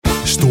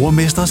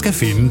Stormester skal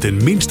finde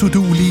den mindst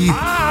uduelige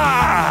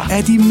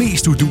af de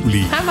mest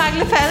uduelige. Hej, Mark.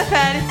 Lidt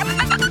færdig.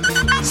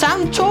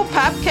 Sammen 2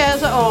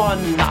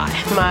 papkasser. Nej,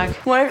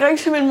 Mark. Må jeg ikke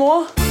ringe til min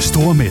mor?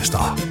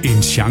 Stormester.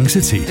 En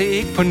chance til. Det er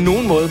ikke på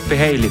nogen måde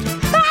behageligt. Nej.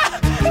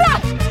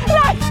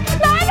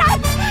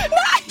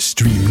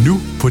 Stream nu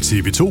på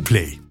TV2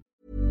 Play.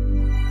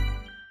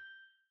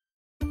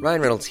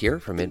 Ryan Reynolds here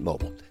from Mint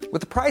Mobile.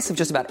 With the price of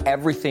just about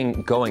everything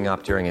going up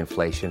during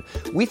inflation,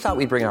 we thought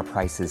we'd bring our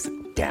prices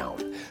down.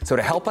 So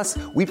to help us,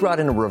 we brought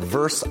in a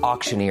reverse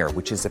auctioneer,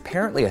 which is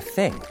apparently a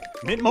thing.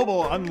 Mint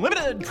Mobile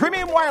Unlimited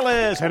Premium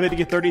Wireless. How to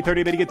get 30,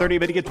 30, bit to get 30,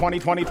 bit to get 20,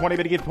 20, 20,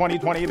 bit to get 20,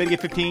 20, bit to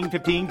get 15,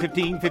 15,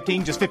 15,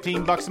 15, just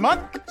 $15 a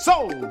month?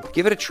 Sold!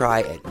 Give it a try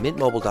at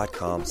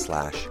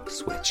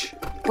mintmobile.com/switch.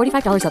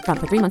 $45 up front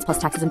for 3 months plus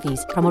taxes and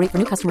fees. Promo rate for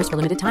new customers for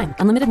limited time.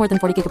 Unlimited more than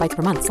 40 gigabytes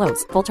per month.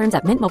 Slows full terms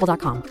at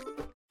mintmobile.com.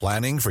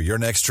 Planning for your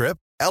next trip?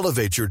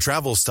 Elevate your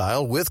travel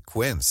style with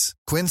Quince.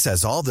 Quince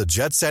has all the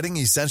jet-setting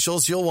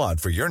essentials you'll want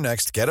for your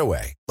next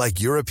getaway,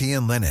 like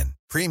European linen,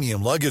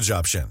 premium luggage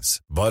options,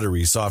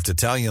 buttery soft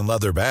Italian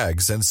leather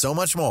bags, and so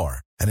much more.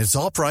 And it's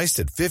all priced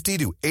at 50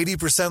 to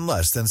 80%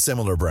 less than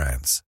similar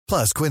brands.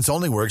 Plus, Quince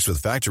only works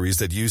with factories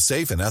that use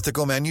safe and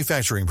ethical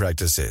manufacturing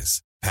practices.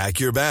 Pack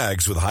your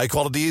bags with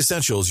high-quality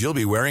essentials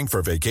you'll be wearing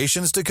for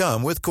vacations to come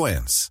with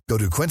Quince. Go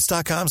to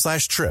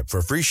quince.com/trip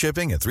for free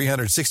shipping and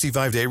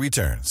 365-day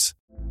returns.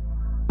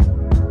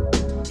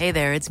 Hey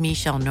there, it's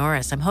Michelle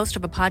Norris. I'm host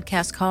of a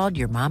podcast called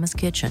Your Mama's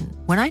Kitchen.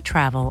 When I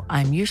travel,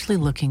 I'm usually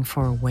looking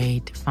for a way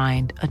to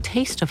find a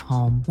taste of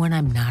home when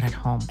I'm not at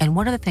home. And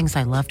one of the things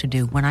I love to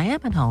do when I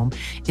am at home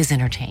is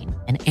entertain.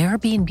 And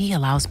Airbnb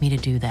allows me to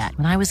do that.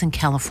 When I was in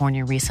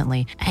California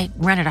recently, I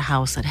rented a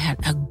house that had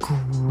a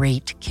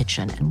great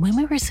kitchen. And when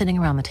we were sitting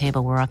around the table,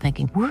 we were all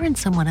thinking, we're in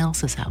someone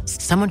else's house.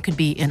 Someone could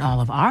be in all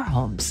of our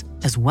homes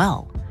as well.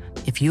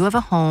 If you have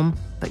a home,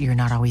 but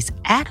you're not always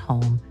at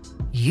home,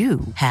 you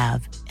have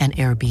an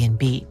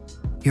Airbnb.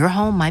 Your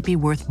home might be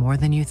worth more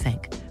than you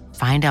think.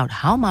 Find out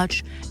how much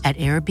at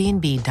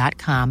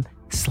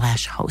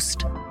airbnb.com/host.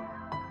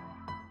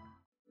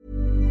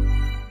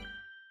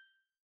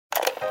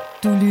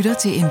 Du lytter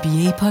til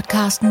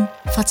NBA-podcasten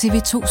fra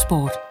TV2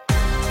 Sport.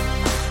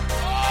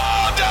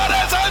 Der er det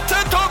altså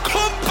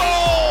Antetokounmpo!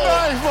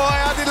 Nej, hvor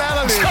er det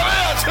latterligt. Skal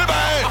være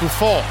tilbage! Du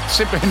får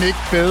simpelthen ikke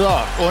bedre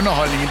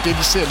underholdning end det,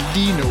 vi ser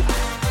lige nu.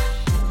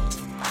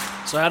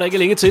 Så er der ikke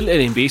længe til,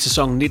 at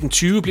NBA-sæsonen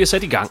 1920 bliver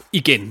sat i gang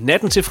igen.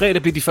 Natten til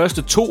fredag bliver de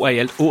første 2 af i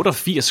alt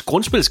 88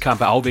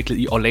 grundspilskampe afviklet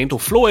i Orlando,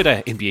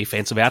 Florida.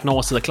 NBA-fans verden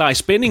over sidder klar i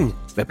spænding.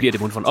 Hvad bliver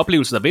det for en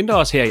oplevelse, der venter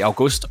os her i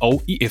august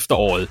og i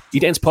efteråret? I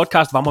dagens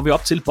podcast varmer vi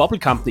op til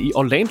boblekampene i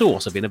Orlando,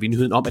 og så vender vi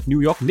nyheden om, at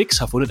New York Knicks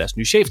har fundet deres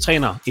nye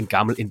cheftræner, en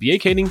gammel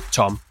NBA-kending,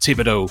 Tom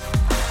Thibodeau.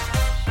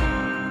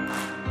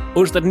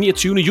 Onsdag den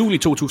 29. juli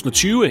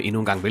 2020, endnu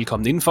en gang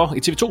velkommen indenfor i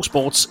TV2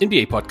 Sports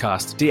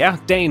NBA-podcast. Det er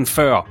dagen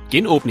før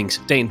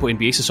genåbningsdagen på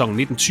NBA-sæsonen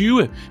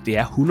 1920. Det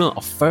er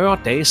 140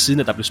 dage siden,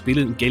 at der blev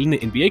spillet en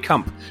gældende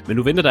NBA-kamp, men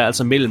nu venter der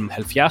altså mellem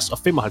 70 og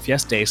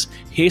 75 dages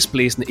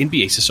hæsblæsende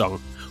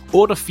NBA-sæson.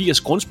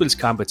 88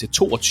 grundspilskampe til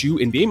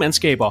 22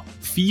 NBA-mandskaber,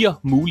 4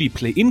 mulige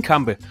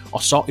play-in-kampe,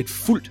 og så et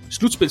fuldt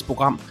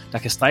slutspilsprogram, der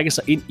kan strække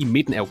sig ind i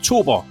midten af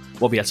oktober,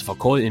 hvor vi altså får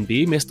kåret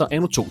NBA-mester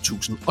anno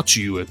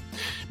 2020.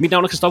 Mit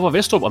navn er Christoffer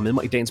Vestrup, og med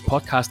mig i dagens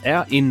podcast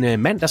er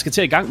en mand, der skal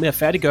til i gang med at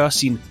færdiggøre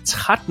sin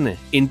 13.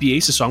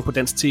 NBA-sæson på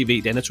dansk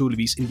TV. Det er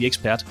naturligvis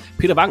NBA-ekspert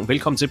Peter Wang.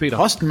 Velkommen til, Peter.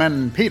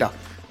 Postmanden Peter.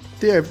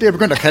 Det er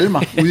begyndt at kalde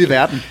mig ude i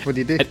verden,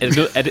 fordi det...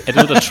 Er det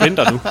noget, der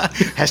trender nu?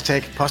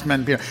 Hashtag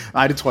postmanden Peter.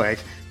 Nej, det tror jeg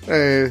ikke.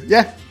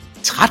 Ja,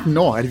 13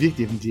 år er det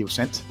virkelig, det er jo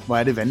sandt. Hvor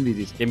er det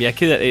vanvittigt. Jamen, jeg er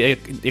ked af,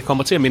 jeg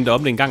kommer til at minde dig om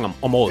det en gang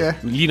om året. Ja.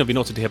 Lige når vi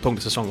når til det her punkt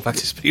i sæsonen,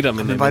 faktisk, Peter.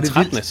 Men den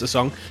 13.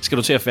 sæson skal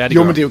du til at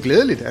færdiggøre. Jo, men det er jo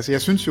glædeligt. Altså,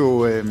 jeg synes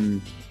jo...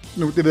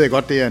 nu, det ved jeg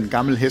godt, det er en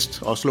gammel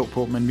hest at slå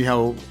på, men vi har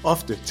jo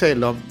ofte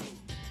talt om,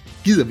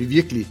 gider vi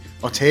virkelig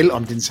at tale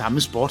om den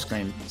samme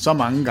sportsgren så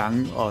mange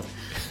gange, og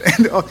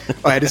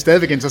er det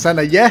stadigvæk interessant?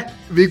 Og ja,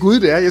 ved Gud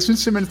det er. Jeg synes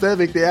simpelthen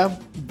stadigvæk, det er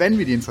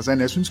vanvittigt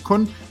interessant. Jeg synes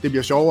kun, det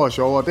bliver sjovere og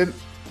sjovere. Den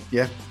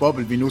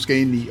boble, vi nu skal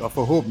ind i, og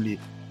forhåbentlig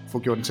få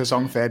gjort en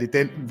sæson færdig,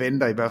 den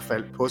venter i hvert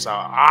fald på sig.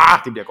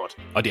 Det bliver godt.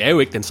 Og det er jo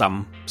ikke den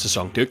samme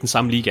sæson. Det er jo ikke den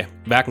samme liga.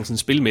 Hverken sådan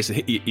spilmæssigt,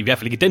 i hvert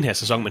fald ikke i den her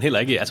sæson, men heller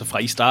ikke altså fra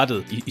I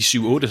startede i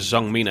 7-8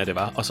 sæsonen, mener jeg det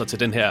var, og så til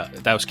den her.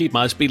 Der er jo sket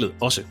meget i spillet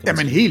også.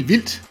 Jamen helt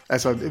vildt.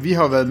 Altså, vi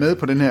har jo været med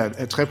på den her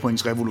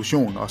 3-points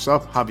revolution, og så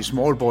har vi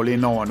small ball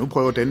ind over. Nu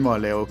prøver Denver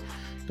at lave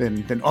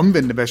den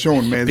omvendte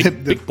version med the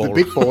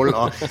big ball.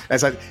 Og,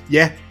 altså,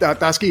 ja, der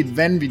er sket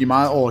vanvittigt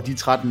meget over de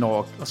 13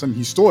 år, og sådan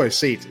historisk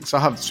set,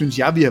 synes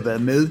jeg, vi har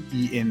været med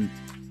i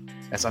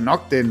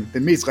nok den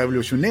mest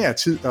revolutionære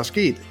tid. Der er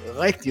sket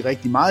rigtig,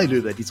 rigtig meget i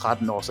løbet af de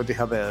 13 år, så det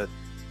har været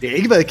det har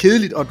ikke været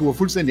kedeligt, og du har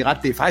fuldstændig ret.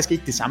 Det er faktisk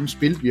ikke det samme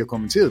spil, vi har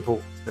kommenteret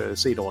på,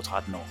 set over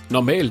 13 år.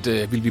 Normalt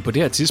vil vi på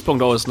det her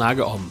tidspunkt over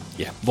snakke om,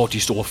 hvor de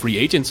store free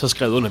agents har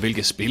skrevet under,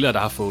 hvilke spillere, der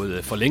har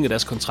fået forlænget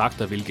deres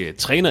kontrakter, hvilke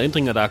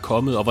trænerændringer, der er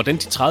kommet, og hvordan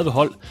de 30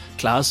 hold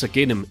klarede sig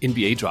gennem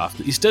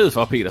NBA-draftet. I stedet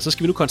for, Peter, så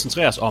skal vi nu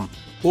koncentrere os om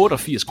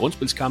 88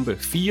 grundspilskampe,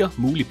 4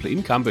 mulige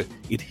play-in-kampe,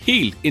 et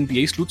helt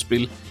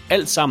NBA-slutspil,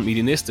 alt sammen i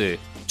de næste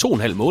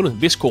 2,5 måneder,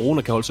 hvis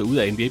corona kan holde sig ud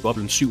af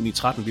NBA-boblen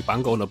 7-9-13, vi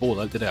banker under bordet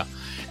og alt det der.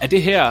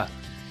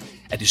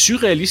 Er det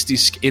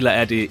surrealistisk, eller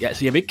er det,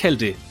 altså jeg vil ikke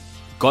kalde det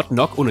godt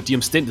nok under de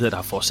omstændigheder, der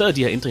har forårsaget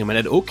de her ændringer, men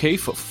er det okay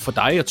for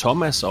dig og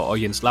Thomas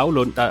og Jens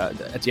Lavlund,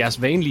 at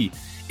jeres vanlige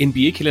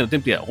NBA-kalender,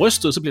 den bliver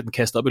rystet, så bliver den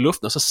kastet op i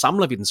luften, og så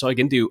samler vi den så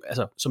igen? Det er jo,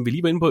 altså, som vi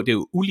lige var inde på, det er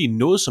jo ulige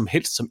noget som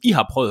helst, som I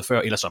har prøvet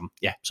før, eller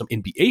som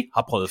NBA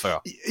har prøvet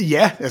før.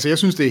 Ja, altså jeg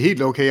synes, det er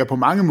helt okay, og på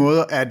mange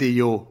måder er det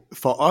jo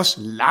for os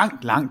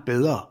langt, langt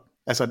bedre.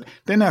 Altså,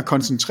 den her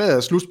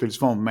koncentrerede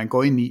slutspilsform, man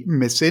går ind i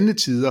med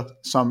sendetider,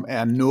 som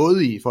er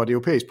nådige for det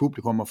europæiske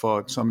publikum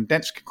og som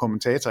dansk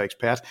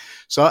kommentator-ekspert,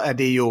 så er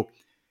det er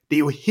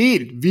jo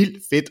helt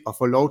vildt fedt at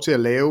få lov til at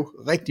lave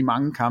rigtig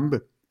mange kampe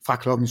fra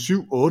klokken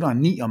 7, 8 og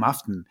 9 om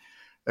aftenen,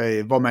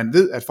 hvor man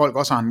ved, at folk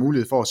også har en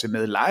mulighed for at se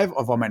med live,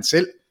 og hvor man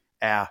selv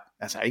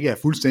ikke er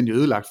fuldstændig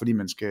ødelagt, fordi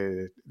man skal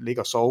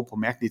ligge og sove på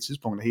mærkelige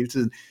tidspunkter hele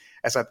tiden.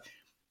 Altså,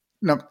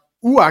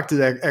 uagtet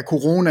af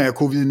corona og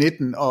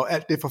covid-19 og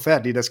alt det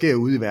forfærdelige, der sker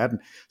ude i verden,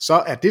 så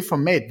er det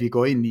format, vi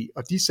går ind i,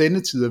 og de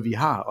sendetider, vi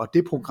har, og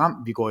det program,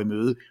 vi går i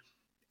møde,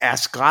 er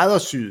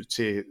skræddersyet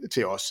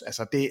til os.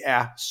 Altså, det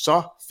er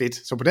så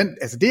fedt. Så på den,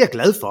 altså, det er jeg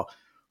glad for.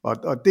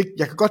 Og det,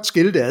 jeg kan godt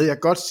skille det ad. Jeg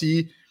kan godt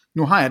sige,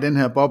 nu har jeg den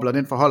her boble, og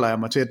den forholder jeg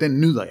mig til, og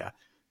den nyder jeg.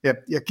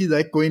 Jeg gider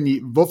ikke gå ind i,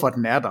 hvorfor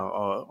den er der,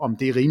 og om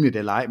det er rimeligt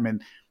eller ej,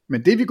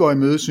 men det, vi går i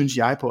møde, synes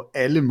jeg på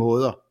alle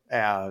måder,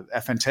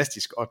 er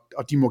fantastisk,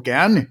 og de må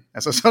gerne,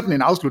 altså sådan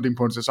en afslutning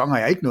på en sæson har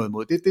jeg ikke noget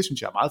imod, det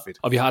synes jeg er meget fedt.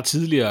 Og vi har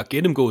tidligere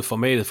gennemgået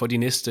formatet for de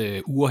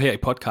næste uger her i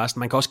podcasten.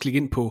 Man kan også klikke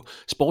ind på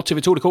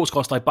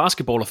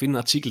sporttv2.dk/basketball og finde en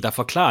artikel, der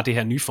forklarer det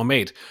her nye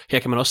format. Her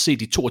kan man også se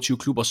de 22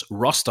 klubbers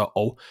roster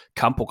og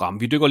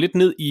kampprogram. Vi dykker lidt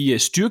ned i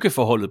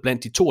styrkeforholdet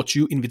blandt de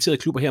 22 inviterede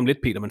klubber her om lidt,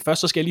 Peter, men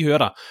først så skal jeg lige høre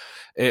dig.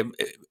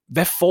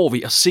 Hvad får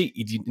vi at se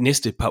i de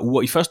næste par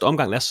uger? I første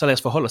omgang, lad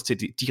os forholde os til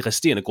de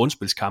resterende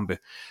grundspilskampe.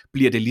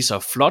 Bliver det lige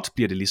så flot?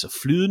 Bliver det lige så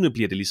flydende?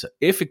 Bliver det lige så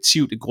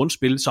effektivt et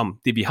grundspil, som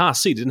det vi har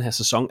set i den her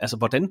sæson? Altså,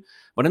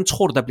 hvordan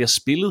tror du, der bliver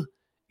spillet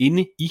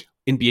inde i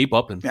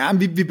NBA-boblen? Ja,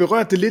 vi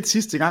berørte det lidt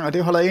sidste gang, og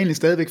det holder jeg egentlig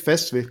stadigvæk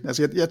fast ved.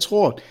 Altså, jeg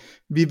tror,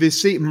 vi vil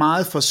se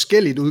meget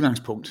forskelligt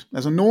udgangspunkt.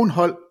 Altså, nogle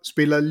hold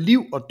spiller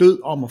liv og død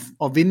om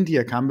at vinde de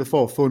her kampe,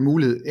 for at få en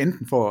mulighed,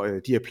 enten for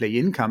de her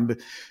play-in-kampe,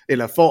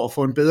 eller for at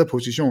få en bedre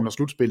position, når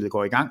slutspillet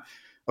går i gang.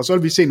 Og så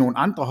vil vi se nogle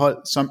andre hold,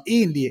 som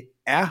egentlig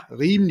er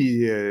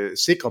rimelig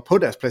sikre på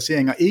deres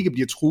placeringer, ikke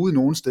bliver truet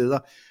nogen steder.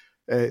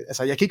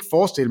 Altså, jeg kan ikke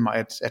forestille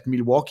mig, at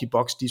Milwaukee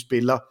Bucks, de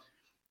spiller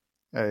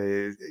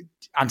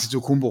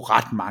Antetokounmpo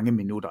ret mange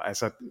minutter,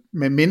 altså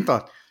med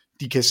mindre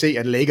de kan se,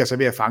 at Lakers er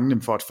ved at fange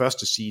dem for et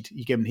første seed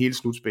igennem hele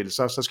slutspillet,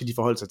 så skal de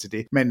forholde sig til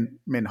det.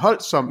 Men hold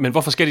som... Men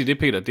hvorfor skal de det,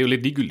 Peter? Det er jo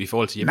lidt ligegyldigt i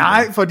forhold til hjemme.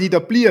 Nej, fordi der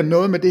bliver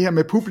noget med det her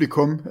med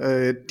publikum.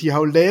 De har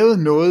jo lavet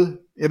noget,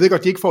 jeg ved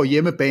godt, de ikke får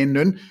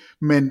hjemmebanen,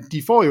 men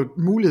de får jo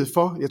mulighed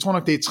for, jeg tror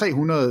nok, det er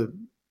 300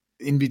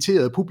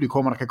 inviterede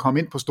publikummer, der kan komme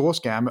ind på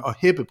storskærme og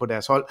hæppe på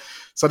deres hold.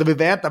 Så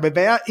der vil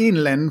være en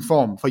eller anden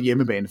form for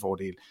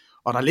hjemmebanefordel.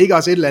 Og der ligger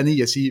også et eller andet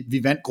i at sige,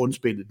 vi vandt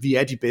grundspillet, vi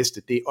er de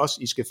bedste, det er os,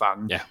 I skal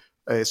fange.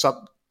 Ja.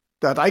 Så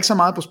der er ikke så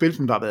meget på spil,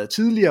 som der har været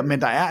tidligere,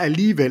 men der er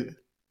alligevel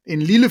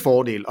en lille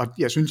fordel, og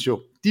jeg synes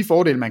jo, de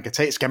fordele, man kan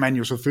tage, skal man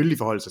jo selvfølgelig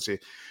forholde sig til.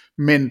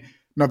 Men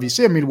når vi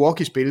ser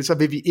Milwaukee spille, så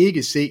vil vi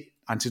ikke se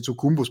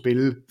Antetokounmpo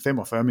spille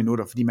 45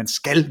 minutter, fordi man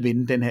skal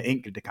vinde den her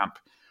enkelte kamp.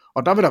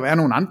 Og der vil der være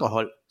nogle andre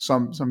hold,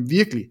 som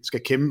virkelig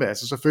skal kæmpe,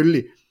 altså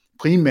selvfølgelig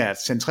primært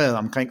centreret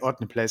omkring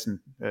 8. pladsen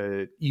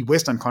i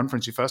Western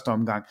Conference i første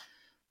omgang.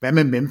 Hvad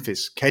med Memphis?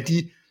 Kan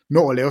de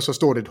nå at lave så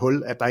stort et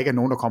hul, at der ikke er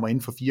nogen, der kommer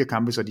ind for 4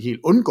 kampe, så de helt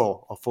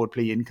undgår at få et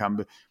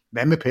play-in-kampe?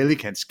 Hvad med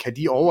Pelicans? Kan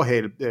de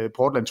overhale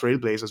Portland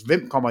Trailblazers?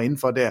 Hvem kommer ind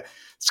for der?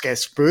 Skal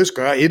Spurs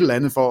gøre et eller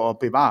andet for at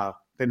bevare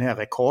den her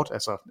rekord,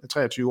 altså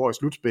 23 år i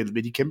slutspillet?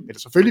 Vil de kæmpe? Eller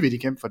selvfølgelig vil de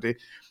kæmpe for det.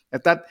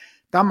 At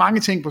der er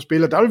mange ting på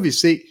spil, og der vil vi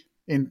se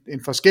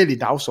en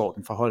forskellig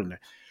dagsorden for holdene.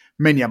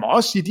 Men jeg må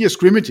også sige, de her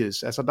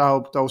scrimmages, altså der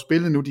er jo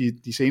spillet nu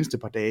de seneste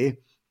par dage,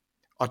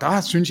 og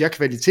der synes jeg,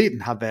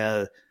 kvaliteten har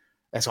været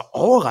altså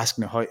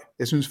overraskende høj.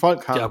 Jeg synes,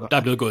 folk har... Der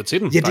er blevet gået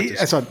til den, faktisk.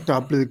 Altså, der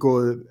er blevet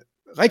gået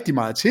rigtig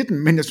meget til den,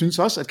 men jeg synes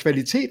også, at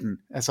kvaliteten...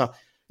 Altså,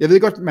 jeg ved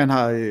godt, man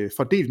har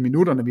fordelt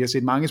minutterne. Vi har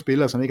set mange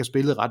spillere, som ikke har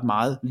spillet ret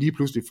meget, lige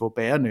pludselig få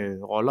bærende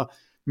roller.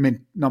 Men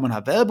når man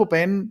har været på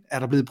banen, er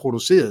der blevet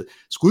produceret.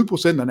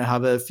 Skudprocenterne har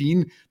været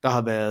fine. Der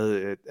har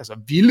været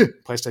vilde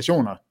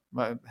præstationer.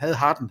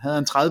 Harden havde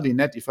en 30 i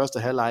nat i første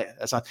halvleg.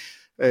 Altså,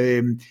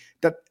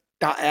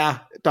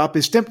 der er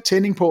bestemt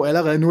tænding på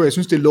allerede nu. Jeg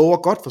synes, det lover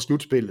godt for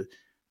slutspillet.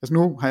 Altså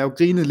nu har jeg jo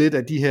grinet lidt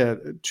af de her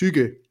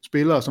tykke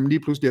spillere, som lige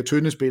pludselig er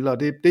tynde spillere.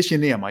 Det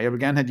generer mig. Jeg vil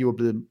gerne have, at de var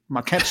blevet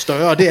markant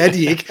større, og det er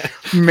de ikke.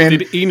 Men det er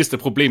det eneste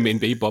problem med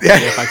NBA-boblen,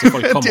 det er faktisk, at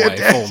folk kommer af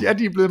form. Ja,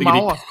 de er blevet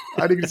magre.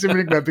 Nej, det kan simpelthen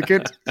ikke være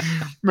bekendt.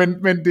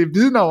 Men det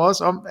vidner jo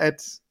også om,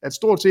 at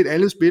stort set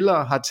alle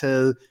spillere har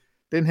taget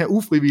den her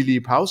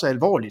ufrivillige pause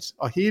alvorligt,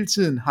 og hele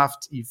tiden haft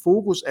i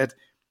fokus, at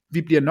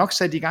vi bliver nok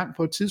sat i gang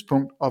på et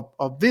tidspunkt,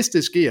 og hvis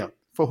det sker,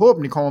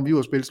 forhåbentlig kommer vi ud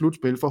og spille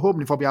slutspil,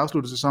 forhåbentlig får vi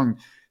afsluttet sæsonen,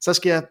 så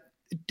skal jeg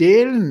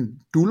delen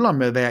duller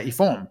med at være i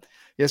form.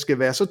 Jeg skal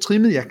være så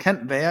trimmet, jeg kan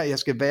være. Jeg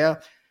skal være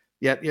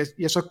jeg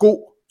er så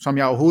god, som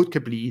jeg overhovedet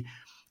kan blive.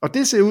 Og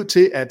det ser ud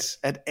til,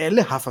 at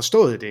alle har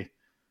forstået det.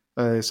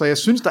 Så jeg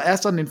synes, der er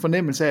sådan en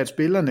fornemmelse af, at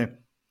spillerne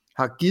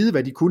har givet,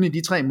 hvad de kunne i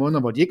de 3 måneder,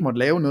 hvor de ikke måtte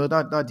lave noget.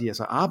 Der er de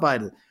altså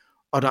arbejdet.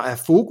 Og der er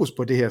fokus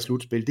på det her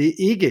slutspil. Det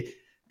er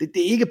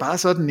ikke bare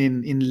sådan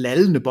en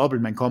lallende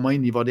boble, man kommer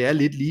ind i, hvor det er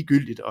lidt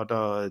ligegyldigt,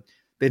 og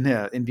den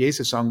her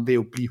NBA-sæson vil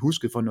jo blive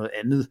husket for noget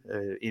andet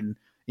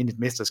end et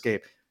mesterskab.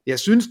 Jeg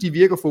synes, de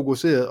virker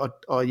fokuseret,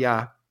 og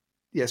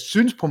jeg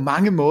synes på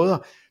mange måder,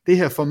 det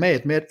her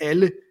format med, at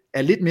alle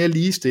er lidt mere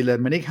ligestillet, at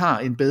man ikke har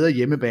en bedre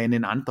hjemmebane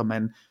end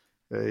andre,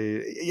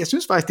 jeg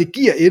synes faktisk, det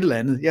giver et eller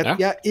andet. Jeg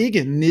er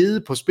ikke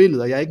nede på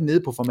spillet, og jeg er ikke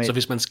nede på formatet. Så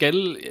hvis man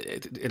skal,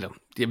 eller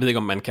jeg ved ikke,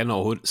 om man kan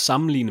overhovedet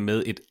sammenligne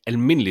med et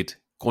almindeligt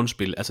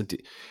grundspil, altså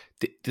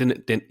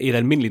et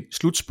almindeligt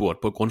slutspurt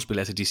på et grundspil,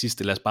 altså de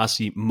sidste, lad os bare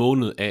sige,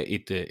 måned af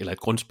et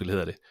grundspil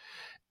hedder det.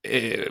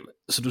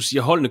 Så du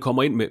siger, holdene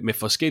kommer ind med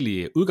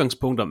forskellige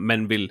udgangspunkter.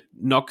 Man vil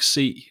nok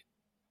se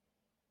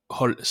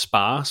hold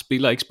spare,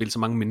 spillere ikke spille så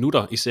mange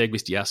minutter, især ikke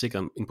hvis de er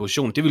sikret en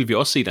position. Det vil vi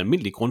også se i et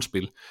almindeligt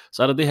grundspil.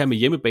 Så er der det her med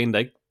hjemmebane, der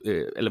ikke,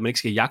 eller man ikke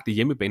skal jagte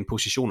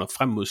hjemmebanepositioner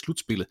frem mod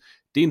slutspillet.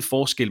 Det er en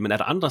forskel, men er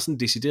der andre sådan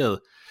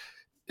deciderede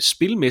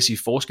spilmæssige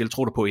forskel,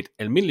 tror du, på et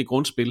almindeligt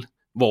grundspil,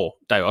 hvor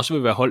der jo også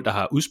vil være hold, der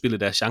har udspillet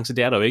deres chance?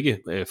 Det er der jo ikke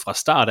fra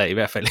start af, i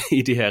hvert fald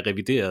i det her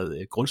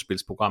reviderede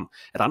grundspilsprogram.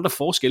 Er der andre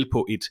forskel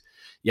på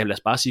lad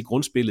os bare sige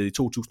grundspillet i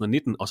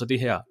 2019, og så det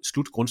her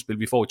slutgrundspil,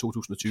 vi får i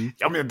 2020?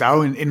 Jamen, der er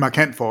jo en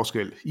markant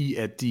forskel i,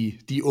 at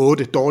de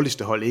 8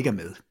 dårligste hold ikke er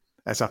med.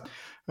 Altså,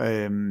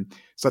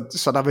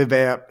 så der vil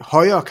være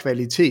højere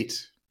kvalitet,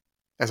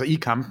 altså i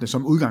kampene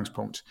som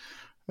udgangspunkt.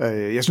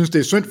 Jeg synes, det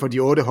er synd for de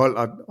 8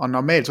 hold, og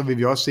normalt så vil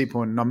vi også se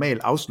på en normal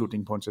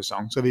afslutning på en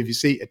sæson, så vil vi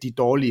se, at de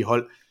dårlige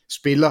hold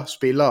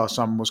spillere,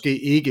 som måske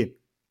ikke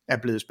er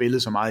blevet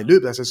spillet så meget i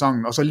løbet af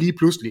sæsonen, og så lige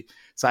pludselig,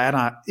 så er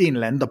der en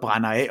eller anden, der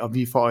brænder af, og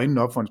vi får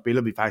øjnene op for en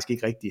spiller, vi faktisk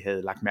ikke rigtig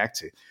havde lagt mærke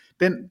til.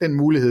 Den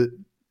mulighed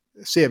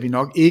ser vi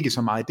nok ikke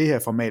så meget i det her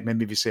format, men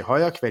vi vil se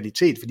højere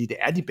kvalitet, fordi det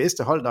er de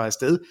bedste hold, der er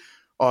afsted,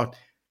 og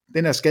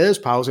den her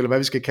skadespause, eller hvad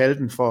vi skal kalde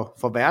den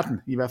for verden,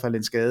 i hvert fald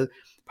en skade,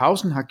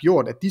 pausen har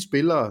gjort, at de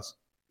spillere,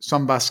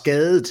 som var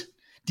skadet,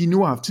 de nu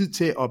har haft tid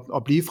til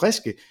at blive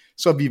friske,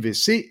 så vi vil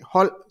se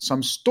hold,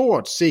 som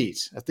stort set,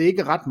 altså det er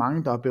ikke ret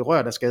mange, der er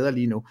berørt af skader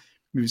lige nu,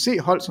 vi vil se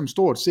hold, som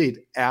stort set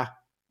er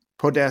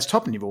på deres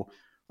topniveau,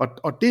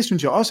 og det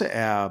synes jeg også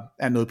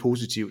er noget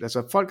positivt.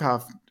 Altså folk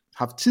har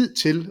haft tid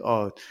til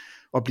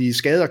at blive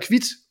skadet og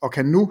kvit, og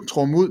kan nu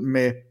trumme ud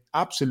med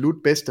absolut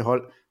bedste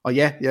hold. Og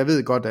ja, jeg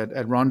ved godt,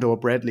 at Rondo og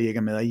Bradley ikke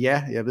er med, og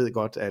ja, jeg ved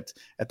godt,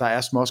 at der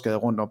er småskader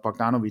rundt om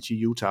Bogdanovic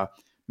i Utah,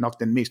 nok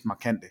den mest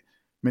markante.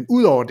 Men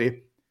udover det,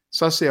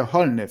 så ser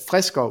holdene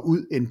friskere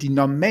ud, end de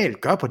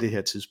normalt gør på det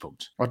her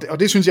tidspunkt. Og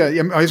det synes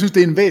jeg synes,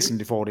 det er en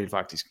væsentlig fordel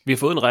faktisk. Vi har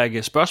fået en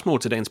række spørgsmål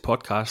til dagens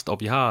podcast, og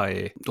du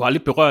har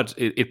lidt berørt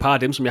et par af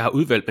dem, som jeg har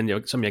udvalgt,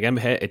 men som jeg gerne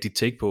vil have, at dit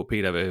take på,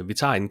 Peter. Vi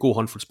tager en god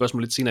håndfuld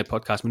spørgsmål lidt senere i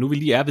podcast, men nu vi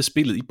lige er ved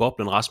spillet i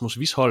boblen. Rasmus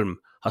Visholm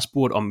har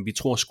spurgt, om vi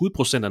tror,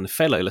 skudprocenterne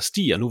falder eller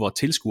stiger, nu hvor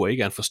tilskuere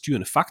ikke er en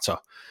forstyrrende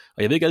faktor.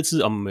 Og jeg ved ikke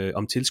altid,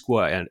 om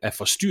tilskuere er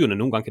forstyrrende.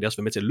 Nogle gange kan det også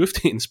være med til at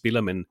løfte en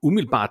spiller, men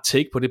umiddelbart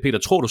take på det, Peter.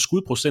 Tror du,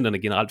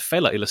 skudprocenterne generelt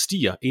falder eller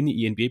stiger inde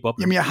i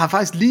NBA-boblen? Jamen, jeg har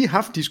faktisk lige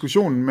haft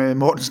diskussionen med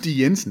Morten Stig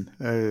Jensen,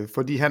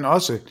 fordi han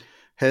også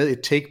havde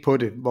et take på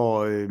det,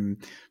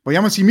 hvor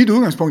jeg må sige, mit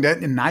udgangspunkt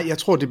er, nej, jeg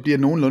tror, det bliver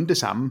nogenlunde det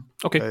samme.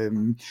 Okay.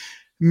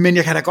 Men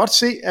jeg kan da godt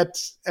se,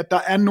 at der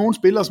er nogle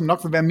spillere, som nok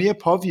vil være mere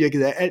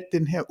påvirket af alt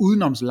den her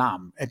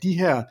udenomslarm, af de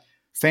her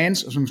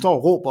fans, som står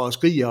og råber og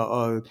skriger,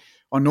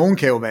 og nogen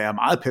kan jo være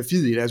meget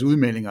perfide i deres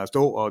udmeldinger og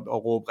stå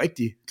og råbe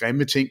rigtig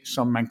grimme ting,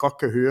 som man godt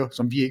kan høre,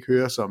 som vi ikke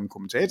hører som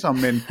kommentatorer,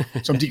 men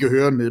som de kan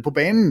høre nede på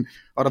banen.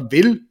 Og der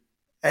vil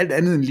alt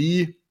andet end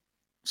lige,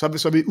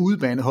 så vil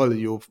udebaneholdet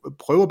jo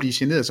prøve at blive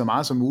generet så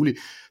meget som muligt.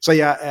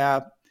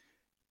 Så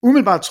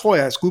umiddelbart tror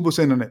jeg, at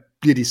skudprocenterne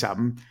bliver de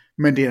samme.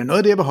 Men det er noget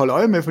af det, jeg vil holde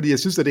øje med, fordi jeg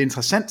synes, at det er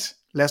interessant.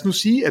 Lad os nu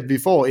sige, at vi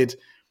får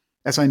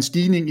en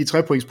stigning i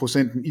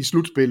 3-pointsprocenten i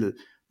slutspillet,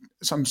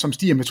 som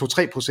stiger med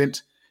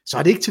 2-3%. Så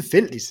er det ikke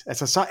tilfældigt.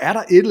 Altså, så er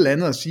der et eller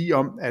andet at sige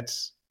om,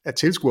 at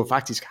tilskuere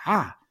faktisk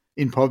har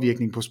en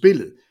påvirkning på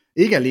spillet.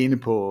 Ikke alene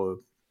på,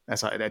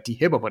 altså, at de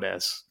hæpper på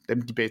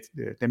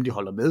dem de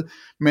holder med,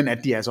 men at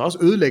de altså også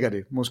ødelægger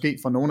det, måske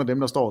for nogle af dem,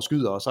 der står og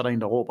skyder, og så er der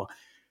en, der råber.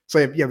 Så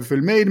jeg vil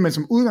følge med i det, men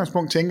som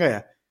udgangspunkt tænker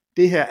jeg,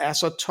 det her er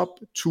så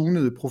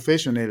top-tunede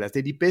professionelle, altså det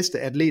er de bedste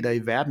atleter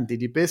i verden, det er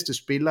de bedste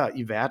spillere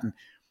i verden,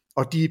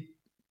 og de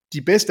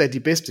de bedste af de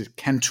bedste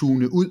kan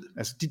tune ud.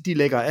 Altså de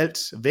lægger alt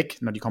væk,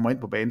 når de kommer ind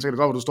på banen. Så kan det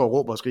godt være, du står og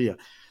råber og skriger.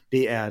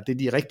 Det er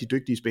de rigtig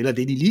dygtige spillere,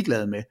 det er de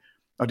ligeglade med.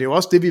 Og det er jo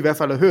også det, vi i hvert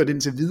fald har hørt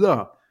indtil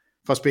videre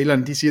fra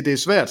spillerne. De siger, det er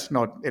svært,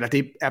 eller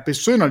det er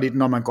besynderligt,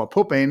 når man går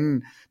på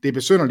banen. Det er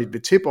besynderligt ved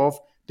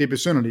tip-off. Det er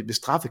besynderligt ved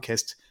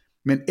straffekast.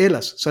 Men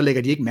ellers så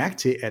lægger de ikke mærke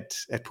til,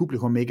 at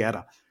publikum ikke er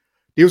der.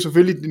 Det er jo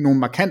selvfølgelig nogle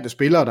markante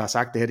spillere, der har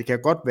sagt det her. Det kan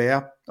godt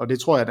være, og det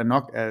tror jeg da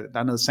nok, at der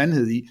er noget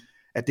sandhed i,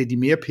 at det er de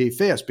mere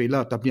perifære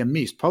spillere, der bliver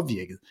mest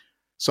påvirket.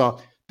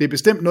 Så det er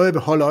bestemt noget, jeg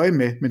vil holde øje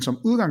med, men som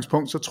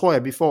udgangspunkt, så tror jeg,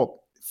 at vi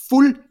får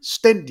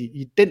fuldstændig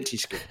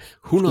identiske.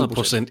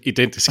 100%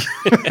 identisk.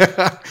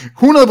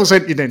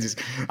 100%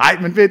 identisk.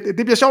 Nej, men det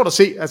bliver sjovt at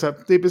se. Altså,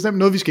 det er bestemt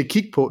noget, vi skal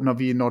kigge på, når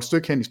vi når et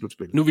stykke hen i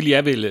slutspillet. Nu vil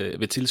jeg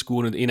ved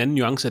tilskuerne. En anden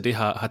nuance af det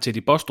har Teddy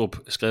Bostrup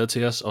skrevet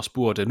til os og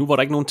spurgt, nu hvor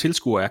der ikke nogen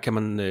tilskuere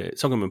er,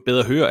 så kan man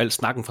bedre høre al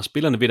snakken fra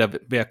spillerne. Vil der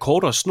være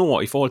kortere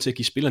snor i forhold til at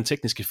give spilleren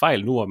tekniske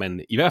fejl nu, og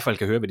man i hvert fald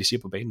kan høre, hvad de siger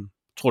på banen?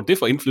 Tror du, det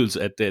får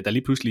indflydelse, at der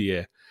lige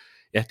pludselig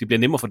det bliver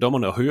nemmere for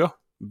dommerne at høre,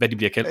 hvad de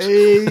bliver kaldt?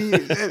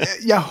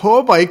 Jeg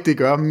håber ikke, det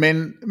gør,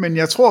 men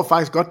jeg tror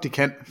faktisk godt, det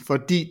kan,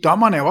 fordi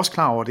dommerne er jo også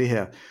klar over det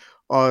her.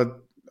 Og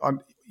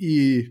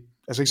i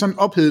sådan et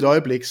ophedet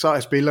øjeblik, så er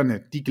spillerne,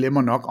 de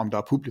glemmer nok, om der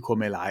er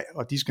publikum eller ej,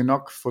 og de skal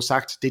nok få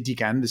sagt det, de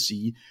gerne vil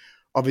sige.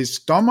 Og hvis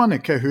dommerne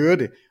kan høre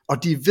det,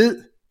 og de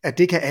ved, at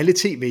det kan alle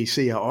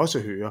tv-seere også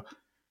høre,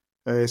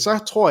 så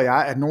tror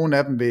jeg, at nogle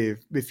af dem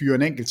vil fyre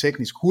en enkelt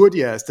teknisk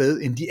hurtigere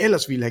afsted, end de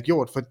ellers ville have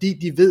gjort, fordi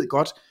de ved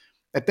godt,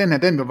 at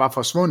den var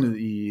forsvundet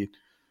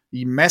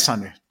i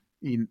masserne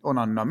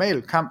under en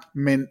normal kamp,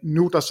 men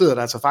nu der sidder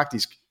der altså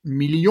faktisk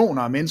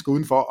millioner af mennesker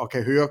udenfor og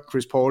kan høre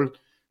Chris Paul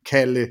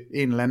kalde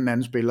en eller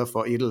anden spiller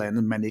for et eller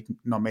andet, man ikke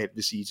normalt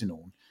vil sige til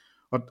nogen.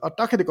 Og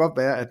der kan det godt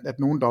være, at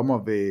nogle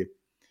dommer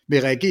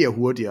vil reagere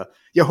hurtigere.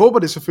 Jeg håber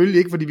det selvfølgelig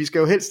ikke, fordi vi skal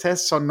jo helst have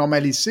så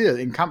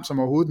normaliseret en kamp som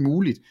overhovedet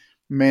muligt,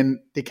 men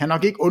det kan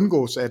nok ikke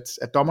undgås,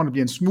 at dommerne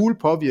bliver en smule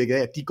påvirket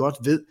af, at de godt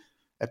ved,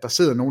 at der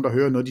sidder nogen, der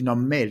hører noget, de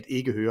normalt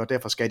ikke hører, og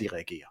derfor skal de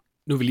reagere.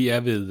 Nu vil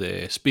lige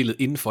ved spillet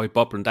indenfor i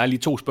boblen. Der er lige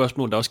 2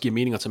 spørgsmål, der også giver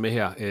mening at tage med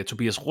her.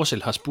 Tobias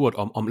Russell har spurgt,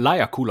 om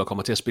lejrkuller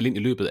kommer til at spille ind i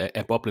løbet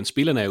af boblen.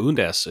 Spillerne er uden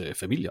deres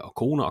familier og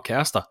koner og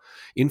kærester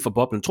inden for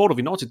boblen. Tror du,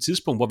 vi når til et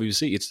tidspunkt, hvor vi vil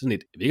se jeg ved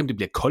ikke, om det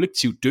bliver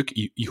kollektivt dyk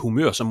i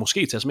humør, som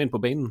måske tages med ind på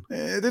banen?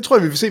 Det tror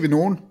jeg, vi vil se ved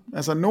nogen.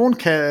 Altså, nogen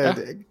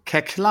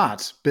kan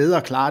klart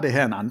bedre klare det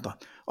her end andre.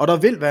 Og der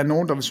vil være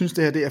nogen, der vil synes,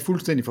 det her det er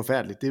fuldstændig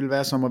forfærdeligt. Det vil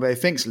være som at være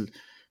i fængsel.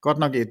 Godt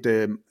nok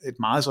et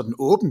meget sådan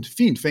åbent,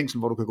 fint fængsel,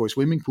 hvor du kan gå i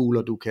swimmingpool,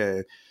 og du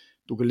kan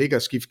ligge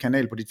og skifte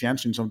kanal på dit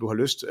fjernsyn, som du har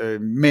lyst.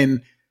 Men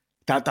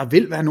der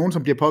vil være nogen,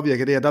 som bliver påvirket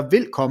af det, og der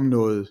vil komme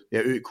noget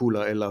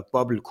økulder eller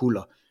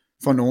boblekulder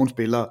for nogle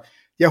spillere.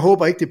 Jeg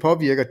håber ikke, det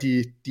påvirker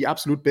de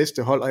absolut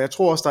bedste hold, og jeg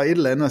tror også, der er et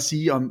eller andet at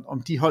sige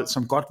om de hold,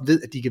 som godt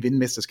ved, at de kan vinde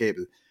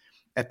mesterskabet.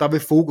 At der vil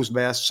fokus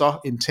være så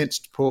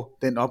intenst på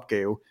den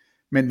opgave.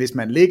 Men hvis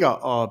man ligger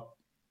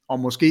og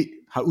måske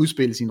har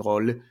udspillet sin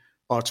rolle,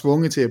 og er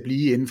tvunget til at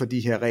blive inden for de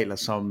her regler,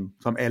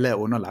 som alle er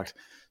underlagt,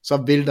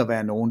 så vil der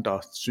være nogen, der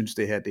synes,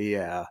 det her det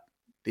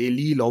er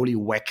lige lovligt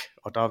whack,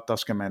 og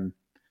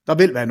der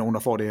vil være nogen,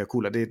 der får det her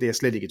kulder, det er jeg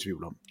slet ikke i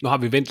tvivl om. Nu har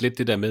vi vendt lidt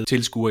det der med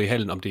tilskuere i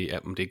hallen, om det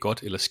er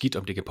godt eller skidt,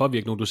 om det kan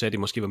påvirke nogen. Du sagde, at det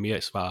måske var mere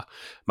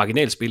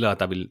marginalspillere,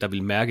 der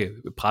vil mærke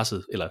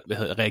presset, eller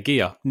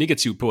reagere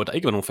negativt på, at der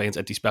ikke var nogen fans,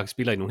 at de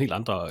spiller i nogle helt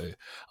andre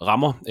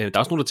rammer. Der er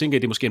også nogen, der tænker,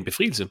 at det er måske en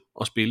befrielse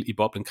at spille i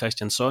boblen.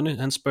 Christian Sonne,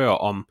 han spørger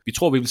om, vi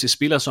tror, vi vil se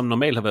spillere, som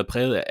normalt har været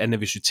præget af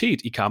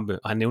nervøsitet i kampe,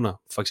 og han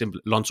nævner for eksempel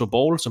Lonzo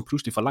Ball, som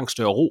pludselig får langt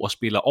større ro og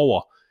spiller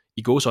over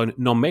i gåseøjne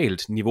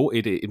normalt niveau.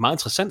 Et meget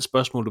interessant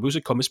spørgsmål. Du behøver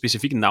ikke komme med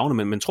specifikke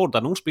navne, men tror du, der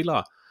er nogle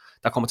spillere,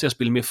 der kommer til at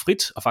spille mere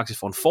frit, og faktisk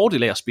får en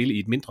fordel af at spille i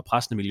et mindre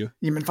pressende miljø?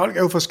 Jamen, folk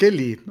er jo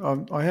forskellige,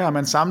 og her har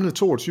man samlet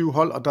 22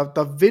 hold, og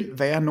der vil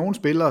være nogle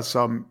spillere,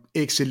 som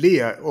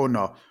excellerer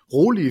under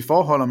rolige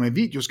forhold med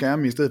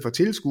videoskærme i stedet for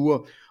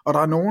tilskuere, og der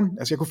er nogen,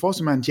 altså jeg kunne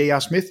forestille mig, en J.R.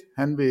 Smith,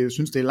 han vil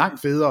synes, det er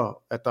langt federe,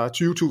 at der er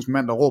 20.000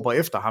 mand, der råber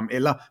efter ham,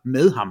 eller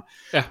med ham.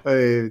 Ja.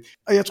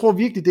 Og jeg tror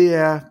virkelig,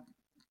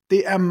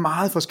 det er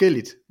meget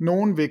forskelligt.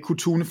 Nogen vil kunne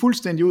tune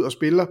fuldstændig ud og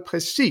spiller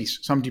præcis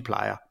som de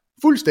plejer.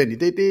 Fuldstændig.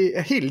 Det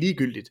er helt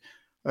ligegyldigt.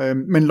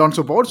 Men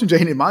Lonzo Ball synes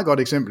jeg er et meget godt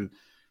eksempel.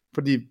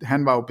 Fordi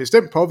han var jo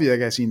bestemt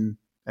påvirket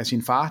af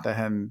sin far, da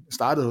han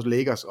startede hos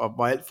Lakers, og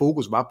hvor alt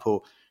fokus var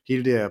på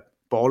hele det her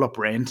baller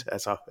brand.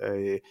 Altså,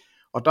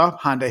 og der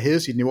har han da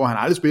hævet sit niveau. Han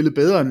har aldrig spillet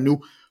bedre end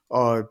nu.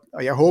 Og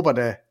jeg håber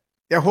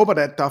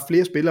da, at der er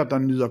flere spillere, der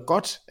nyder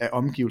godt af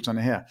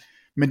omgivelserne her.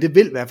 Men det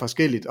vil være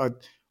forskelligt.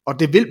 Og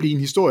det vil blive en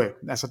historie.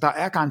 Altså, der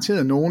er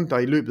garanteret nogen, der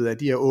i løbet af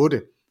de her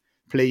 8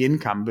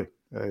 play-in-kampe,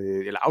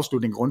 eller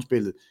afslutning af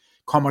grundspillet,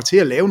 kommer til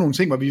at lave nogle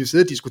ting, hvor vi vil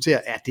sidde og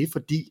diskutere, er det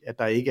fordi, at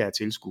der ikke er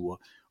tilskuere?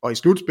 Og i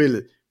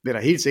slutspillet vil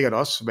der helt sikkert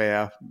også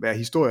være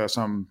historier,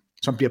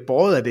 som bliver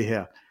båret af det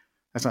her.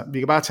 Altså, vi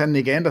kan bare tage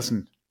Nick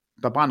Anderson,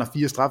 der brænder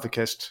 4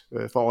 straffekast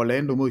for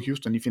Orlando mod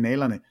Houston i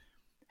finalerne.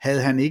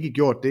 Havde han ikke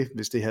gjort det,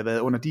 hvis det havde været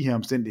under de her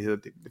omstændigheder?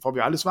 Det får vi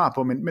aldrig svar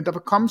på, men der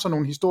vil komme sådan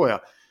nogle historier,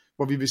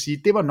 hvor vi vil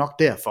sige, det var nok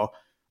derfor.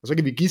 Og så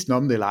kan vi gisne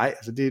om det eller ej.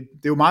 Altså det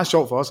er jo meget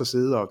sjovt for os at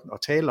sidde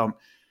og tale om,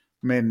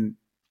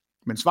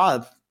 men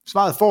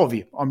svaret får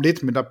vi om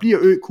lidt, men der bliver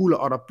ø-kulder,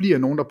 og der bliver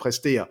nogen, der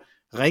præsterer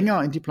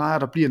ringere, end de plejer,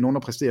 der bliver nogen,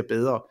 der præsterer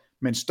bedre,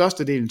 men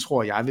størstedelen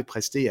tror jeg vil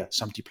præstere,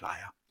 som de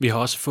plejer. Vi har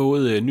også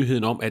fået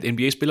nyheden om, at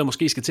NBA-spillere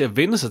måske skal til at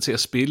vende sig til at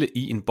spille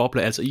i en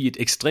boble, altså i et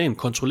ekstremt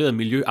kontrolleret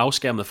miljø,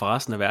 afskærmet fra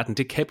resten af verden.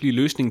 Det kan blive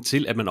løsningen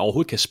til, at man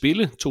overhovedet kan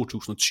spille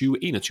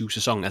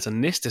 2020-21-sæsonen, altså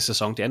næste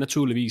sæson. Det er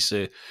naturligvis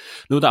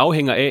noget, der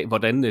afhænger af,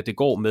 hvordan det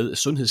går med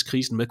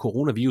sundhedskrisen med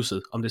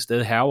coronaviruset, om det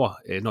stadig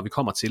hærger, når vi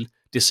kommer til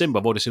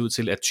december, hvor det ser ud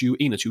til, at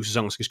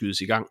 2021-sæsonen skal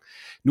skydes i gang.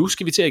 Nu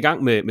skal vi til i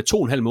gang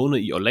med 2,5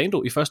 måneder i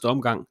Orlando i første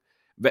omgang.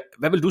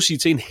 Hvad vil du sige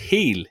til en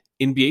hel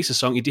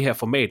NBA-sæson i det her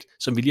format,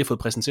 som vi lige har fået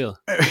præsenteret?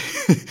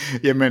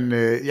 Jamen,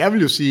 jeg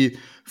vil jo sige,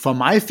 for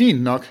mig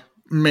fint nok,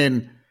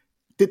 men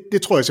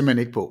det tror jeg simpelthen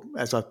ikke på.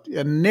 Altså,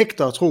 jeg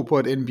nægter at tro på,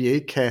 at NBA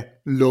kan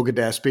lukke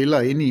deres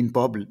spillere ind i en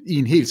boble i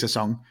en hel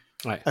sæson.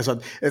 Nej. Altså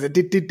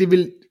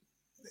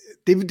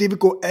det vil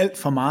gå alt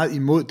for meget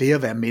imod det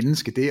at være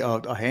menneske, det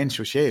at have en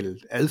social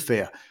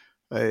adfærd.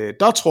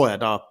 Der tror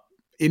jeg,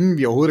 inden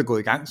vi overhovedet er gået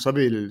i gang,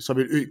 så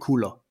vil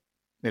ø-kulder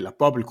eller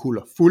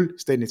bobbelkulder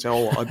fuldstændig tage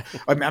over.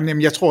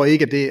 Og jeg tror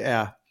ikke, at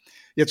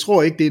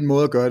det er en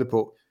måde at gøre det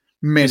på.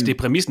 Men hvis det er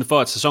præmissen for,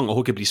 at sæsonen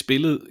overhovedet kan blive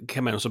spillet,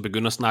 kan man jo så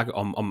begynde at snakke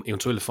om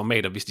eventuelle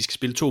formater, hvis de skal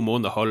spille 2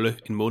 måneder og holde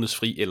en måneds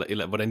fri,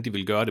 eller hvordan de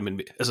vil gøre det.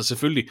 Men altså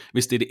selvfølgelig,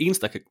 hvis det er det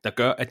eneste, der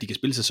gør, at de kan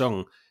spille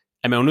sæsonen,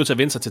 er man jo nødt til at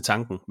vende sig til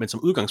tanken. Men som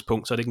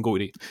udgangspunkt, så er det ikke en god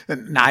idé.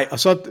 Nej, og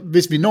så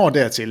hvis vi når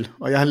dertil,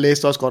 og jeg har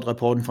læst også godt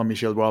rapporten fra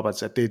Michelle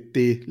Roberts, at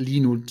det lige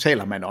nu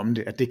taler man om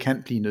det, at det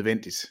kan blive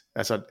nødvendigt.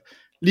 Altså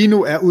lige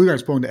nu er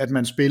udgangspunktet, at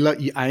man spiller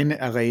i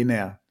egne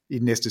arenaer i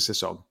næste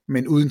sæson,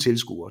 men uden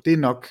tilskuere. Det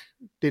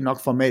er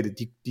nok formatet,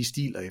 de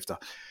stiler efter.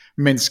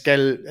 Men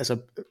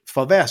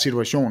for hver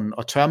situation,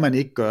 og tør man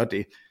ikke gøre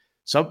det,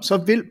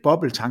 så vil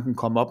bobbeltanken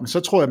komme op, men så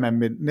tror jeg, man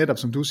vil netop,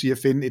 som du siger,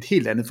 finde et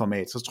helt andet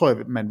format. Så tror jeg,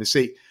 man vil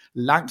se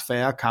langt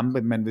færre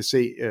kampe, man vil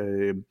se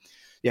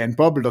en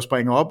boble, der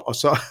springer op, og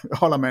så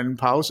holder man en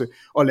pause,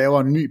 og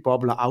laver en ny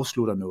boble og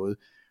afslutter noget.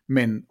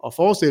 Men at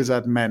forestille sig,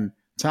 at man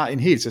tager en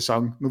hel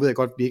sæson, nu ved jeg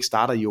godt, at vi ikke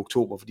starter i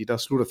oktober, fordi der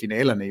slutter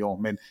finalerne i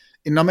år, men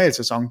en normal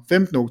sæson,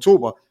 15.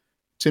 oktober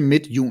til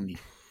midt juni.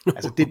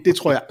 Altså det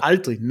tror jeg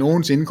aldrig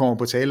nogensinde kommer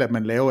på tale, at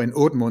man laver en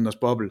 8 måneders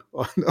boble,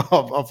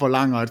 og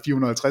forlanger, at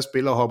 450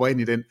 spillere hopper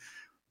ind i den,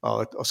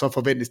 og så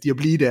forventes de at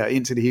blive der,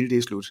 indtil det hele det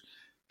er slut.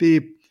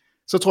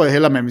 Så tror jeg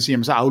hellere, man vil sige,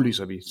 jamen så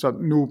aflyser vi. Så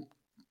nu,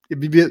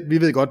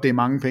 vi ved godt, det er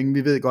mange penge,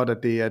 vi ved godt, at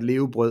det er et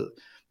levebrød,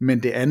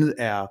 men det andet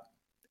er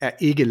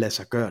ikke lade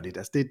sig gøre det.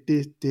 Altså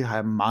det har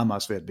jeg meget,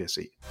 meget svært ved at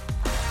se.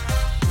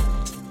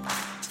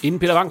 Inden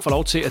Peter Wang får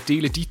lov til at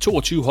dele de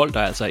 22 hold, der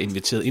altså er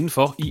inviteret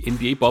indenfor i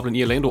NBA-boblen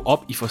i Orlando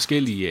op i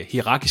forskellige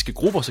hierarkiske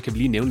grupper, så kan vi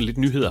lige nævne lidt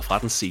nyheder fra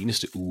den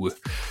seneste uge.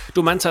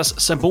 Domantas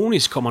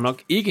Sabonis kommer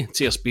nok ikke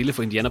til at spille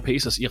for Indiana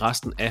Pacers i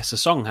resten af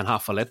sæsonen. Han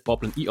har forladt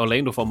boblen i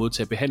Orlando for at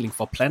modtage behandling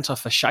for plantar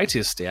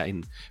fasciitis. Det er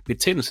en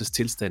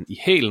betændelsestilstand i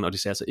hælen, og det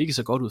ser altså ikke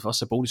så godt ud for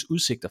Sabonis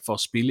udsigter for at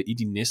spille i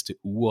de næste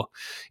uger.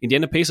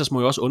 Indiana Pacers må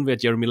jo også undvære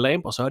Jeremy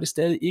Lamb, og så er det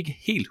stadig ikke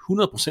helt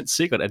 100%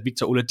 sikkert, at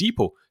Victor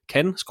Oladipo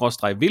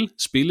vil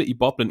spille i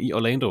boblen i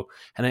Orlando.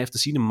 Han er efter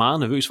sigende meget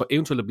nervøs for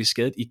eventuelt at blive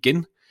skadet igen.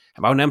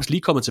 Han var jo nærmest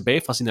lige kommet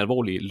tilbage fra sin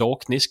alvorlige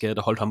lår-knæskade,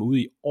 der holdt ham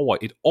ude i over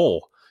et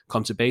år.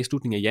 Kom tilbage i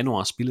slutningen af januar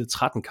og spillede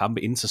 13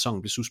 kampe, inden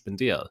sæsonen blev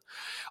suspenderet.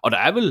 Og der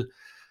er vel,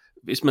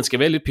 hvis man skal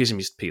være lidt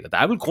pessimist, Peter, der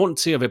er vel grund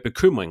til at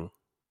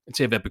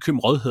være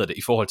bekymret, hedder det,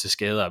 i forhold til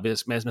skader.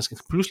 Man skal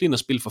pludselig ind og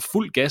spille for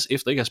fuld gas,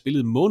 efter ikke at have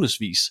spillet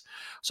månedsvis.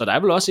 Så der er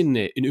vel også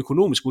en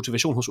økonomisk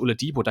motivation hos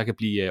Oladipo, der kan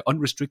blive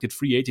unrestricted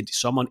free agent i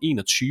sommeren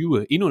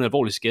 21. Endnu en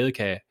alvorlig skade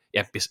kan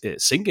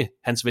sænke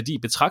hans værdi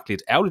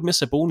betragteligt. Ærgerligt med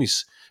Sabonis,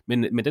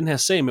 men den her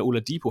sag med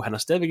Oladipo, han har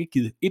stadigvæk ikke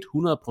givet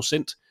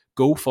 100%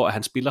 go for, at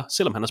han spiller,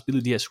 selvom han har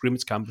spillet de her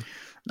scrimmage-kampe.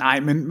 Nej,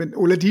 men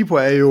Oladipo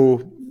er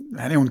jo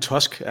en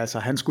tosk. Altså,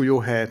 han skulle jo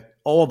have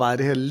overvejet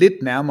det her lidt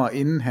nærmere,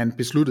 inden han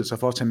besluttede sig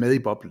for at tage med i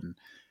boblen.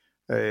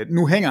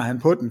 Nu hænger han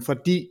på den,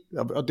 fordi,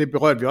 og det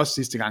berørte vi også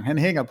sidste gang, han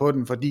hænger på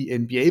den, fordi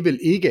NBA vil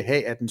ikke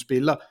have, at en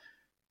spiller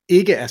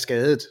ikke er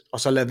skadet, og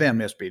så lader være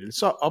med at spille.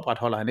 Så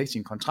opretholder han ikke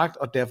sin kontrakt,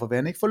 og derfor vil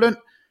han ikke få løn.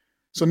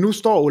 Så nu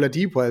står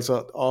Oladipo altså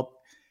op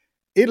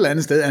et eller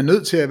andet sted, er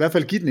nødt til at i hvert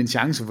fald give den en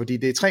chance, fordi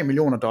det er $3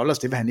 million,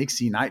 det vil han ikke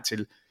sige nej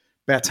til.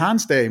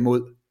 Bertans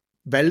derimod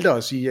valgte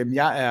at sige, at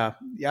jeg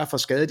er for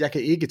skadet, jeg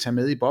kan ikke tage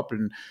med i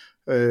boblen.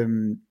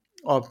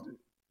 Og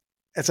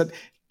altså,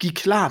 giv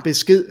klar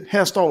besked.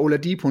 Her står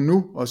Oladipo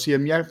nu og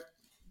siger, at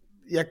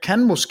jeg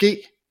kan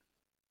måske.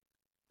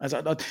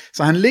 Altså,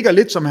 så han ligger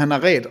lidt, som han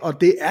har ret,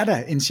 og det er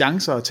da en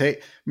chance at tage,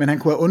 men han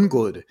kunne have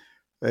undgået det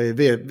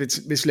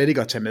ved slet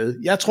ikke at tage med.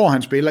 Jeg tror,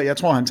 han spiller, jeg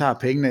tror, han tager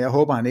pengene, jeg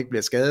håber, han ikke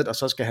bliver skadet, og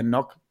så skal han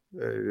nok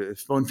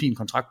få en fin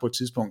kontrakt på et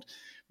tidspunkt.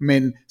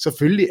 Men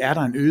selvfølgelig er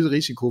der en øget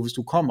risiko, hvis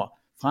du kommer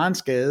fra en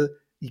skade,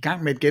 i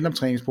gang med et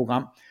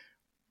genoptræningsprogram,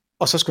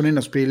 og så skal du ind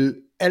og spille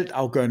alt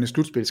afgørende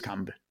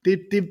slutspilskampe.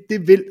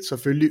 Det vil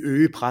selvfølgelig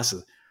øge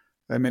presset.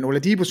 Men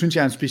Oladipo synes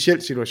jeg er en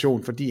speciel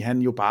situation, fordi han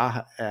jo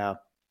bare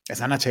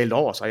Altså han har talt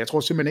over sig, jeg tror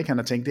simpelthen ikke, han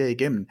har tænkt det her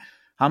igennem.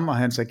 Ham og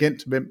hans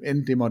agent, hvem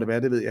end det måtte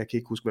være, det ved jeg kan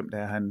ikke huske, hvem det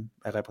er, han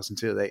er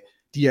repræsenteret af.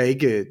 De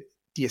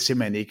har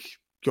simpelthen ikke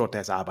gjort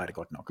deres arbejde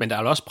godt nok. Men der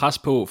er jo også pres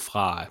på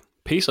fra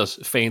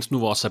Pacers-fans, nu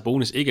hvor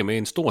Sabonis ikke er med.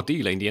 En stor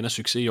del af Indianas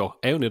succes i år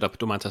er jo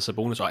netop Domantas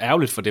Sabonis, og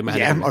ærgerligt for dem, at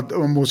han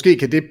og måske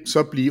kan det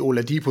så blive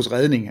Oladipos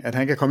redning, at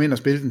han kan komme ind og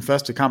spille den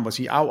første kamp og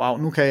sige, au,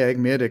 nu kan jeg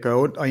ikke mere, det gør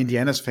ondt, og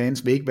Indianas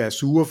fans vil ikke være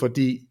sure,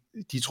 fordi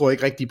de tror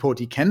ikke rigtigt på, at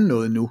de kan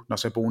noget nu, når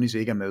Sabonis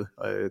ikke er med.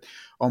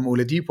 Om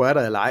Oladipo er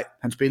der eller ej,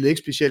 han spillede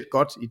ikke specielt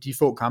godt i de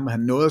få kampe, han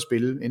nåede at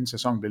spille, inden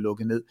sæsonen blev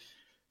lukket ned.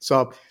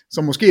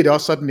 Så måske er det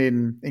også sådan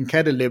en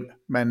kattelem,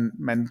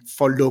 man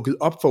får lukket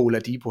op for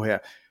Oladipo her.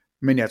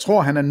 Men jeg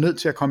tror, han er nødt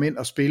til at komme ind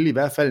og spille i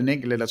hvert fald en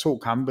enkelt eller 2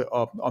 kampe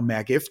og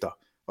mærke efter.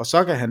 Og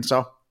så kan han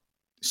så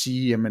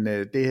sige, jamen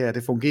det her,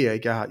 det fungerer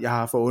ikke, jeg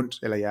har for ondt,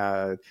 eller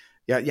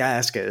jeg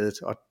er skadet.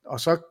 Og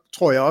så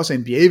tror jeg også, at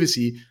NBA vil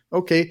sige,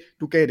 okay,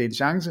 du gav det en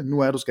chance, nu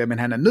er du skadet, men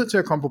han er nødt til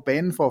at komme på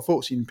banen for at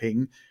få sine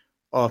penge.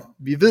 Og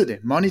vi ved det,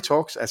 money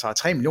talks, altså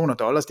 $3 million,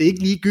 det er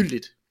ikke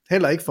ligegyldigt,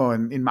 heller ikke for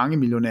en mange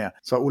millionær.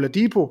 Så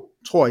Oladipo,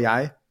 tror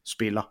jeg,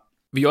 spiller.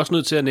 Vi er også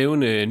nødt til at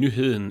nævne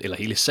nyheden, eller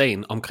hele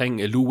sagen,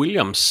 omkring Lou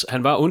Williams.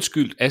 Han var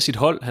undskyldt af sit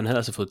hold. Han havde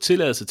altså fået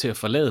tilladelse til at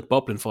forlade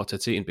boblen for at tage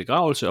til en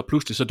begravelse, og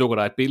pludselig så dukker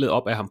der et billede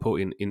op af ham på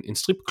en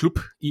stripklub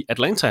i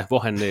Atlanta, hvor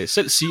han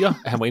selv siger,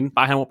 at han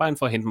var bare inde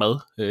for at hente mad.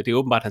 Det er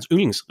åbenbart hans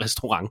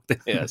yndlingsrestaurant, den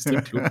her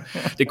stripklub.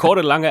 Det korte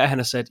og lange er, at han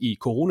er sat i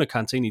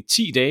coronakarantæne i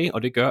 10 dage,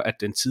 og det gør, at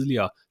den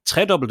tidligere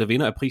tredobbelte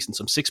vinder af prisen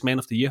som Sixth Man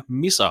of the Year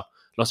misser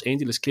Los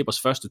Angeles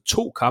Clippers første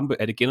 2 kampe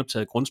af det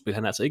genoptagede grundspil.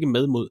 Han er altså ikke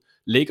med mod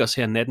Lakers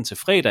her natten til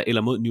fredag,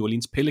 eller mod New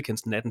Orleans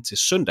Pelicans natten til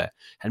søndag.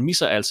 Han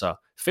misser altså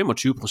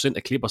 25%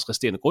 af Clippers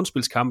resterende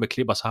grundspilskampe.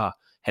 Clippers har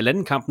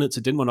 1,5 kamp ned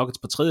til Denver Nuggets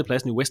på 3.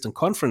 pladsen i Western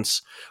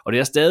Conference, og det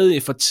er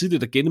stadig for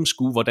tidligt at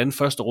gennemskue, hvordan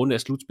første runde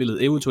af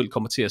slutspillet eventuelt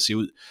kommer til at se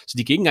ud. Så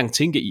de kan ikke engang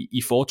tænke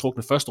i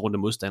foretrukne første runde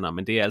modstandere,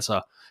 men det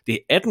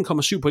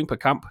er 18,7 point per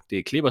kamp. Det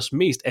er Clippers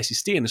mest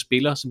assisterende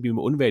spiller, som vi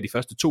må undvære de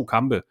første 2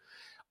 kampe.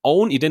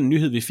 Oven i den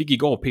nyhed, vi fik i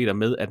går, Peter,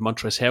 med, at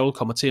Montrezl Harrell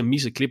kommer til at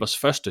misse Clippers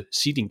første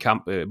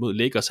seeding-kamp mod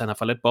Lakers. Han har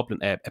forladt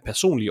boblen af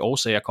personlige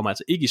årsager, kommer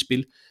altså ikke i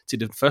spil til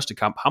den første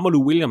kamp. Ham og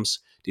Lou Williams,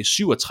 det er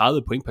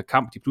 37 point per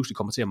kamp, de pludselig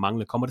kommer til at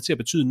mangle. Kommer det til at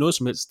betyde noget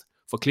som helst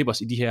for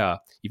Clippers i de her,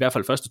 i hvert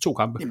fald første 2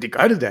 kampe? Jamen det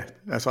gør det da.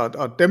 Altså,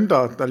 og dem,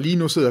 der lige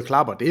nu sidder og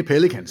klapper, det er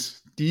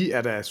Pelicans. De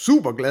er da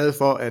super glade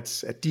for,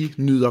 at de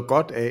nyder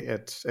godt af,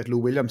 at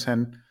Lou Williams,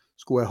 han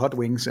skulle have hot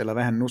wings, eller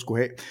hvad han nu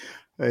skulle have.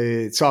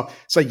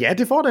 Så ja,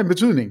 det får da en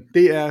betydning.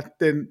 Det er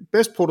den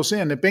bedst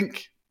producerende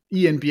bænk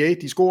i NBA.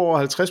 De scorer over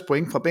 50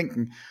 point fra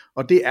bænken,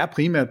 og det er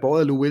primært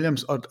både Lou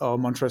Williams og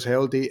Montrezl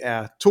Harrell. Det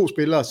er 2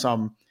 spillere,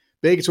 som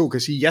begge 2 kan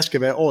sige, jeg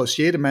skal være årets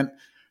 6. mand.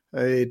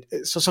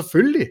 Så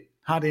selvfølgelig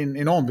har det en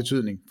enorm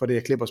betydning for det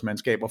her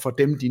Clippers-mandskab, og for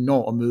dem, de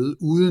når at møde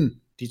uden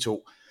de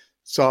 2.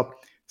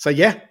 Så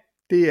ja,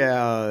 det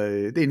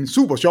er en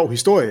super sjov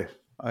historie.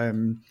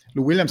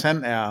 Lou Williams,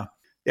 han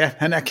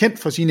er kendt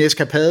for sine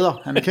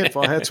eskapader. Han er kendt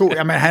for at have 2.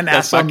 Jamen, han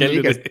er så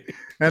mega.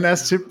 Han er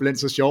simpelthen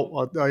så sjov,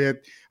 og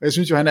jeg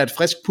synes jo, han er et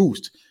frisk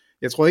pust.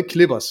 Jeg tror ikke,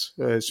 Clippers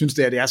synes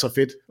det er så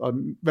fedt. Og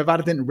hvad var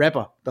det, den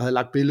rapper, der havde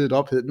lagt billedet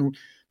op? Nu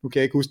kan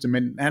jeg ikke huske det,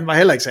 men han var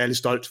heller ikke særlig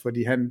stolt,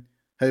 fordi han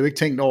havde jo ikke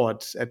tænkt over,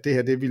 at det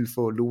her, det ville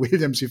få Lou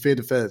Williams i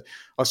fedtefadet,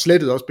 og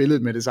slettede også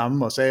billedet med det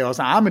samme, og sagde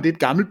også, men det er et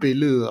gammelt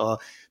billede,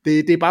 og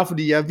det er bare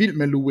fordi, jeg er vild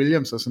med Lou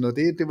Williams og sådan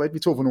noget. Det var et, vi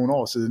tog for nogle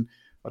år siden,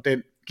 og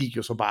den gik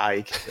jo så bare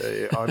ikke.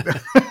 Og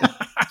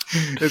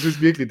jeg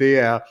synes virkelig, det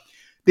er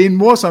en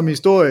morsom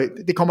historie.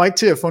 Det kommer ikke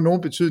til at få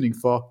nogen betydning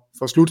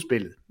for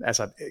slutspillet.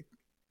 Altså,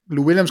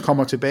 Lou Williams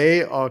kommer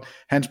tilbage, og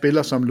han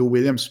spiller som Lou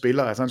Williams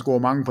spiller. Altså, han scorer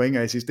mange point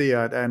og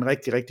assisterer, er en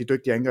rigtig, rigtig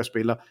dygtig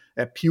angrebsspiller,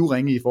 er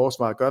pivringe i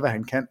forsvaret, gør hvad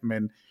han kan,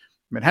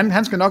 men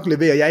han skal nok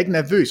levere. Jeg er ikke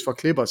nervøs for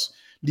Clippers,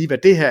 lige hvad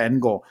det her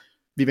angår.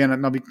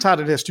 Når vi tager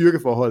det her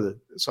styrkeforholdet,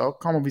 så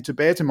kommer vi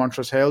tilbage til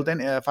Montrezl Harrell.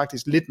 Den er jeg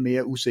faktisk lidt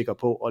mere usikker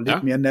på, og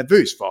lidt mere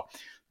nervøs for.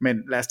 Men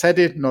lad os tage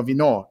det, når vi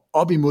når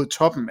op imod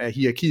toppen af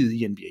hierarkiet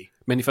i NBA.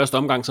 Men i første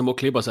omgang, så må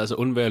Clippers altså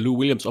undvære Lou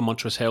Williams og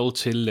Montrezl Harrell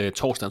til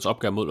torsdagens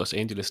opgør mod Los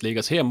Angeles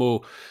Lakers. Her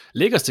må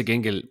Lakers til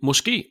gengæld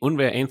måske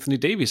undvære Anthony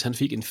Davis. Han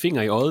fik en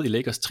finger i øjet i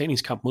Lakers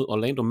træningskamp mod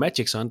Orlando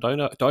Magic, så han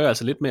døjer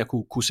altså lidt med at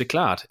kunne se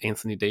klart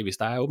Anthony Davis.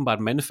 Der er åbenbart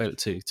et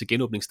mandefald til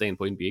genåbningsdagen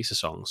på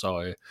NBA-sæsonen,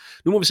 så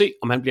nu må vi se,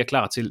 om han bliver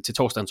klar til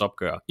torsdagens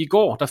opgør. I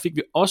går, der fik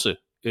vi også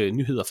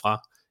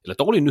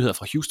dårlige nyheder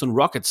fra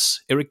Houston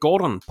Rockets. Eric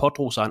Gordon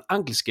pådrog sig en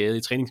ankelskade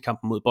i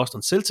træningskampen mod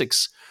Boston Celtics,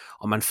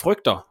 og man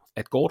frygter,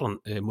 at Gordon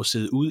må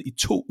sidde ude i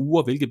 2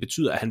 uger, hvilket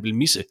betyder, at han vil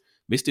misse,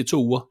 hvis det er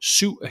 2 uger,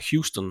 7 af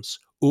Houstons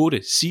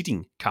 8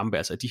 seeding-kampe,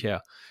 altså de her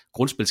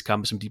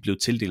grundspilskampe, som de blev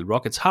tildelt.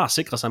 Rockets har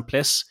sikret sig en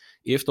plads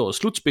i efterårets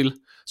slutspil,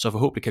 så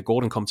forhåbentlig kan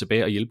Gordon komme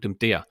tilbage og hjælpe dem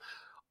der.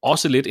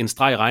 Også lidt en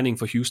streg regning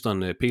for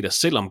Houston, Peter,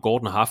 selvom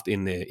Gordon har haft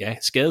en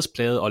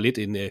skadesplade og lidt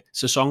en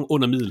sæson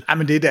under middel. Ja,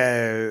 men det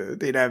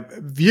er da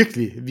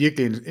virkelig,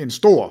 virkelig en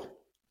stor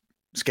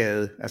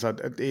skade. Altså,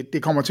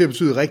 det kommer til at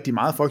betyde rigtig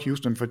meget for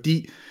Houston,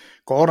 fordi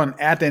Gordon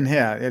er den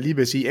her, jeg lige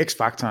vil sige,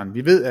 X-faktoren.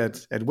 Vi ved,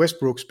 at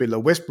Westbrook spiller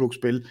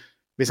Westbrook-spil,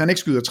 Hvis han ikke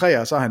skyder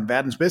træer, så er han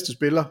verdens bedste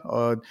spiller,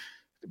 og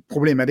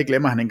problemet er, det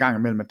glemmer han en gang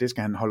imellem, at det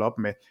skal han holde op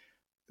med.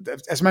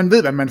 Altså man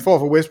ved, hvad man får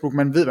for Westbrook,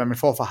 man ved, hvad man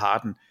får for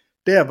Harden.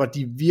 Der, hvor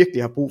de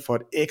virkelig har brug for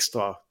et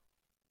ekstra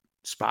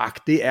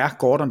spark, det er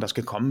Gordon, der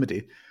skal komme med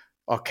det.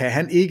 Og kan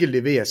han ikke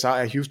levere, så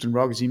er Houston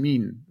Rockets i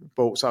min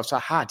bog,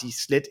 så har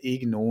de slet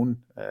ikke nogen,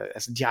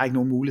 altså de har ikke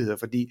nogen muligheder,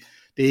 fordi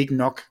det er ikke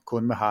nok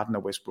kun med Harden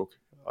og Westbrook.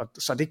 Og,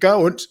 så det gør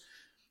ondt.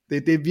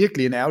 Det er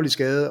virkelig en ærgerlig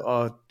skade,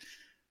 og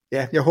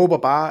ja, jeg håber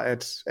bare,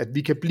 at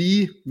vi kan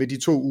blive med de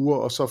 2 uger,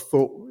 og så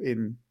få i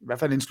hvert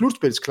fald en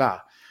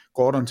slutspilsklar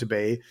Gordon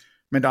tilbage.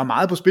 Men der er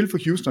meget på spil for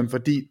Houston,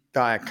 fordi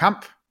der er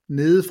kamp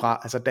nedefra.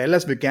 Altså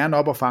Dallas vil gerne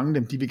op og fange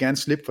dem, de vil gerne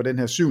slippe for den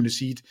her 7.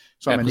 seed,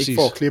 så man ikke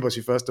får Clippers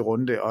i første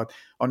runde.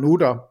 Og nu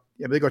der,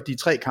 jeg ved godt, de er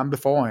 3 kampe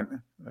foran,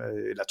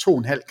 eller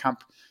 2,5 kamp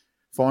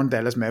foran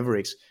Dallas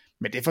Mavericks.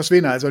 Men det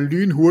forsvinder altså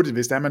lynhurtigt,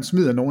 hvis der man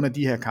smider nogle af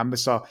de her kampe.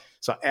 Så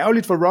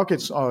ærgerligt for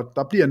Rockets, og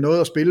der bliver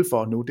noget at spille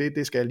for nu.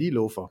 Det skal jeg lige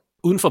love for.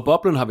 Uden for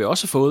boblen har vi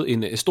også fået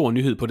en stor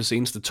nyhed på det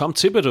seneste. Tom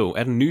Thibodeau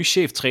er den nye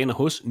cheftræner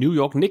hos New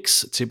York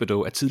Knicks.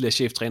 Thibodeau er tidligere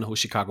cheftræner hos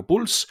Chicago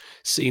Bulls,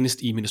 senest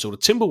i Minnesota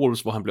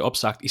Timberwolves, hvor han blev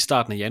opsagt i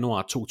starten af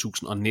januar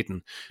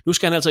 2019. Nu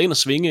skal han altså ind og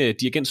svinge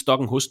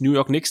dirigentstokken hos New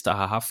York Knicks, der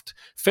har haft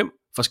 5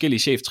 forskellige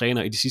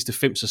cheftrænere i de sidste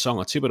 5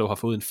 sæsoner. Thibodeau har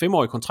fået en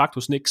 5-årig kontrakt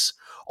hos Knicks,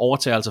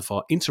 overtager altså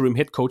for interim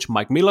head coach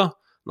Mike Miller.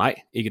 Nej,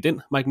 ikke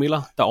den Mike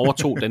Miller, der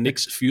overtog, da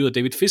Knicks fyrede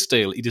David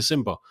Fizdale i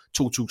december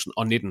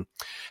 2019.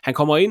 Han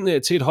kommer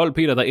ind til et hold,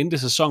 Peter, der endte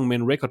sæsonen med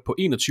en record på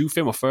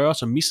 21-45,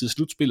 som missede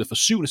slutspillet for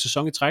 7.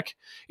 sæson i træk.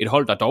 Et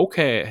hold, der dog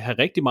kan have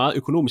rigtig meget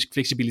økonomisk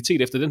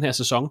fleksibilitet efter den her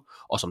sæson,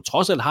 og som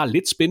trods alt har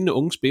lidt spændende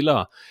unge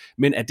spillere.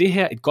 Men er det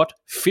her et godt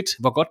fit?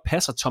 Hvor godt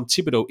passer Tom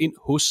Thibodeau ind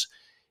hos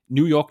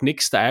New York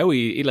Knicks? Der er jo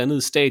i et eller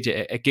andet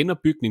stadie af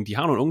genopbygning. De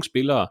har nogle unge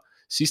spillere.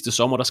 Sidste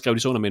sommer, der skrev de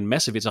så under med en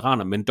masse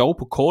veteraner, men dog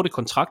på korte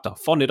kontrakter,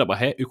 for netop at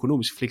have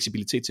økonomisk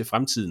fleksibilitet til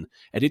fremtiden.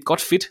 Er det et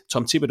godt fit,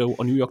 Tom Thibodeau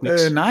og New York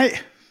Knicks? Nej,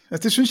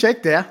 altså det synes jeg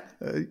ikke, det er.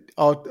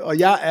 Og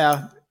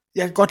jeg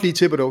kan godt lide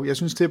Thibodeau. Jeg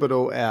synes,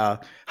 Thibodeau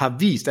har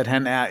vist, at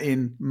han er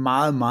en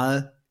meget,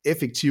 meget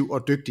effektiv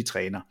og dygtig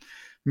træner.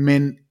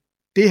 Men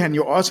det han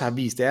jo også har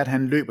vist, er, at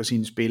han løber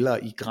sine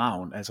spillere i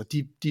graven.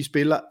 Altså de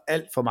spiller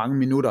alt for mange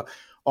minutter,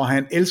 og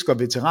han elsker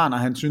veteraner.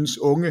 Han synes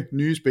unge,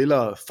 nye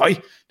spillere,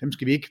 dem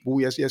skal vi ikke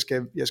bruge.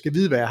 Jeg skal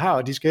vide, hvad jeg har,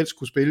 og de skal helst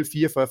kunne spille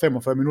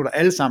 44-45 minutter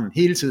alle sammen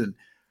hele tiden.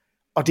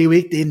 Og det er jo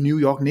ikke det, New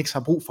York Knicks har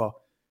brug for.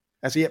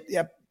 Altså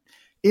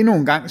endnu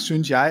en gang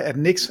synes jeg, at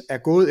Knicks er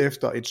gået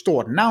efter et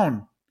stort navn,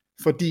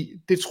 fordi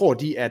det tror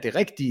de er det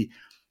rigtige,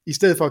 i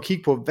stedet for at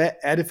kigge på, hvad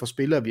er det for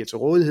spillere, vi har til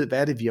rådighed,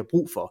 hvad er det, vi har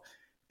brug for.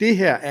 Det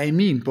her er i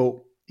min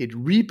bog et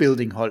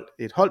rebuilding-hold,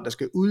 et hold, der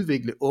skal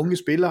udvikle unge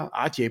spillere.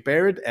 RJ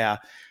Barrett er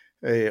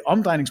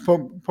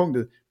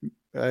omdrejningspunktet,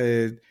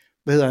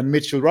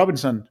 Mitchell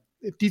Robinson,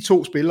 de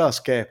 2 spillere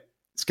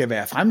skal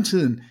være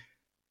fremtiden,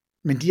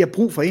 men de har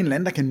brug for en eller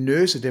anden, der kan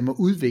nøse dem og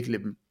udvikle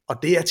dem, og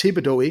det er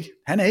Thibodeau ikke.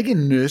 Han er ikke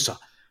en nøser.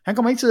 Han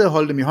kommer ikke til at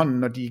holde dem i hånden,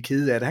 når de er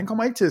kede af det. Han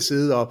kommer ikke til at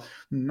sidde og,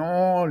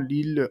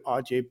 lille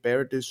RJ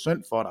Barrett, det er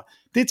synd for dig.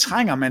 Det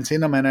trænger man til,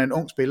 når man er en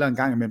ung spiller en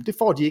gang imellem. Det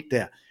får de ikke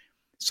der.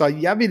 Så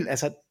jeg vil,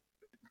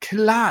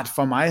 klart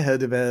for mig havde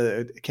det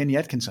været Kenny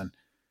Atkinson.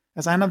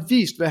 Altså han har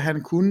vist, hvad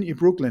han kunne i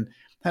Brooklyn.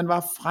 Han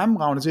var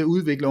fremragende til at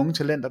udvikle unge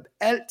talenter.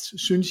 Alt,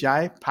 synes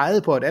jeg,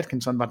 pegede på, at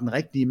Atkinson var den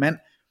rigtige mand.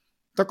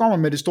 Der går man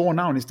med det store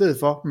navn i stedet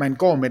for. Man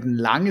går med den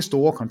lange,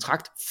 store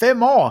kontrakt.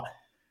 5 år!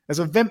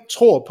 Altså hvem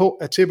tror på,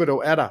 at Thibodeau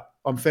er der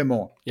om 5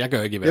 år? Jeg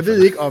gør ikke i hvert fald. Jeg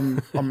ved ikke,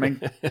 om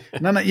man...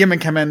 Jamen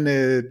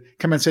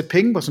kan man sætte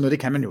penge på sådan noget? Det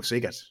kan man jo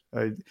sikkert.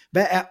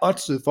 Hvad er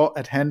oddset for,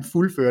 at han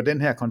fuldfører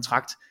den her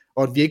kontrakt,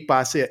 og at vi ikke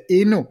bare ser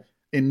endnu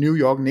en New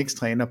York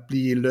Knicks-træner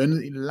blive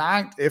lønnet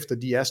langt efter,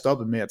 de er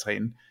stoppet med at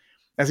træne?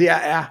 Altså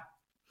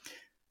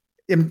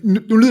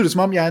nu lyder det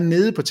som om, jeg er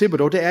nede på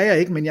Thibodeau. Det er jeg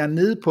ikke, men jeg er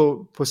nede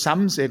på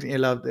sammensætning,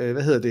 eller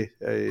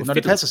når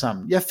det passer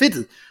sammen. Jeg er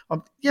fedtet.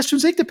 Og jeg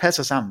synes ikke, det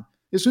passer sammen.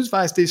 Jeg synes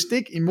faktisk, det er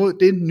stik imod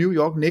det, New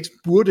York Knicks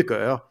burde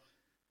gøre.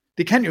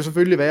 Det kan jo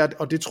selvfølgelig være,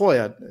 og det tror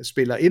jeg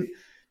spiller ind,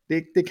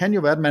 det kan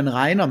jo være, at man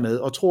regner med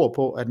og tror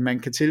på, at man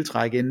kan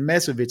tiltrække en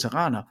masse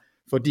veteraner,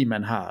 fordi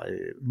man har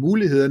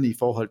mulighederne i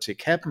forhold til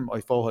kappen, og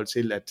i forhold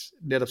til, at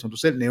netop som du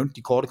selv nævnte,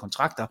 de korte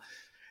kontrakter,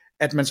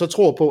 at man så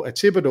tror på, at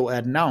Thibodeau er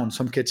et navn,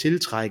 som kan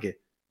tiltrække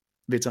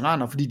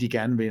veteraner, fordi de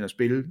gerne vil ind og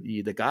spille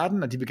i The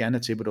Garden, og de vil gerne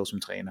have Thibodeau som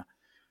træner.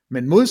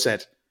 Men modsat,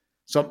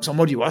 så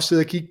må de jo også sidde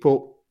og kigge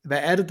på, hvad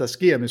er det, der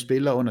sker med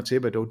spillere under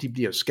Thibodeau? De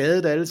bliver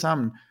skadet alle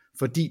sammen,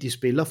 fordi de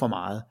spiller for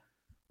meget.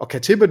 Og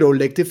kan Thibodeau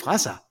lægge det fra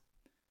sig?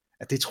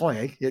 Ja, det tror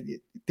jeg ikke.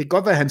 Det kan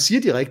godt være, at han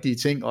siger de rigtige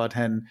ting, og at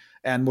han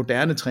er en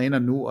moderne træner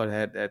nu, og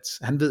at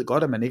han ved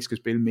godt, at man ikke skal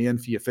spille mere end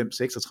 4, 5,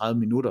 36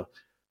 minutter.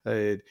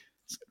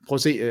 Prøv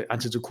at se,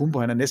 Antetokounmpo,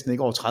 han er næsten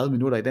ikke over 30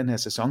 minutter i den her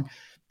sæson.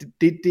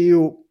 Det er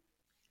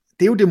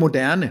jo det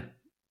moderne,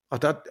 og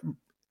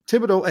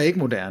Thibodeau er ikke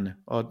moderne,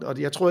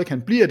 og jeg tror ikke,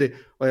 han bliver det,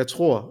 og jeg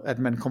tror, at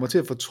man kommer til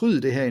at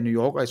fortryde det her i New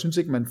York, og jeg synes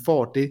ikke, man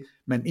får det,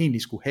 man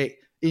egentlig skulle have,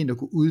 en, der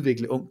kunne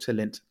udvikle ung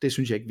talent. Det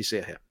synes jeg ikke, vi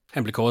ser her.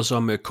 Han blev kåret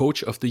som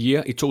Coach of the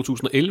Year i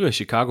 2011,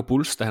 Chicago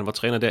Bulls, da han var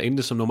træner der,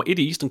 endte som nummer 1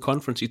 i Eastern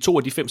Conference i 2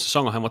 af de 5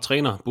 sæsoner, han var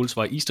træner. Bulls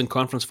var i Eastern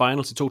Conference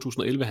Finals i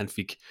 2011. Han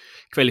fik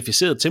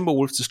kvalificeret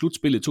Timberwolves til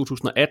slutspillet i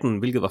 2018,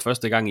 hvilket var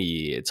første gang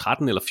i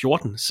 13 eller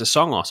 14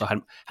 sæsoner, så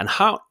han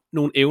har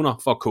nogle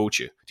evner for at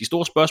coache. De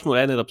store spørgsmål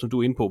er netop, som du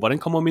er inde på, hvordan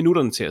kommer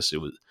minutterne til at se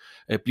ud?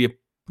 Bliver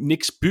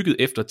Knicks bygget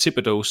efter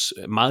Thibodeaus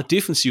meget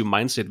defensive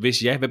mindset?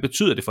 Hvis ja, hvad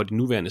betyder det for de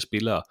nuværende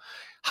spillere?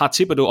 Har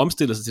Thibodeau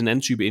omstillet sig til en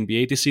anden type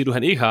NBA? Det siger du,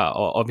 han ikke har,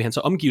 og vil han så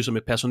omgive sig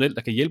med personel,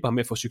 der kan hjælpe ham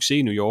med at få succes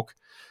i New York?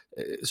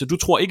 Så du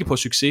tror ikke på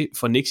succes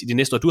for Knicks i de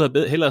næste år. Du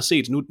havde hellere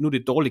set, nu er det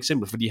et dårligt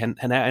eksempel, fordi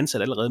han er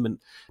ansat allerede, men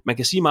man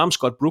kan sige meget om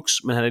Scott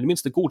Brooks, men han er i det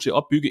mindste god til at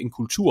opbygge en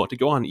kultur. Det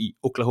gjorde han i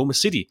Oklahoma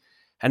City.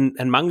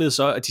 Han manglede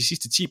så at de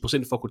sidste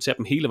 10% for at kunne tage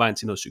dem hele vejen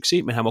til noget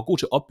succes, men han var god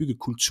til at opbygge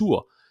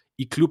kultur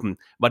i klubben.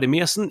 Var det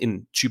mere sådan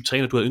en type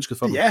træner, du havde ønsket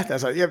for dem? Ja,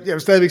 altså, jeg vil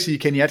stadigvæk sige,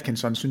 Kenny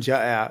Atkinson, synes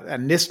jeg, er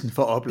næsten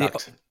for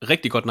oplagt.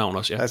 Rigtig godt navn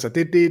også, ja. Altså,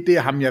 det er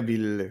ham, jeg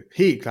ville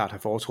helt klart have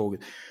foretrukket.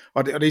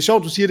 Og det er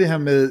sjovt, du siger det her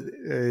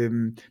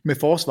med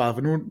forsvaret,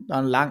 for nu er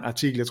en lang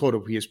artikel, jeg tror det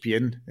var på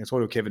ESPN, jeg tror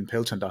det var Kevin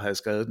Pelton, der havde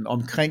skrevet den,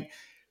 omkring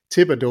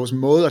Thibodeaus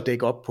måde at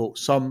dække op på,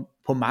 som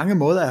på mange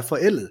måder er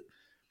forældet.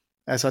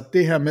 Altså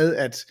det her med,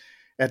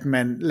 at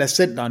man lader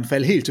centeren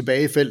falde helt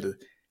tilbage i feltet,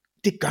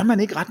 det gør man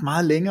ikke ret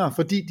meget længere,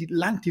 fordi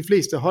langt de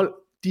fleste hold,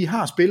 de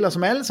har spillere,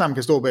 som alle sammen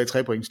kan stå bag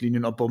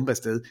trepointslinjen og bombe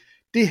afsted.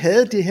 Det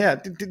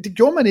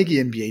gjorde man ikke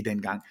i NBA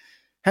dengang.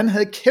 Han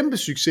havde kæmpe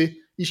succes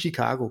i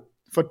Chicago,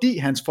 fordi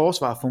hans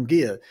forsvar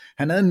fungerede.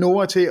 Han havde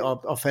Noah til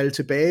at falde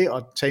tilbage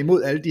og tage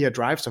imod alle de her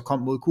drives, der kom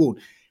mod kurven.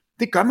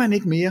 Det gør man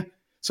ikke mere.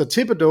 Så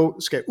Thibodeau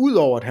skal, ud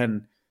over at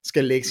han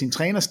skal lægge sin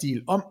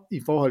trænerstil om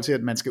i forhold til,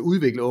 at man skal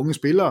udvikle unge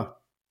spillere,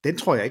 den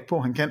tror jeg ikke på,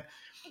 han kan.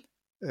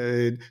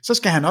 Så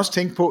skal han også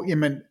tænke på,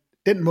 jamen,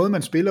 den måde,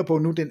 man spiller på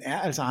nu, den er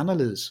altså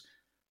anderledes.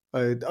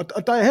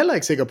 Og der er jeg heller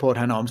ikke sikker på, at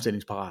han er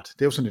omstillingsparat.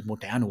 Det er jo sådan et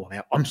moderne ord, at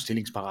være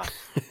omstillingsparat.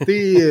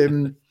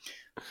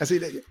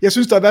 Jeg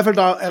synes der i hvert fald,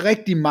 der er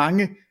rigtig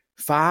mange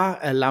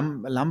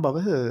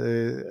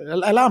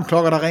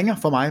alarmklokker, der ringer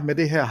for mig med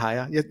det her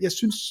hire.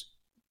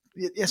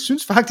 Jeg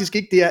synes faktisk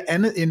ikke, det er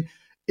andet end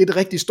et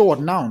rigtig stort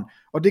navn.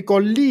 Og det går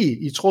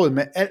lige i tråd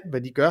med alt,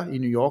 hvad de gør i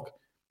New York.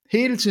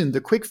 Hele tiden,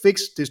 the quick fix,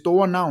 det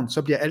store navn,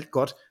 så bliver alt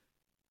godt.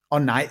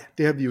 Og nej,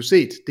 det har vi jo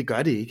set, det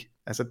gør det ikke.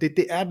 Altså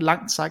det er et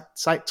langt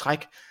sejt træk,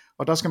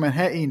 og der skal man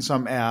have en,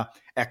 som er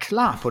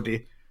klar på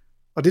det.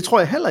 Og det tror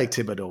jeg heller ikke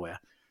Thibodeau er.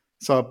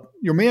 Så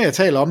jo mere jeg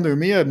taler om det, jo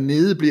mere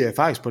nede bliver jeg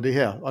faktisk på det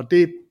her. Og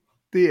det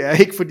er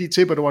ikke fordi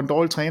Thibodeau er en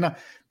dårlig træner,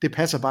 det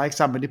passer bare ikke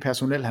sammen med det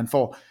personel, han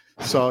får.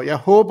 Så jeg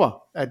håber,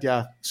 at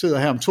jeg sidder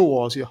her om 2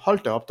 år og siger, hold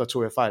da op, der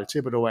tog jeg fejl.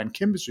 Thibodeau er en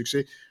kæmpe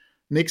succes.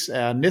 Knicks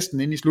er næsten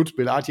inde i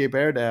slutspil. RJ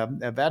Barrett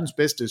er verdens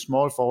bedste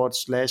small forward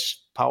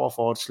 / power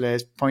forward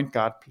 / point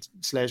guard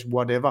 /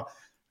 whatever.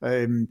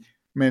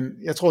 Men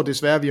jeg tror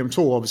desværre, at vi om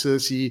 2 år vil sidde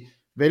og sige,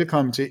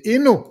 velkommen til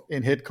endnu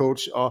en head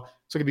coach, og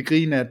så kan vi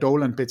grine, at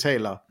Dolan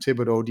betaler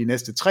Thibodeau de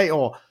næste 3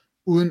 år,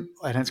 uden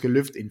at han skal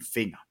løfte en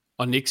finger.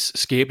 Og Knicks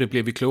skæbne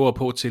bliver vi klogere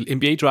på til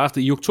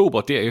NBA-draftet i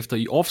oktober, derefter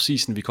i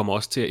offseason. Vi kommer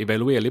også til at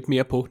evaluere lidt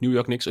mere på New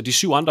York Knicks, og de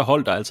 7 andre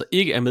hold, der altså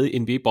ikke er med i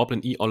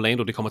NBA-boblen i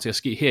Orlando, det kommer til at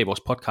ske her i vores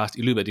podcast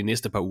i løbet af de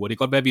næste par uger. Det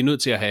kan godt være, at vi er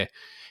nødt til at have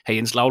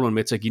Jens Lavlund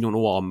med til at give nogle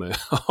ord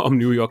om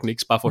New York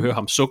Knicks, bare for at høre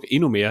ham sukke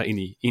endnu mere ind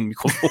i en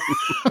mikrofon.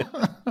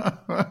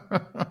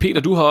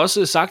 Peter, du har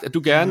også sagt, at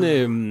du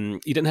gerne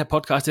i den her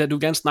podcast, at du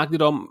gerne snakke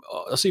lidt om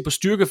at se på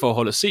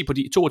styrkeforholdet, se på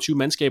de 22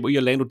 mandskaber i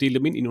Orlando, dele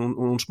dem ind i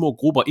nogle små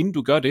grupper. Inden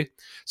du gør det,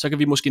 så kan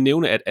vi måske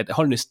nævne, at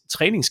holdenes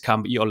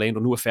træningskamp i Orlando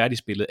nu er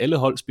færdigspillet. Alle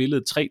hold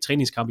spillede 3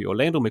 træningskampe i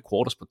Orlando med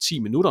quarters på 10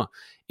 minutter.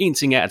 En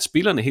ting er, at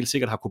spillerne helt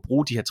sikkert har kunne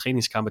bruge de her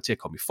træningskampe til at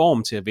komme i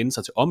form, til at vende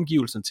sig til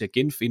omgivelsen, til at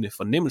genfinde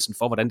fornemmelsen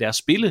for, hvordan det er at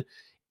spille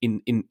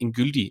en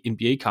gyldig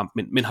NBA-kamp.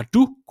 Men har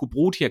du kunne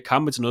bruge de her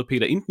kampe til noget,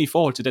 Peter, enten i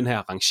forhold til den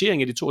her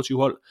rangering af de 22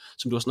 hold,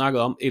 som du har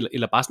snakket om,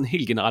 eller bare sådan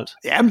helt generelt?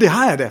 Jamen det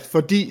har jeg da,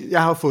 fordi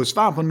jeg har fået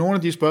svar på nogle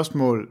af de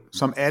spørgsmål,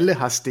 som alle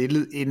har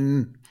stillet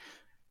inden.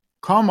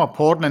 Kommer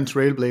Portland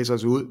Trail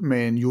Blazers ud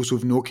med en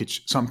Jusuf Nurkic,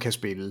 som kan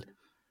spille?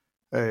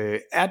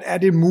 Er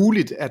det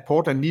muligt, at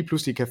Portland lige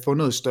pludselig kan få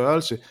noget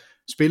størrelse?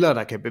 Spillere,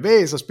 der kan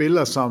bevæge sig,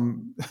 spillere,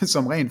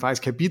 som rent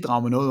faktisk kan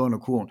bidrage med noget under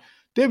kurven.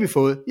 Det har vi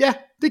fået. Ja,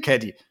 det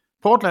kan de.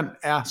 Portland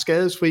er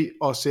skadesfri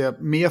og ser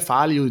mere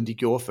farlig ud, end de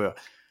gjorde før.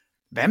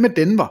 Hvad med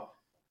Denver?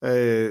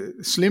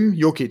 Slim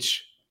Jokic,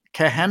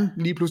 kan han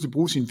lige pludselig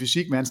bruge sin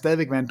fysik, men han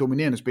stadigvæk være en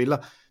dominerende spiller?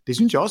 Det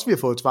synes jeg også, vi har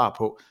fået et svar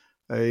på.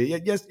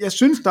 Jeg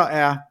synes, der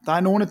er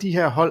nogle af de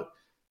her hold,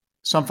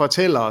 som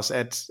fortæller os,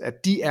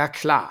 at de er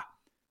klar.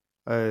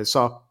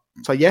 Så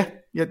ja,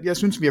 jeg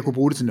synes, vi har kunne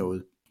bruge det til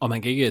noget. Og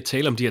man kan ikke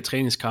tale om de her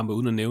træningskampe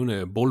uden at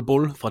nævne Bol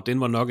Bol fra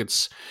Denver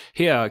Nuggets.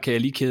 Her kan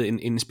jeg lige kæde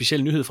en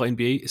speciel nyhed fra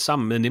NBA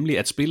sammen med, nemlig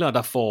at spillere,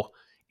 der får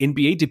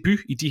NBA-debut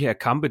i de her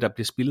kampe, der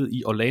bliver spillet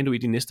i Orlando i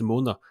de næste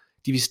måneder,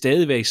 de vil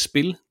stadig være i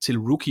spil til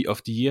Rookie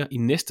of the Year i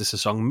næste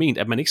sæson, ment,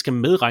 at man ikke skal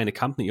medregne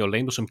kampene i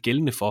Orlando som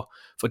gældende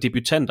for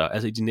debutanter,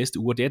 altså i de næste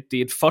uger. Det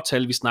er et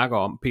fortal, vi snakker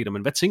om, Peter,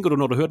 men hvad tænker du,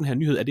 når du hører den her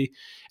nyhed? Er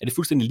det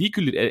fuldstændig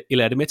ligegyldigt,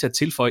 eller er det med til at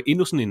tilføje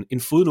endnu sådan en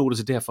fodnote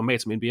til det her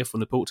format, som NBA har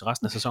fundet på til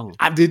resten af sæsonen?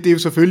 Det er jo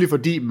selvfølgelig,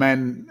 fordi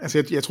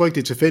jeg tror ikke,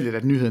 det er tilfældigt,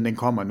 at nyheden den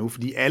kommer nu,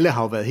 fordi alle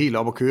har jo været helt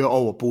op at køre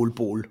over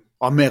bol.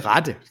 Og med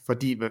rette,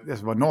 fordi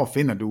hvornår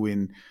finder du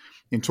en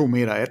 2,18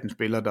 meter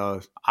spiller, der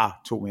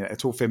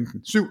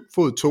 2,15, 7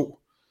 fod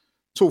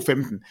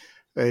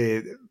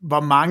 2,15. Hvor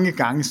mange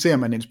gange ser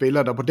man en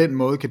spiller, der på den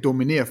måde kan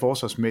dominere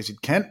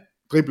forsvarsmæssigt, kan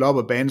drible op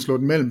ad banen, slå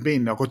den mellem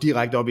benene og gå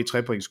direkte op i et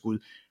trepointsskud.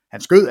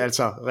 Han skød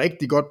altså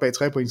rigtig godt bag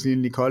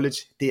trepointslinjen i college.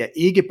 Det er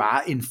ikke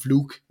bare en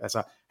fluk.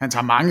 Altså, han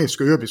tager mange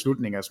skøre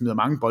beslutninger, smider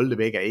mange bolde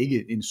væk, er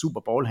ikke en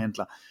super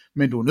ballhandler.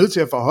 Men du er nødt til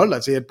at forholde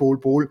dig til, at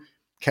Bol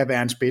kan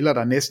være en spiller,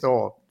 der næste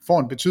år får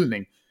en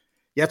betydning.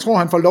 Jeg tror,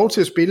 han får lov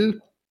til at spille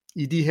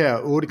i de her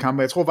 8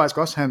 kampe. Jeg tror faktisk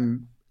også, han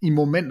i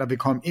momenter vil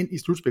komme ind i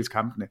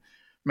slutspilskampene.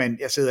 Men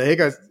jeg sidder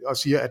ikke og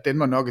siger, at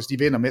Denver Nuggets, de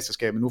vinder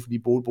mesterskabet nu, fordi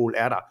Bol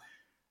er der.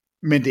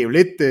 Men det er jo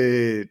lidt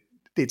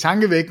det er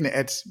tankevækkende,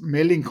 at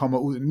meldingen kommer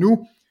ud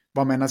nu,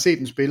 hvor man har set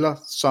en spiller,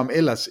 som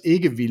ellers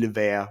ikke ville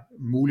være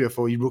mulig at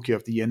få i Rookie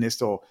of the Year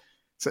næste år.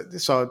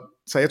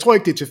 Så jeg tror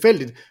ikke, det er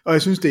tilfældigt, og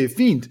jeg synes, det er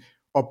fint,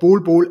 og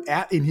Bol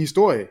er en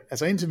historie.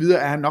 Altså indtil videre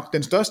er han nok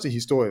den største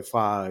historie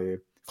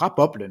fra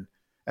boblen.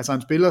 Altså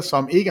en spiller,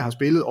 som ikke har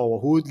spillet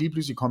overhovedet, lige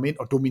pludselig kom ind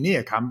og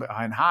dominerer kampe, og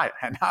han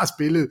har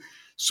spillet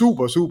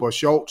super, super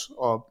sjovt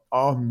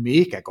og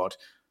mega godt.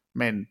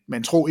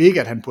 Men tro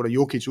ikke, at han putter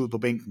Jokic ud på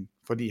bænken,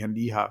 fordi han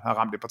lige har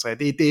ramt et par træer.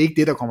 Det er ikke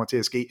det, der kommer til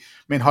at ske.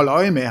 Men hold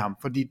øje med ham,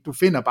 fordi du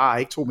finder bare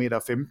ikke 2,15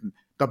 meter,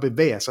 der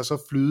bevæger sig så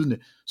flydende,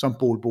 som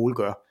Bol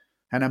gør.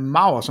 Han er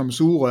mager som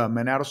sugerør,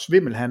 men er der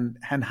svimmel,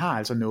 han har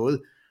altså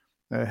noget.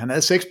 Han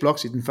havde 6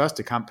 blocks i den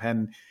første kamp.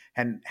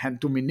 Han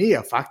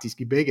dominerer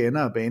faktisk i begge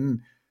ender af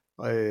banen,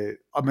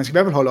 og man skal i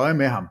hvert fald holde øje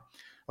med ham.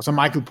 Og så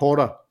Michael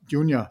Porter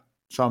Jr.,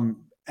 som,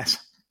 altså,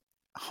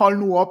 hold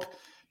nu op,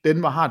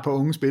 Denver har et par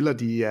unge spillere,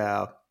 de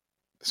er,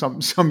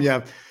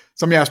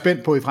 som jeg er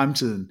spændt på i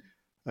fremtiden.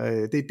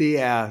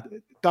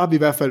 Der har vi i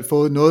hvert fald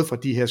fået noget fra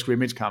de her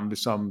scrimmage-kampe,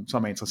 som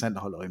er interessant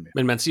at holde øje med.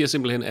 Men man siger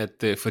simpelthen,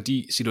 at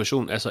fordi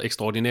situationen er så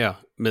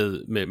ekstraordinær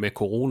med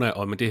corona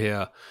og med det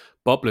her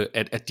boble,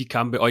 at de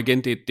kampe, og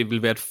igen, det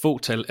vil være et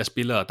fåtal af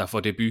spillere, der får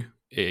debut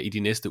i de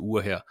næste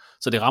uger her.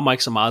 Så det rammer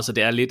ikke så meget, så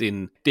det er lidt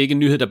det er ikke en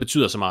nyhed, der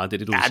betyder så meget,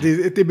 det du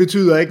siger. Det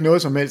betyder ikke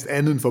noget som helst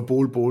andet end for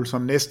Bol,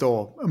 som næste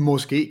år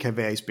måske kan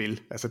være i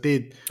spil.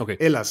 Altså okay.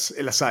 Ellers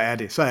så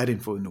er det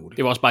en fodnote.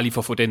 Det var også bare lige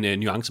for at få den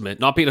nuance med.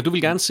 Nå Peter, du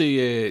vil gerne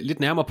se lidt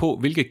nærmere på,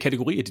 hvilke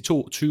kategorier de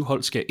 22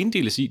 hold skal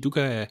inddeles i. Du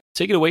kan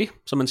take it away,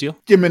 som man siger.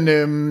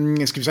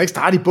 Jamen, skal vi så ikke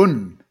starte i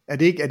bunden? Er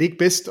det ikke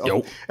bedst?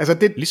 Jo,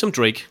 ligesom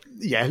Drake.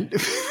 Ja,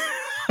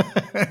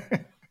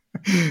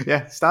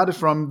 ja, started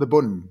from the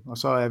bunden, og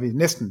så er vi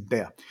næsten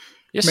der.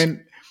 Yes.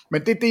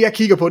 Men det jeg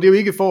kigger på, det er jo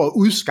ikke for at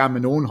udskamme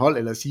nogen hold,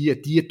 eller sige, at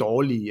de er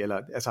dårlige, eller,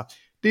 altså,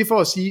 det er for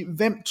at sige,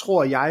 hvem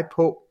tror jeg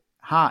på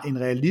har en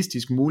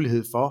realistisk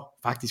mulighed for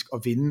faktisk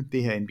at vinde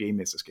det her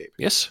NBA-mesterskab.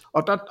 Yes.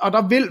 Og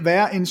der vil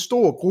være en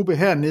stor gruppe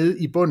hernede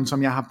i bunden,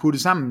 som jeg har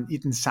puttet sammen i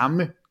den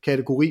samme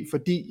kategori,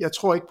 fordi jeg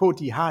tror ikke på, at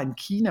de har en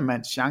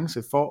kinamands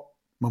chance for,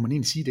 må man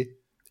egentlig sige det?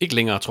 Ikke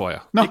længere, tror jeg.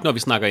 Ikke når vi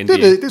snakker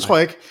NBA. Det tror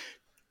jeg ikke.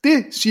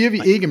 Det siger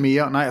vi ikke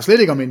mere. Nej, slet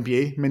ikke om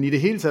NBA, men i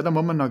det hele taget, der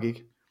må man nok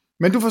ikke.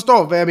 Men du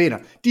forstår, hvad jeg mener.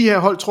 De her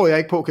hold tror jeg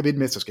ikke på kan vinde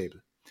mesterskabet.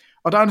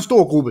 Og der er en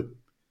stor gruppe.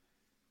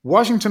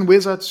 Washington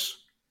Wizards,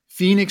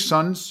 Phoenix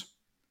Suns,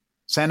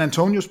 San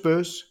Antonio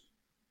Spurs,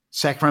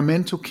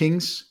 Sacramento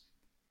Kings,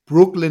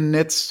 Brooklyn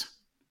Nets,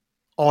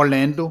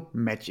 Orlando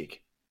Magic.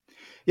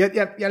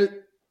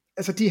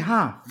 Altså de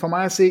har, for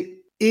mig at se,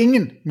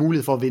 ingen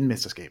mulighed for at vinde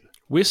mesterskabet.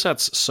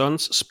 Wizards,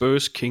 Suns,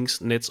 Spurs,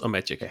 Kings, Nets og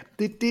Magic. Ja,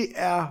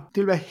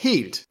 det vil være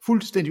helt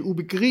fuldstændig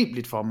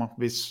ubegribeligt for mig,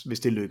 hvis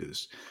det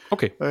lykkedes.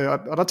 Okay.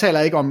 Og der taler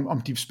jeg ikke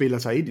om de spiller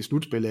sig ind i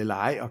slutspillet eller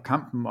ej, og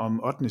kampen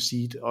om 8.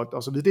 seed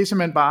og så videre. Det er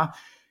simpelthen bare,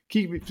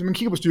 hvis man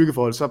kigger på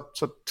styrkeforhold,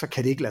 så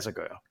kan det ikke lade sig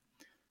gøre.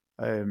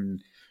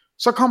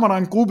 Så kommer der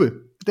en gruppe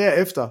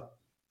derefter,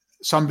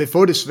 som vil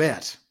få det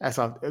svært.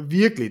 Altså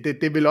virkelig,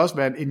 det vil også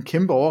være en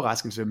kæmpe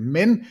overraskelse.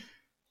 Men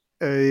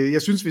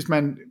jeg synes,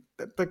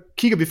 der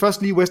kigger vi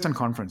først lige Western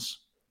Conference,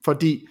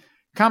 fordi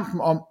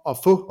kampen om at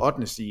få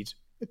 8. seed,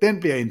 den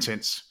bliver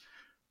intens.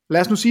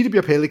 Lad os nu sige, det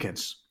bliver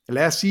Pelicans.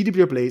 Lad os sige, det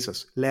bliver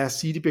Blazers. Lad os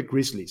sige, det bliver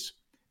Grizzlies.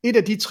 Et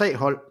af de 3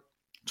 hold,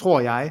 tror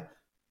jeg,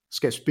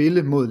 skal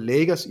spille mod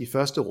Lakers i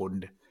første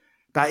runde.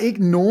 Der er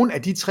ikke nogen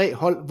af de 3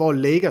 hold, hvor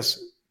Lakers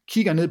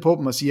kigger ned på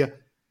dem og siger,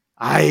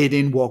 ej, det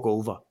er en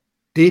walkover.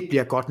 Det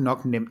bliver godt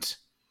nok nemt.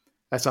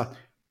 Altså,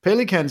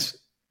 Pelicans,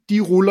 de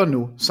ruller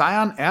nu.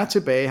 Zion er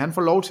tilbage. Han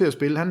får lov til at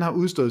spille. Han har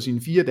udstået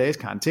sine 4 dages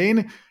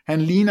karantæne.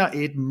 Han ligner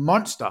et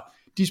monster.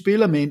 De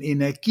spiller med en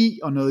energi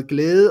og noget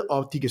glæde,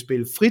 og de kan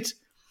spille frit.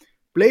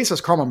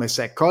 Blazers kommer med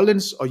Zach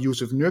Collins og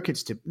Jusuf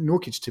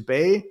Nurkic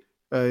tilbage.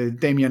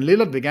 Damian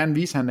Lillard vil gerne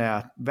vise, at han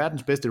er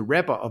verdens bedste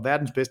rapper og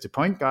verdens bedste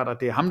point guard, og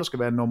det er ham, der skal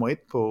være nummer 1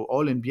 på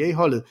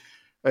All-NBA-holdet.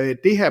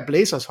 Det her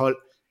Blazers hold,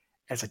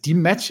 altså de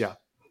matcher,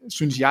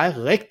 synes jeg,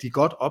 rigtig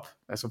godt op.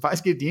 Altså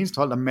faktisk er det de eneste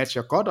hold, der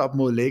matcher godt op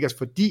mod Lakers,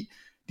 fordi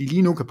de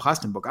lige nu kan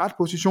presse dem på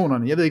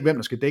guard-positionerne. Jeg ved ikke, hvem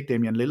der skal dække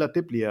Damian Lillard.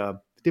 Det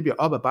bliver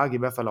op ad bakke i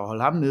hvert fald at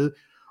holde ham nede.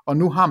 Og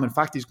nu har man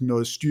faktisk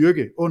noget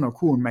styrke under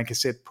kurven, man kan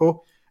sætte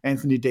på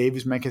Anthony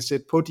Davis, man kan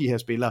sætte på de her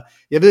spillere.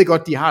 Jeg ved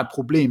godt, de har et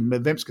problem med,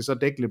 hvem skal så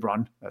dække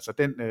LeBron. Altså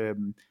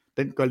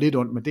den gør lidt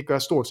ondt, men det gør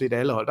stort set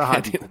alle hold.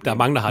 Der er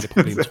mange, der har det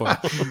problem, tror jeg.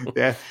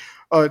 Ja,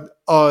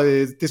 og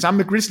det samme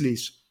med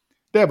Grizzlies.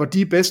 Der, hvor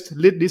de er bedst,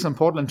 lidt ligesom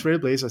Portland Trail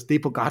Blazers, det er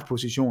på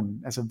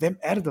guard-positionen. Altså, hvem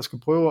er det, der skal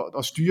prøve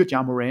at styre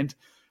Ja Morant?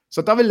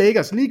 Så der vil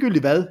Lakers,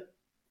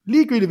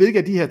 ligegyldigt hvilke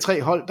af de her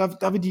 3 hold,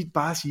 der vil de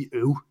bare sige,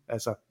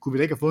 altså, kunne vi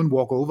da ikke have fået en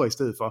walkover i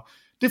stedet for?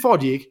 Det får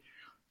de ikke.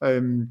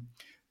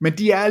 Men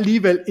de er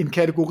alligevel en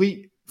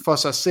kategori for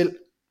sig selv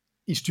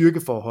i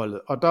styrkeforholdet,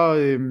 og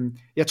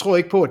jeg tror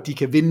ikke på, at de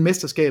kan vinde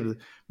mesterskabet,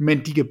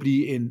 men de kan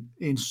blive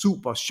en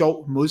super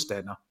sjov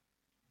modstander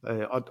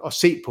at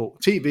se på,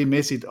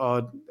 tv-mæssigt,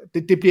 og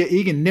det bliver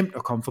ikke nemt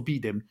at komme forbi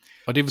dem.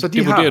 Og det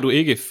vurderer du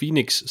ikke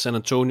Phoenix, San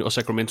Antonio og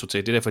Sacramento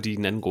til, det er derfor, de er i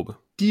den anden gruppe?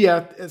 De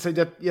er,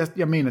 altså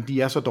jeg mener,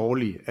 de er så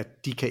dårlige,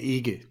 at de kan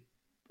ikke,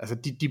 altså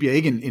de bliver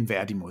ikke en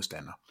værdig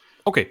modstander.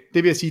 Okay.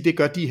 Det vil jeg sige, det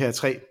gør de her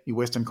 3 i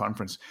Western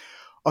Conference.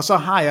 Og så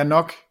har jeg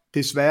nok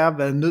desværre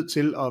været nødt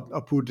til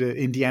at putte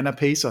Indiana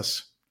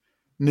Pacers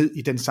ned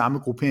i den samme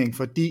gruppering,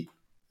 fordi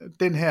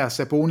den her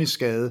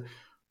Sabonis-skade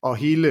og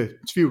hele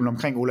tvivlen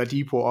omkring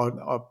Oladipo,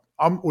 og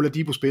om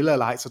Oladipo spiller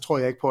eller ej, så tror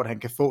jeg ikke på, at han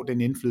kan få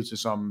den indflydelse,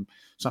 som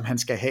han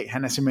skal have.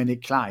 Han er simpelthen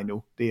ikke klar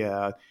endnu. Det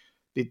er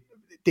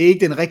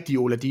ikke den rigtige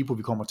Oladipo,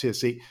 vi kommer til at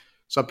se.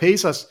 Så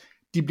Pacers,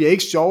 de bliver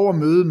ikke sjove at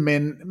møde,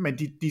 men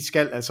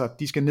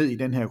de skal ned i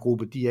den her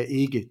gruppe. De er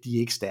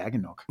ikke stærke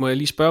nok. Må jeg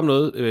lige spørge om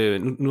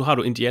noget? Nu har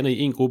du Indiana i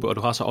en gruppe, og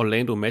du har så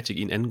Orlando Magic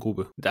i en anden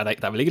gruppe. Der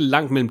er vel ikke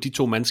langt mellem de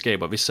 2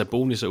 mandskaber, hvis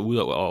Sabonis er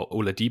ude, og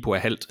Oladipo er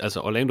halvt. Altså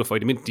Orlando får i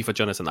det mindste, de får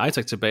Jonathan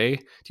Isaac tilbage.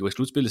 De var i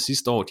slutspillet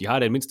sidste år. De har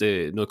da i det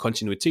mindste noget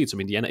kontinuitet, som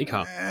Indiana ikke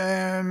har.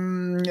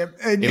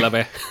 Eller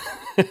hvad?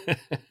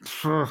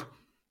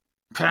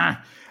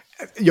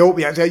 Jo,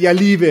 jeg er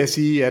lige ved at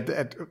sige,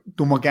 at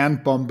du må gerne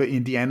bombe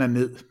Indiana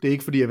ned. Det er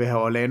ikke, fordi jeg vil have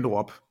Orlando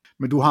op,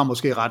 men du har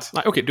måske ret.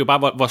 Nej, okay, det er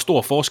bare, hvor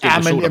stor forskel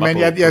du så, der var på.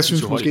 Jeg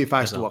synes måske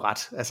faktisk, du har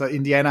ret. Altså,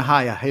 Indiana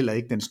har jeg heller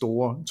ikke den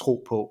store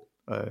tro på.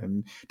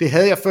 Det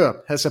havde jeg før.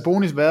 Havde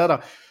Sabonis været der,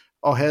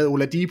 og havde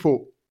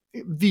Oladipo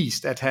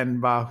vist, at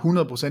han var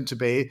 100%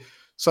 tilbage,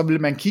 så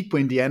vil man kigge på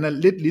Indiana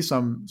lidt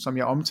ligesom, som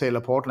jeg omtaler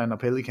Portland og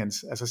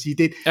Pelicans. Altså sige,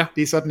 det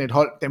er sådan et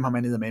hold, dem har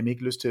man eddermame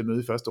ikke lyst til at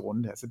møde i første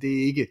runde. Altså det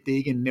er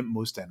ikke en nem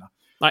modstander.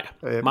 Nej,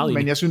 meget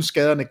men jeg synes,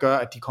 skaderne gør,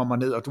 at de kommer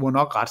ned, og du har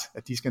nok ret,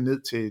 at de skal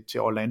ned til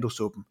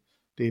Orlando-suppen.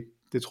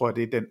 Det tror jeg,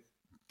 det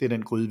er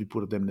den gryde, vi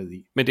putter dem ned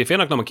i. Men det er fair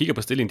nok, når man kigger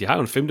på stillingen. De har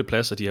jo en 5.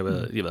 plads, og de har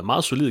været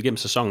meget solide gennem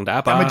sæsonen. Der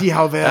er bare, de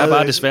har jo været... der er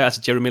bare desværre,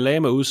 altså Jeremy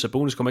Lamb er ude,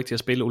 Sabonis kommer ikke til at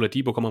spille,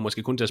 Oladipo kommer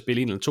måske kun til at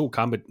spille 1 eller 2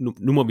 kampe.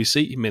 Nu må vi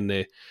se, men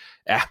det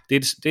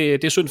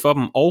er synd for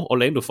dem, og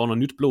Orlando får noget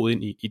nyt blod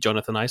ind i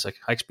Jonathan Isaac.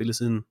 Har ikke spillet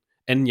siden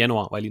 2.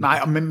 januar, var jeg lige.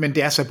 Nej, men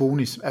det er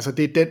Sabonis. Altså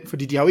det er den,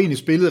 fordi de har jo egentlig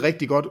spillet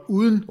rigtig godt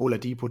uden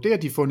Oladipo. Det har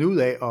de fundet ud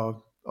af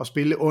at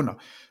spille under.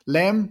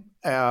 Lamb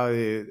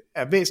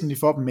er væsentligt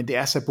for dem, men det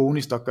er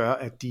Sabonis, der gør,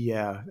 at de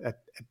er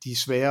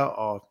svære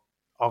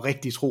at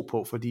rigtig tro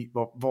på, fordi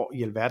hvor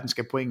i alverden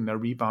skal pointen og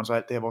rebounds og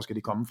alt det her, hvor skal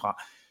de komme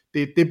fra?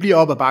 Det bliver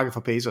op ad bakke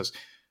for Pacers.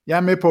 Jeg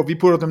er med på, at vi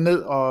putter dem ned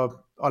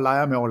og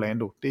leger med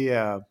Orlando. Det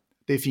er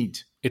fint.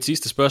 Et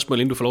sidste spørgsmål,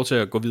 inden du får lov til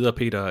at gå videre,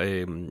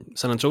 Peter.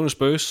 San Antonio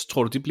Spurs,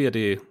 tror du, de bliver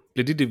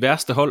det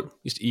værste hold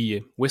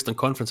i Western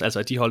Conference,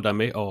 altså de hold, der er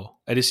med, og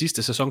er det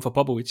sidste sæson for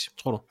Popovich,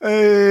 tror du?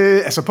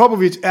 Altså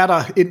Popovich er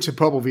der, indtil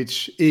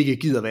Popovich ikke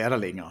gider være der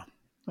længere.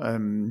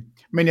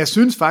 Men jeg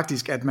synes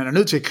faktisk, at man er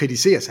nødt til at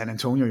kritisere San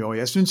Antonio i år.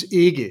 Jeg synes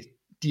ikke,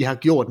 de har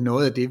gjort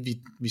noget af det,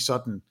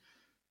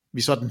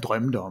 vi sådan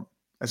drømte om.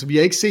 Altså vi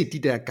har ikke set de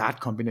der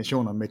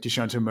guard-kombinationer med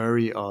DeJounte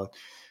Murray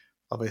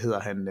og hvad hedder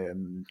han?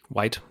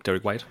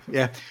 Derek White.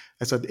 Ja,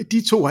 altså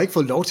de 2 har ikke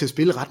fået lov til at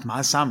spille ret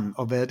meget sammen,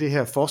 og været det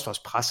her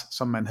forsvarspres,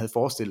 som man havde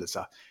forestillet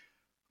sig.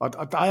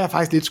 Og der er jeg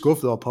faktisk lidt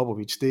skuffet over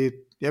Popovich.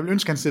 Jeg vil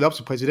ønske, at han stiller op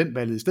til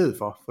præsidentvalget i stedet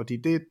for, fordi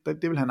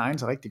det vil han egne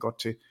sig rigtig godt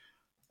til.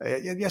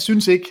 Jeg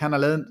synes ikke, det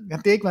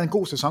har ikke været en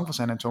god sæson for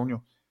San Antonio.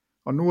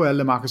 Og nu er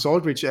LaMarcus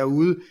Aldridge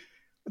ude.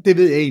 Det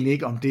ved jeg egentlig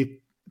ikke, om det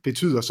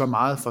betyder så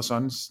meget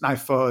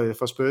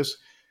for Spurs.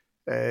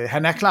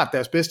 Han er klart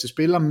deres bedste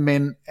spiller,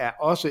 men er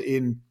også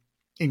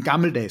en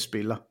gammeldags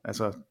spiller.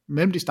 Altså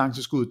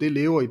mellemdistanceskud, det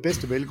lever i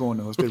bedste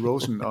velgående hos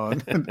DeRozan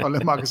og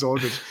LaMarcus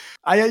Aldridge.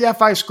 Jeg er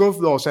faktisk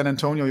skuffet over San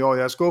Antonio i år.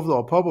 Jeg er skuffet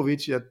over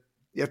Popovich.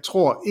 Jeg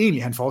tror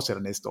egentlig, han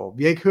fortsætter næste år.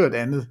 Vi har ikke hørt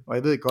andet, og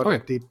jeg ved godt,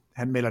 at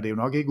han melder det jo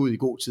nok ikke ud i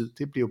god tid.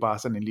 Det bliver jo bare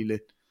sådan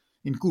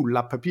en gul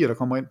lap papir, der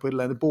kommer ind på et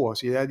eller andet bord og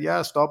siger, at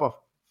jeg stopper.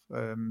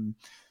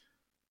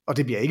 Og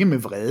det bliver ikke med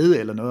vrede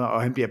eller noget,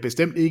 og han bliver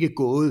bestemt ikke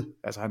gået.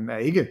 Altså han er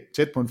ikke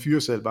tæt på en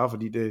fyreseddel, bare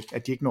fordi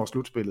at de ikke når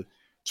slutspillet.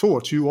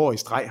 22 år i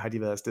streg har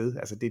de været afsted.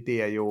 Altså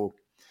det er jo,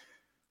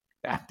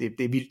 ja,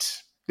 det er vildt.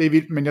 Det er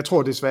vildt, men jeg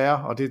tror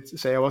desværre, og det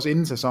sagde jeg også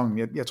inden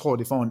sæsonen, jeg tror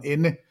det får en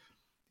ende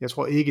Jeg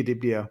tror ikke, det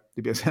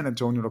bliver San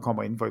Antonio, der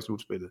kommer ind for i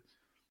slutspillet.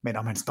 Men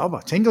om han stopper,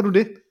 tænker du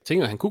det?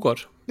 Tænker han kunne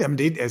godt. Jamen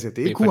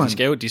det kunne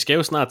han. De skal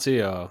jo snart til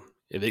at,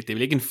 jeg ved ikke, det er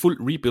vel ikke en fuld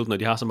rebuild, når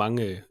de har så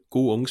mange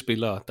gode unge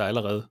spillere, der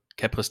allerede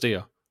kan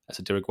præstere.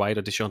 Altså Derek White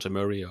og DeJounte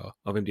Murray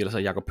og hvem de ellers er,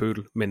 Jakob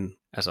Pøtl. Men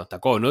altså, der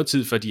går jo noget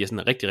tid, før de er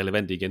sådan rigtig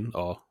relevante igen,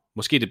 og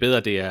måske det bedre,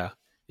 det er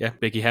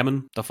Becky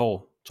Hammon, der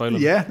får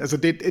tøjlerne. Ja, altså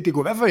det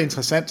kunne i hvert fald være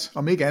interessant,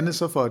 om ikke andet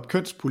så for et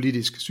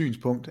kønspolitisk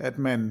synspunkt, at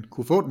man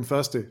kunne få den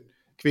første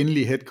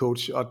kvindelige head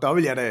coach, og der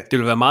vil jeg da... Det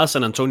ville være meget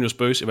San Antonio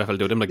Spurs, i hvert fald,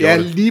 det var dem, der gjorde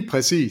det. Ja,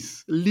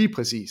 lige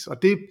præcis,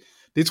 og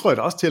det tror jeg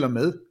da også tæller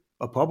med,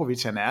 og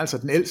Popovich, han er altså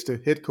den ældste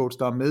head coach,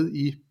 der er med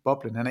i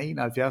boblen, han er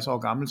 71 år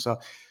gammel,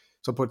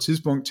 så på et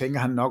tidspunkt tænker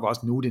han nok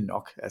også, nu er det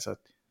nok, altså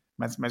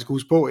man skal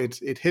huske på,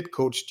 et head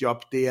coach job,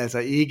 det er altså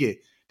ikke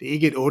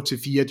et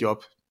 8-4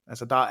 job,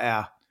 altså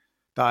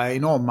der er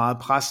enormt meget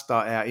pres, der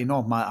er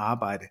enormt meget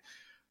arbejde,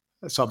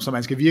 så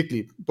man skal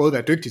virkelig både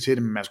være dygtig til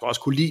det, men man skal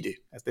også kunne lide det.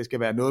 Altså det skal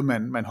være noget,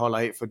 man holder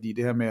af, fordi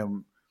det her med,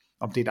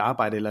 om det er et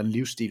arbejde eller en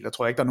livsstil, der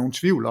tror jeg ikke, der er nogen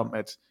tvivl om,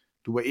 at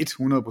du er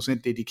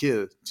 100%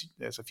 dedikeret,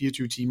 altså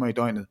 24 timer i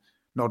døgnet,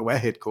 når du er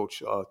head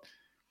coach,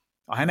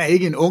 og han er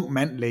ikke en ung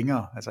mand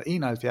længere, altså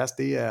 71,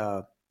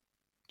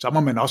 så må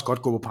man også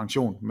godt gå på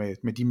pension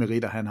med de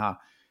meritter, han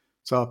har.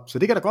 Så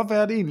det kan da godt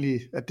være,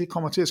 at det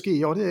kommer til at ske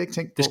i år, det har jeg ikke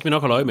tænkt på. Det skal vi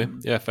nok holde øje med,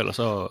 i hvert fald, og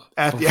så...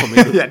 Ja,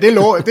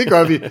 det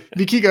gør vi.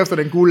 Vi kigger efter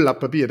den gule lap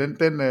papir, den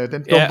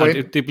ja, og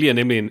det bliver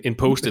nemlig en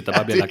post-it, der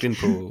bare bliver lagt ind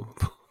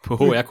på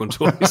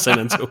HR-kontoret i San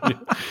Antonio.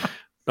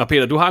 Nå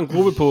Peter, du har en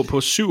gruppe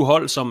på 7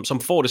 hold, som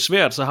får det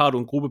svært, så har du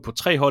en gruppe på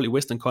 3 hold i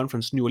Western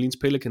Conference, New Orleans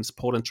Pelicans,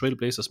 Portland Trail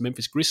Blazers,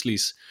 Memphis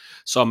Grizzlies,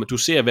 som du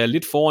ser være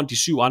lidt foran de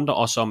 7 andre,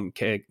 og som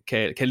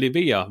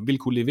vil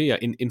kunne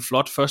levere en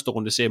flot første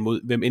runde serie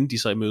mod, hvem end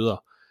de så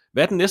møder.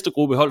 Hvad er den næste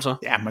gruppe hold så?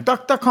 Ja, men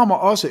der kommer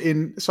også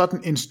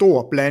en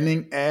stor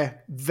blanding af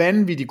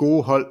vanvittigt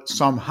gode hold,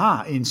 som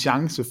har en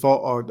chance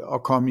for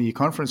at komme i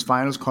conference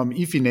finals, komme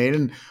i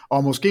finalen,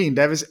 og måske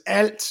endda,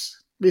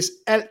 hvis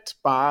alt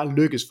bare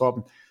lykkes for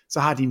dem, så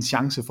har de en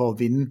chance for at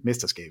vinde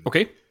mesterskabet.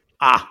 Okay.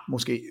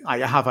 Måske.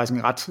 Jeg har faktisk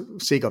en ret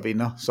sikker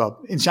vinder,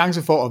 så en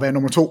chance for at være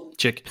nummer 2.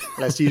 Check.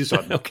 Lad os sige det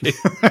sådan. Okay.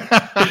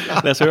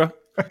 Lad os høre.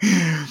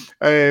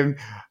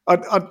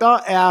 Og der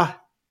er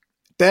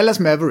Dallas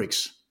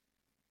Mavericks.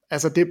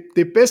 Altså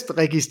det bedst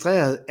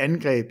registrerede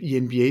angreb i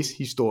NBA's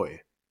historie.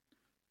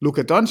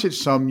 Luka Doncic,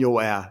 som jo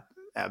er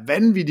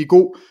vanvittig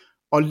god,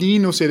 og lige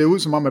nu ser det ud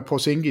som om, at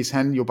Porzingis,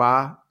 han jo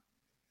bare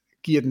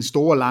giver den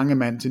store lange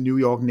mand til New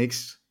York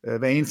Knicks,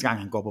 hver eneste gang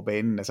han går på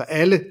banen. Altså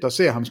alle, der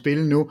ser ham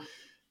spille nu,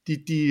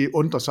 de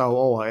undrer sig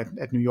over,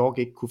 at New York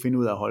ikke kunne finde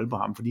ud af at holde på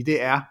ham, fordi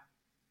det er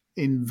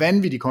en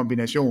vanvittig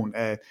kombination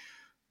af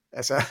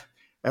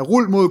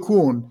rul mod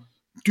kurven,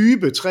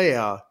 dybe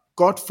træer,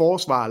 godt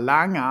forsvar,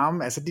 lange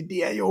arme, altså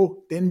det er jo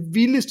den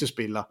vildeste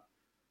spiller.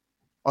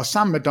 Og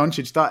sammen med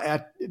Doncic, der er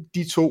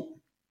de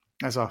to,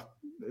 altså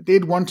det er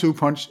et 1-2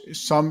 punch,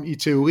 som i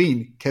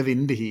teorien kan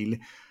vinde det hele.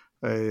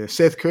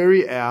 Seth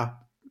Curry er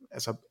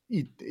altså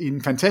i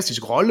en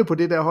fantastisk rolle på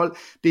det der hold.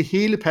 Det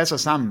hele passer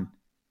sammen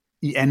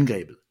i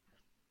angrebet.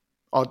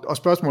 Og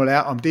spørgsmålet er,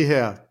 om det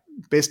her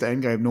bedste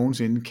angreb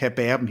nogensinde kan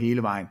bære dem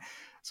hele vejen.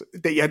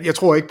 Jeg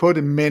tror ikke på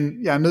det,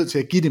 men jeg er nødt til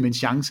at give dem en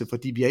chance,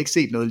 fordi vi har ikke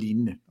set noget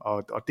lignende,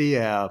 og det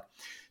er,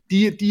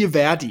 de er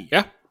værdige.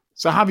 Ja.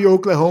 Så har vi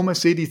Oklahoma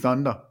City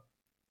Thunder.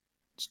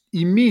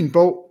 I min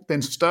bog,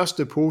 den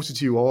største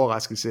positive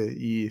overraskelse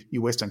i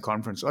Western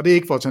Conference, og det er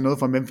ikke for at tage noget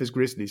fra Memphis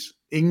Grizzlies.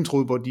 Ingen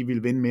troede på, at de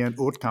ville vinde mere end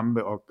 8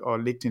 kampe og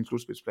ligge til en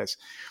slutspilsplads.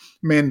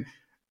 Men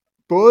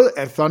både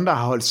at Thunder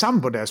har holdt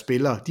sammen på deres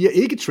spillere, de har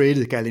ikke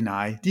traded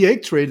Gallinari, de har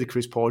ikke traded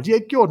Chris Paul, de har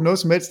ikke gjort noget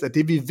som helst af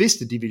det, vi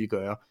vidste, de ville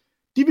gøre.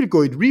 De ville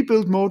gå i et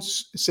rebuild mode,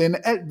 sende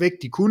alt væk,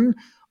 de kunne,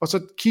 og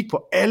så kigge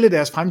på alle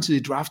deres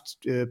fremtidige draft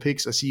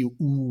picks og sige,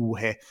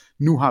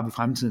 nu har vi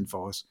fremtiden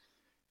for os.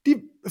 De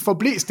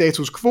forblev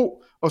status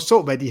quo og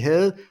så, hvad de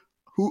havde,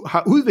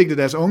 har udviklet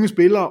deres unge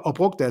spillere og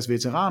brugt deres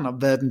veteraner,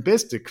 været den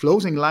bedste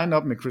closing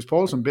lineup med Chris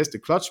Paul som bedste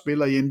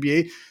clutch-spiller i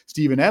NBA.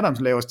 Steven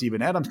Adams laver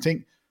Steven Adams ting.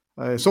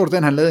 Så du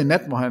den, han lavede i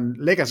nat, hvor han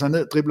lægger sig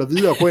ned, dribler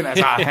videre og går ind.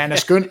 Altså, han er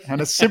skøn. Han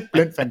er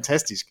simpelthen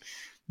fantastisk.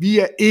 Vi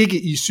er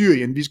ikke i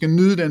Syrien. Vi skal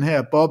nyde den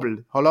her boble.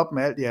 Hold op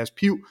med alt jeres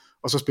piv.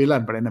 Og så spiller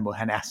han på den her måde.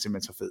 Han er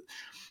simpelthen så fed.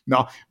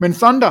 Nå, men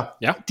Thunder,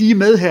 de er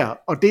med her,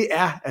 og det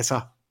er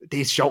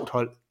et sjovt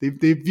hold.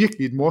 Det er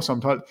virkelig et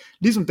morsomt hold.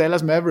 Ligesom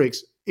Dallas Mavericks,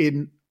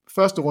 en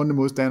første runde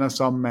modstander,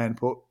 som man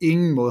på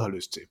ingen måde har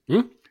lyst til.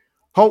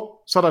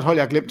 Så er der et hold,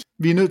 jeg har glemt.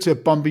 Vi er nødt til at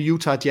bombe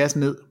Utah Jazz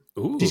ned.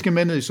 De skal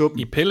med ned i suppen.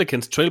 I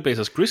Pelicans,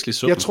 Trailblazers, Grizzlies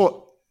suppen? Jeg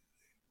tror...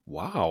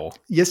 Wow.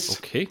 Yes.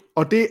 Okay.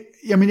 Og det,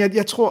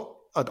 jeg tror,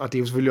 og det er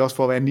jo selvfølgelig også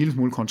for at være en lille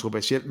smule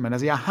kontroversielt, men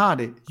altså jeg har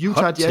det.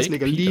 Utah Jazz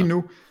ligger lige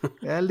nu.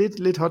 Ja,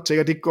 lidt hot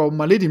take, og det går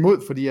mig lidt imod,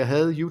 fordi jeg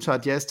havde Utah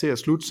Jazz til at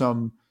slutte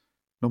som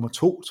nummer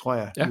 2, tror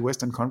jeg, i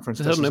Western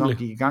Conference, da sæsonen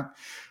gik i gang.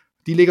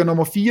 De ligger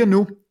nummer 4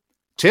 nu,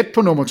 tæt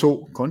på nummer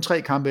 2, kun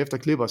 3 kampe efter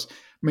Clippers.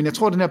 Men jeg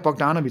tror, den her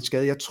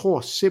Bogdanovic-skade, jeg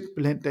tror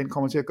simpelthen, den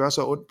kommer til at gøre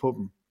så ondt på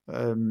dem.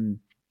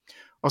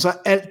 Og så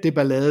alt det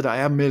ballade, der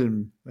er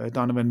mellem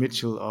Donovan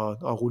Mitchell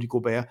og Rudy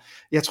Gobert.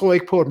 Jeg tror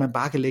ikke på, at man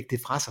bare kan lægge det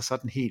fra sig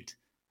sådan helt.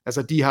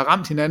 Altså, de har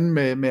ramt hinanden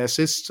med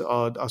assist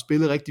og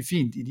spillet rigtig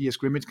fint i de her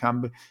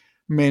scrimmage-kampe,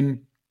 men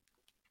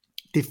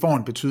det får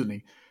en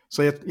betydning.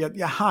 Så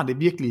jeg har det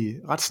virkelig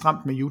ret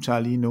stramt med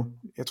Utah lige nu.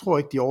 Jeg tror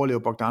ikke, de overlever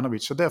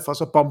Bogdanovic, så derfor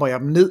så bomber jeg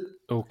dem ned.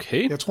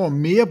 Okay. Jeg tror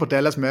mere på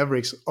Dallas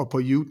Mavericks og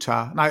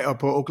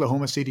på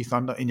Oklahoma City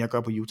Thunder, end jeg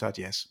gør på Utah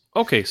Jazz.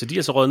 Okay, så de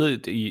er så røget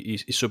ned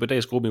i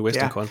Superdags gruppe i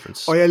Western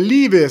Conference. Og jeg er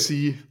lige ved at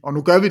sige, og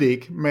nu gør vi det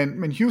ikke,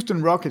 men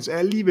Houston Rockets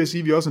er lige ved at sige,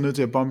 at vi også er nødt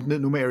til at bombe ned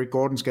nu med Eric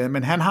Gordon skade,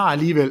 men han har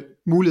alligevel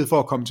mulighed for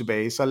at komme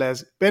tilbage. Så lad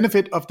os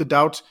benefit of the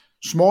doubt.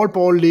 Small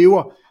ball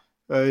lever.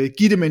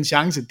 Giv dem en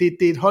chance. Det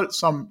er et hold,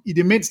 som i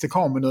det mindste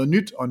kommer med noget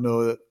nyt og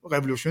noget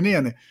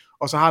revolutionerende,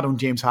 og så har du en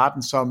James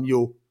Harden, som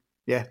jo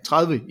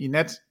 30 i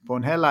nat på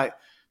en halvleg,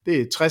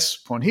 det er 60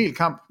 på en hel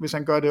kamp. Hvis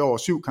han gør det over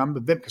 7 kampe,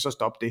 hvem kan så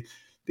stoppe det?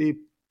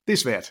 Det er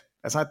svært.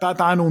 Altså,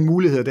 der er nogle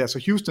muligheder der,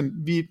 så Houston,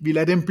 vi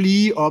lader dem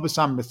blive oppe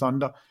sammen med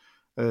Thunder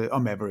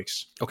og Mavericks.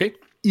 Okay.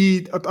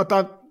 Og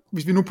der,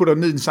 hvis vi nu putter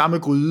ned i den samme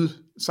gryde,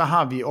 så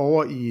har vi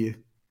over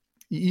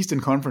i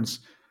Eastern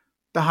Conference,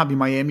 der har vi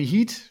Miami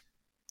Heat,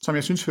 som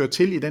jeg synes hører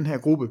til i den her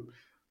gruppe.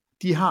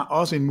 De har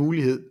også en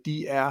mulighed.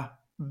 De er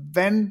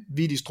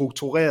vanvittigt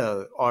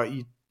struktureret, og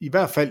i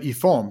hvert fald i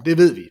form, det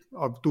ved vi.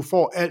 Og du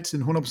får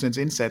altid en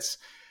 100% indsats.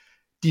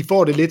 De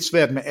får det lidt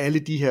svært med alle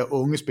de her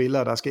unge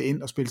spillere, der skal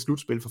ind og spille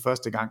slutspil for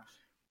første gang.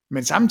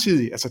 Men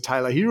samtidig, altså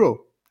Tyler Hero,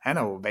 han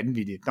er jo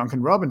vanvittig.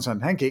 Duncan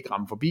Robinson, han kan ikke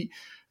ramme forbi.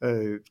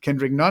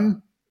 Kendrick Nunn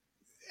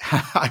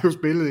har jo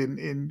spillet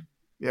en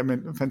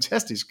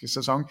fantastisk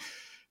sæson.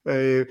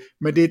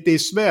 Men det er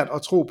svært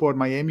at tro på, at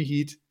Miami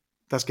Heat,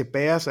 der skal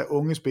bæres af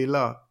unge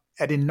spillere,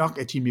 er det nok,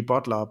 at Jimmy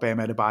Butler og Bam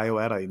Adebayo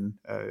er derinde?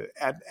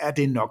 Er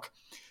det nok?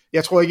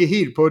 Jeg tror ikke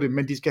helt på det,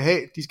 men de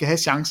skal have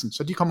chancen,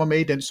 så de kommer med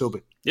i den suppe.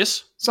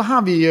 Yes. Så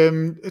har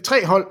vi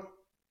 3 hold,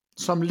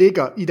 som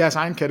ligger i deres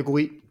egen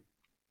kategori.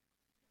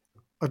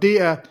 Og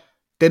det er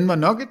Denver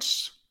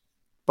Nuggets,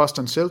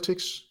 Boston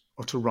Celtics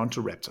og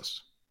Toronto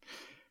Raptors.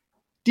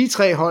 De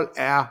 3 hold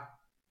er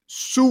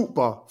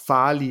super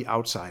farlige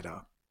outsidere.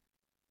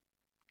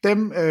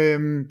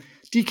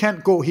 De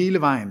kan gå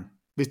hele vejen,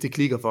 hvis det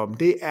klikker for dem.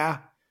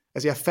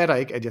 Altså jeg fatter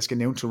ikke, at jeg skal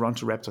nævne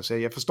Toronto Raptors.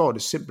 Jeg forstår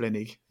det simpelthen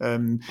ikke.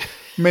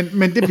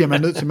 Men det bliver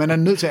man nødt til. Man er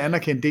nødt til at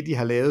anerkende det, de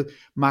har lavet.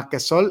 Marc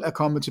Gasol er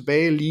kommet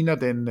tilbage, ligner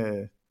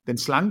den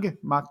slanke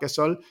Marc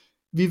Gasol.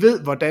 Vi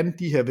ved, hvordan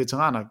de her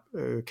veteraner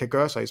kan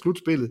gøre sig i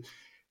slutspillet.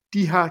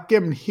 De har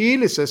gennem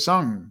hele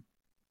sæsonen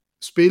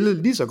spillet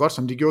lige så godt,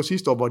 som de gjorde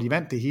sidste år, hvor de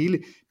vandt det hele.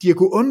 De har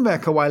kunnet undvære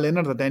Kawhi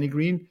Leonard og Danny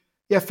Green.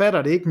 Jeg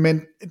fatter det ikke,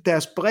 men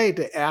deres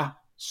bredde er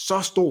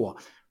så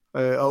stor.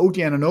 Og OG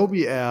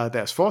Anunoby er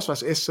deres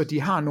forsvars-S, så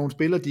de har nogle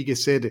spillere, de kan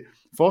sætte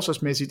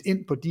forsvarsmæssigt ind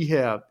på de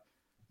her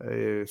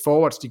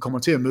forwards, de kommer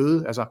til at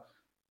møde. Altså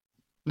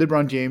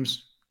LeBron James,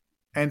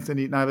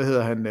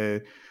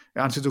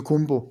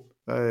 Antetokounmpo,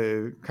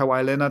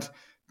 Kawhi Leonard.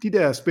 De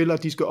der spillere,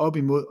 de skal op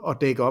imod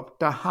og dække op.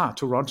 Der har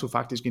Toronto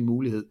faktisk en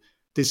mulighed.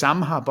 Det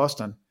samme har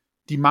Boston.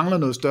 De mangler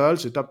noget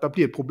størrelse. Der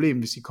bliver et problem,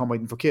 hvis de kommer i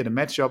den forkerte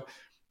matchup.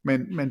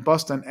 Men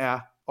Boston er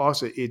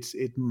også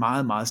et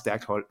meget, meget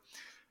stærkt hold.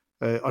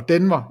 Og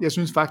Denver, jeg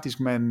synes faktisk,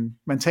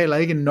 man taler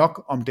ikke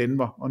nok om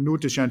Denver. Og nu er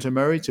DeJounte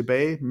Murray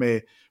tilbage med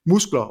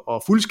muskler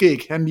og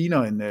fuldskæg. Han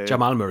ligner en...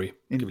 Jamal Murray,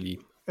 kan vi lige.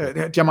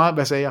 Jamal,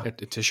 hvad sagde jeg?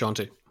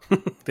 DeJounte. Det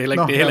er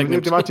heller ikke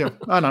nemt. Det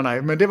var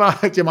nej, men det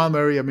var Jamal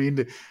Murray, jeg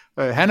mente.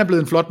 Han er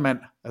blevet en flot mand.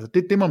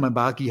 Altså, det må man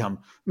bare give ham.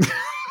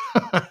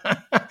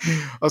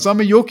 Og så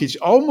med Jokic,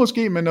 og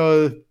måske med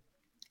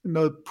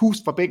noget pust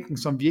fra bænken,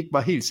 som vi ikke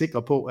var helt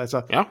sikre på.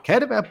 Altså,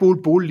 kan det være,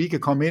 at Bol lige kan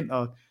komme ind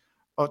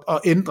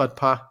og ændre et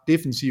par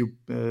defensive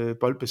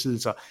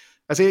boldbesiddelser?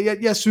 Altså,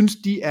 jeg synes,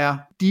 de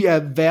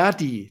er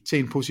værdige til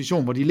en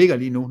position, hvor de ligger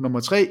lige nu. Nummer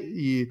 3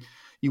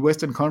 i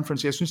Western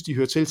Conference. Jeg synes, de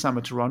hører til sammen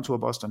med Toronto og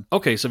Boston.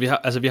 Okay,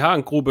 så vi har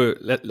en gruppe,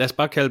 lad os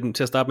bare kalde dem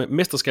til at starte med,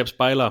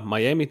 mesterskabsbejlere,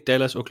 Miami,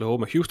 Dallas,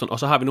 Oklahoma, Houston, og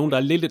så har vi nogen, der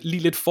er lige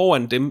lidt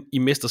foran dem i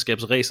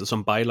mesterskabsræset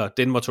som bejlere,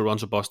 Denver,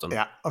 Toronto, Boston.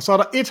 Ja, og så er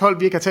der et hold,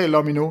 vi ikke har talt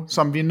om endnu,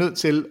 som vi er nødt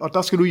til, og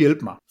der skal du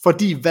hjælpe mig.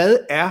 Fordi hvad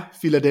er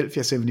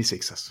Philadelphia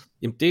 76ers?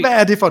 Jamen hvad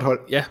er det for et hold?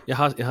 Ja, jeg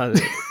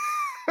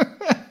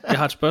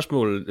har et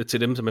spørgsmål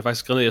til dem, som jeg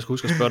faktisk skrev ned, jeg skal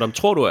huske at spørge dig om.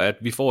 Tror du, at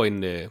vi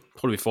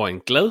får en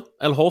glad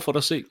Al Horford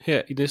at se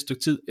her i næste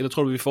stykke tid, eller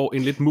tror du, vi får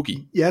en lidt muggy?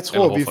 Jeg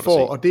tror, vi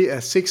får, og det er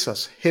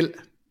Sixers held,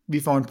 vi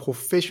får en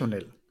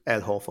professionel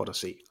Al Horford at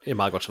se. Det er et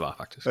meget godt svar,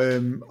 faktisk.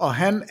 Og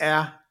han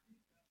er,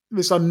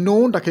 hvis der er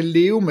nogen, der kan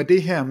leve med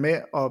det her med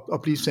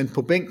at blive sendt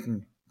på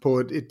bænken på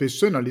et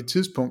besynderligt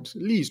tidspunkt,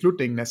 lige i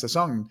slutningen af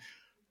sæsonen,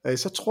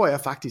 så tror jeg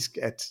faktisk,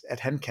 at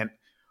han kan.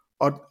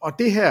 Og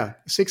det her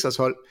Sixers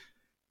hold,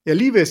 jeg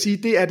lige vil sige,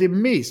 det er det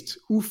mest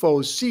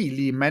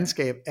uforudsigelige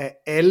mandskab af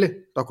alle,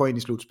 der går ind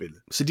i slutspillet.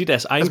 Så de er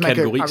deres egen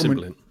kategori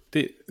simpelthen?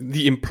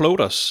 The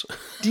Imploders?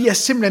 De er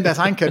simpelthen deres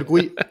egen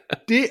kategori.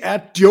 Det er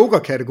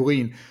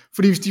Joker-kategorien.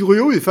 Fordi hvis de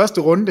ryger ud i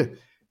første runde,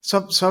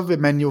 så vil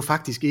man jo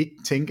faktisk ikke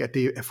tænke, at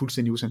det er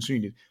fuldstændig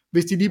usandsynligt.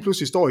 Hvis de lige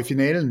pludselig står i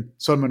finalen,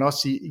 så vil man også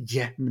sige,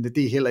 ja, men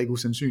det er heller ikke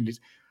usandsynligt.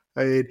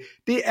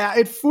 Det er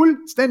et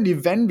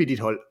fuldstændig vanvittigt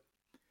hold.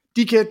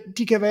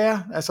 De kan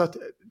være, altså,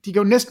 de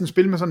kan jo næsten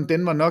spille med sådan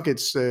Denver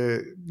Nuggets,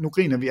 nu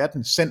griner vi af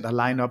den,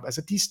 center lineup.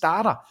 Altså, de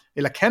starter,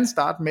 eller kan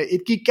starte med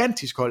et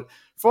gigantisk hold.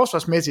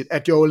 Forsvarsmæssigt er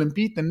Joel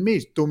Embiid den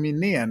mest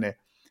dominerende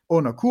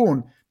under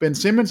kurven. Ben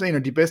Simmons er en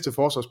af de bedste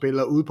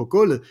forsvarsspillere ude på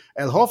gulvet.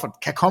 Al Horford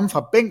kan komme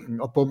fra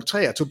bænken og bombe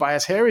træer.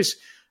 Tobias Harris.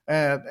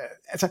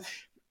 Altså,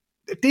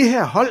 det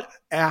her hold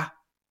er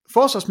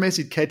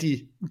forsvarsmæssigt,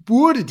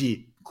 burde de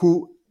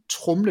kunne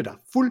tromle dig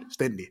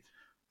fuldstændig.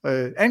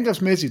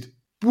 Angrebsmæssigt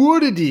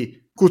burde de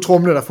kunne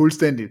tromle dig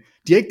fuldstændig.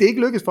 Det er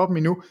ikke lykkedes for dem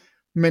endnu,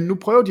 men nu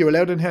prøver de jo at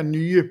lave den her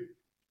nye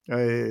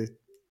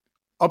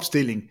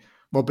opstilling,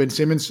 hvor Ben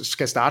Simmons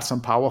skal starte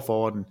som power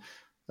forwarden,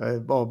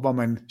 hvor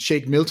man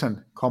Shake Milton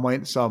kommer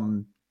ind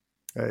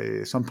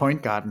som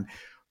point guarden.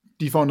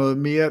 De får noget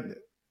mere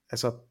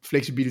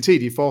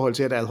fleksibilitet i forhold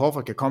til, at Al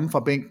Horford kan komme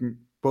fra bænken,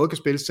 både kan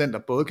spille center,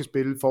 både kan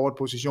spille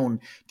forward-positionen,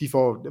 de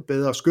får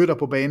bedre skytter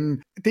på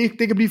banen. Det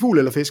kan blive fugl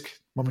eller fisk,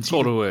 må man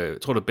sige.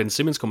 Tror du Ben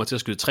Simmons kommer til at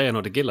skyde træer,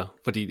 når det gælder?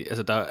 Fordi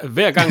altså,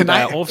 hver gang der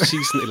er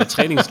off-season eller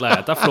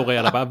træningslejr, der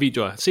florerer der bare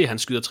videoer. Se, han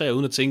skyder træer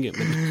uden at tænke,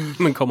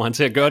 men kommer han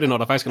til at gøre det, når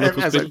der faktisk er noget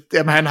på spil?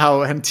 Jamen,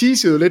 han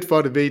teasede lidt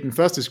for det ved den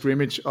første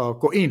scrimmage, og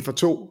gå 1 for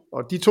 2,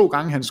 og de 2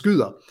 gange han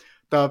skyder,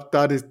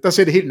 der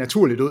ser det helt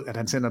naturligt ud, at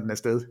han sender den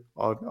afsted,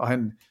 og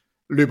han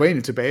løber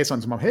egentlig tilbage,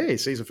 sådan som om, hey,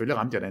 se, selvfølgelig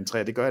ramte jeg da en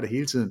træer, det gør jeg det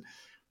hele tiden.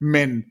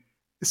 Men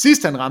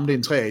sidst han ramte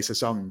en træer i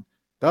sæsonen,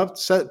 der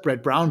sad Brad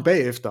Brown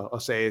bagefter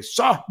og sagde,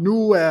 så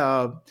nu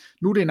er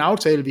det en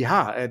aftale, vi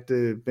har, at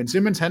Ben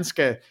Simmons, han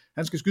skal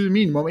skyde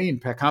minimum 1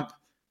 per kamp.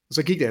 Og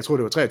så gik det, jeg tror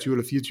det var 23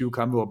 eller 24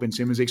 kampe, hvor Ben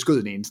Simmons ikke skød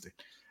den eneste.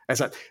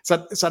 Altså,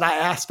 så der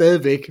er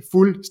stadigvæk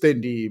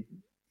fuldstændig,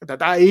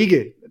 der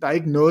er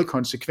ikke noget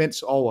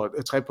konsekvens over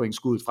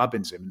 3-pointskuddet fra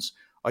Ben Simmons.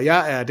 Og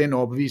jeg er den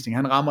overbevisning,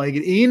 han rammer ikke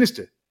et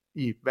eneste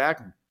i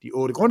hverken de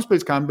 8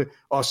 grundspilskampe,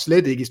 og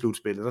slet ikke i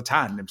slutspillet, så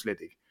tager han dem slet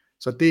ikke.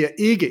 Så det er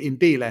ikke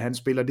en del af hans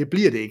spil, og det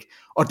bliver det ikke.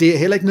 Og det er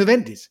heller ikke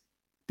nødvendigt.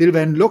 Det vil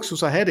være en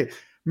luksus at have det,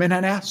 men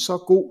han er så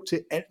god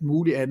til alt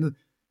muligt andet.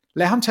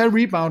 Lad ham tage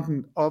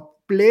rebounden og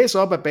blæse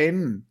op af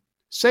banen.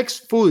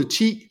 6 fod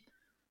 10,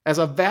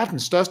 altså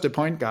verdens største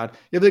point guard.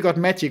 Jeg ved godt,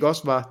 Magic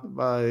også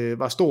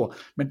var stor,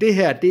 men det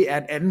her, det er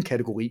en anden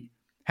kategori.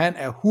 Han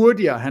er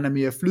hurtigere, han er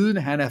mere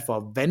flydende, han er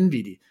for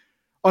vanvittig.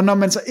 Og når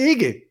man så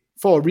ikke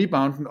får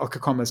rebounden og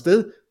kan komme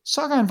afsted,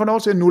 så kan han få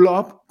lov til at nulle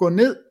op, gå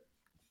ned,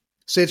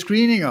 sætte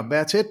screeninger,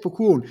 være tæt på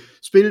kurven,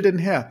 spille den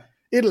her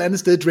et eller andet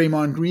sted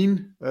Draymond Green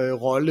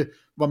rolle,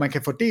 hvor man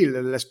kan fordele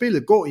eller lade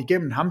spillet gå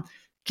igennem ham,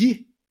 give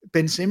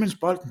Ben Simmons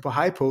bolden på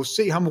high post,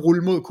 se ham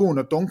rulle mod kurven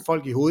og dunke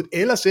folk i hovedet,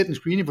 eller sætte en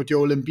screening på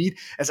Joel Embiid.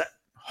 Altså,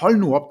 hold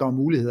nu op, der er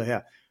muligheder her.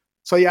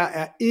 Så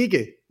jeg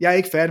er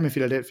ikke færdig med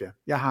Philadelphia.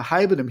 Jeg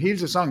har hypet dem hele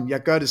sæsonen,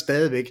 jeg gør det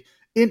stadigvæk,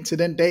 indtil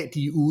den dag,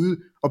 de er ude,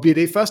 og bliver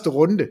det i første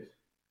runde,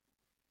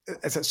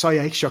 altså, så er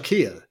jeg ikke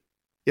chokeret.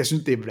 Jeg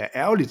synes, det bliver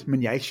ærgerligt,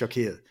 men jeg er ikke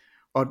chokeret.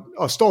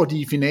 Og står de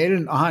i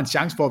finalen og har en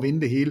chance for at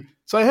vinde det hele,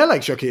 så er jeg heller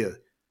ikke chokeret.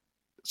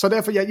 Så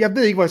derfor, jeg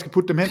ved ikke, hvor jeg skal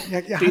putte dem hen.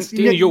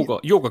 Det er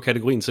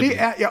joker-kategorien simpelthen.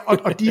 Det er,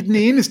 og de er den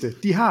eneste.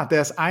 De har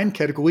deres egen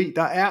kategori.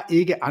 Der er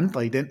ikke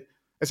andre i den.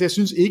 Altså, jeg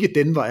synes ikke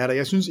Denver er der.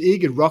 Jeg synes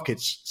ikke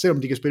Rockets,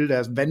 selvom de kan spille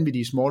deres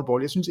vanvittige small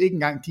ball. Jeg synes ikke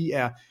engang, de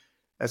er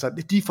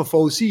for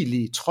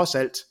forudsigelige, trods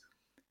alt.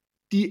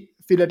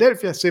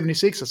 Philadelphia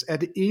 76ers er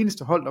det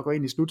eneste hold, der går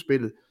ind i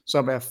slutspillet,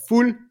 som er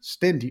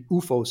fuldstændig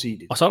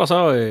uforudsigeligt. Og så er der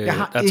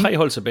er 3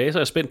 hold tilbage, så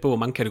er jeg spændt på, hvor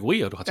mange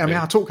kategorier du har tilbage. Jamen, jeg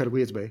har 2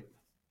 kategorier tilbage.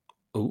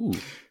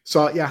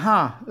 Så jeg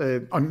har,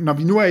 og når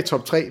vi nu er i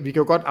top 3, vi kan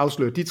jo godt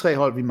afsløre, de 3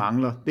 hold, vi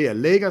mangler, det er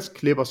Lakers,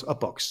 Clippers og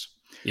Bucks.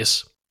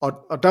 Yes.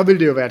 Og der vil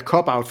det jo være et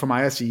cop-out for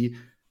mig at sige,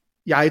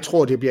 jeg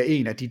tror, det bliver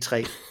en af de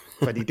 3,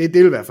 fordi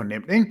det vil være for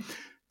nemt, ikke?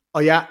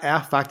 Og jeg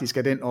er faktisk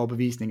af den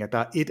overbevisning, at der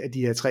er et af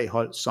de her 3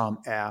 hold, som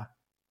er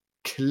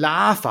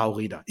klare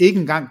favoritter. Ikke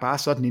engang bare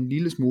sådan en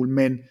lille smule,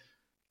 men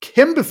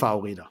kæmpe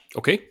favoritter.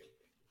 Okay.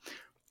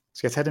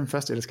 Skal jeg tage dem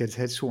først, eller skal jeg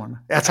tage de 2 andre?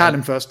 Jeg tager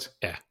dem først.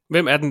 Ja.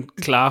 Hvem er den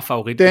klare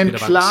favorit? Den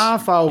klare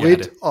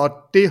favorit, og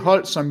det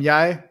hold, som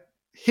jeg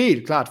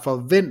helt klart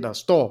forventer,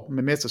 står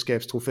med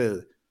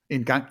mesterskabstrofæet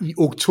en gang i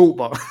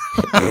oktober.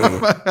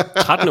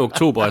 13.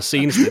 oktober er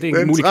seneste. Det er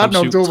en mulig kamp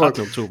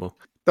 13. oktober.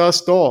 Der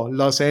står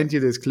Los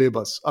Angeles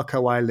Clippers og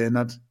Kawhi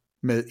Leonard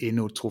med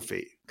endnu et trofæ.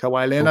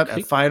 Kawhi Leonard er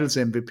Finals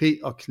MVP,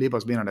 og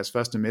Clippers vinder deres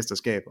første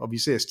mesterskab, og vi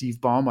ser Steve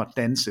Ballmer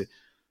danse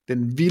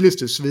den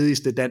vildeste,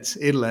 svedigste dans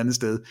et eller andet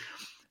sted.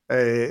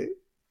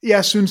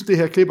 Jeg synes, det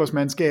her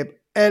Clippers-mandskab,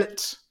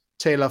 alt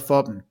taler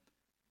for dem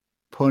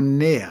på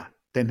nær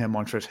den her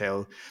Montrezl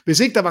Harrell. Hvis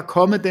ikke der var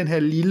kommet den her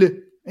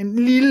en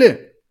lille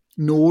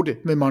note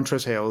med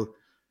Montrezl Harrell,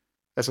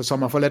 altså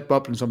som har forladt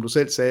boblen, som du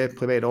selv sagde,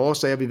 private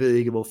årsager, vi ved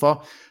ikke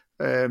hvorfor.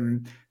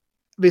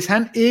 Hvis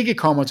han ikke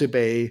kommer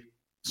tilbage,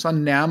 så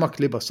nærmer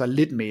Clippers sig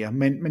lidt mere,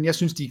 men jeg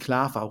synes, de er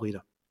klare favoritter.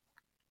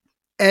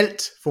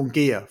 Alt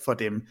fungerer for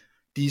dem.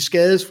 De er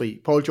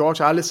skadesfri. Paul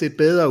George har aldrig set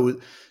bedre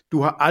ud.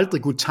 Du har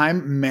aldrig kunnet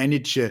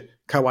time-manage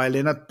Kawhi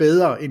Leonard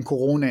bedre, end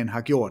coronaen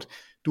har gjort.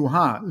 Du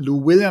har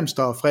Lou Williams,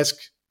 der er frisk,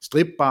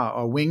 stripbar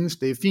og wings,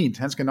 det er fint,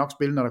 han skal nok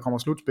spille, når der kommer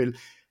slutspil.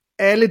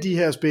 Alle de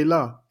her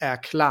spillere er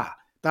klar.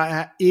 Der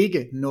er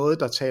ikke noget,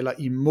 der taler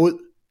imod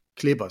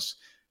Clippers.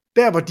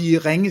 Der, hvor de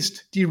er ringest,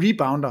 de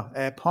rebounder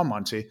af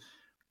pommeren til.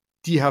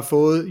 De har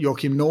fået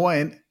Joakim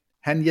Noah ind,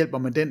 han hjælper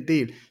med den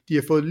del. De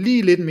har fået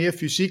lige lidt mere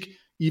fysik.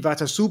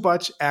 Ivica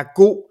Zubac er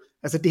god.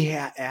 Altså det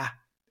her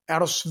er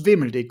der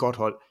svimmel, det er et godt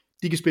hold.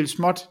 De kan spille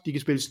småt, de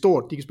kan spille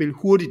stort, de kan spille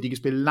hurtigt, de kan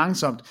spille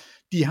langsomt.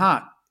 De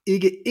har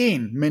ikke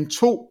én, men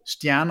 2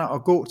 stjerner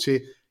at gå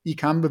til i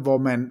kampe, hvor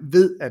man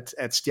ved,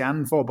 at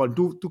stjernen får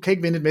bolden. Du kan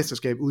ikke vinde et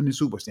mesterskab uden en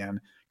superstjerne.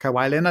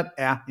 Kawhi Leonard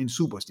er en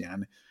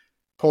superstjerne.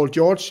 Paul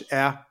George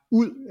er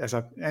ud,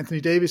 altså Anthony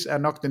Davis er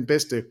nok den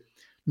bedste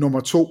nummer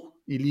 2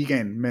 i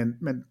ligaen,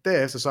 men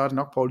derefter så er det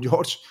nok Paul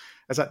George.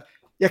 Altså,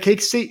 jeg kan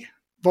ikke se,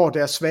 hvor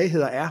deres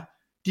svagheder er.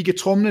 De kan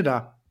tromle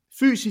dig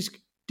fysisk,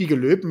 de kan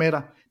løbe med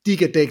dig, de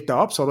kan dække dig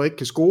op, så du ikke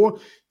kan score.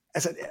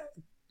 Altså,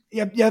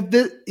 jeg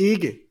ved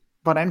ikke,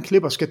 hvordan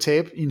Clippers skal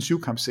tabe i en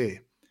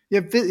 7-kampsserie.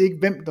 Jeg ved ikke,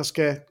 hvem der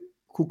skal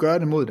kunne gøre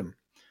det mod dem.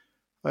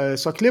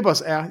 Så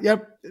Clippers jeg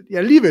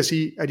er lige ved at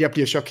sige, at jeg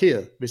bliver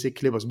chokeret, hvis ikke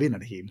Clippers vinder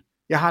det hele.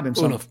 Jeg har dem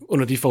sådan.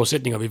 Under de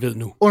forudsætninger, vi ved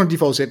nu. Under de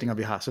forudsætninger,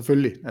 vi har,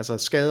 selvfølgelig. Altså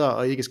skader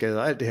og ikke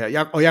skader, alt det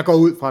her. Og jeg går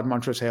ud fra, at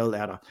Montrezl Harrell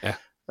er der. Ja.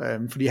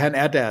 Fordi han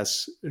er deres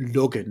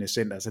lukkende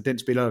center. Altså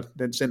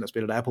den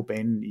centerspiller, der er på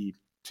banen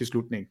til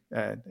slutning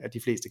af de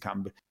fleste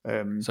kampe.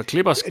 Så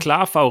Clippers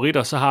klare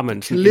favoritter, så har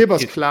man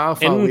Clippers klare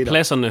favoritter.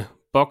 Andenpladserne,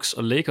 Bucks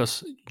og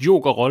Lakers,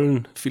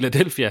 Joker-rollen,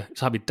 Philadelphia,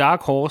 så har vi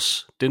Dark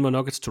Horse, Denver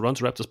Nuggets,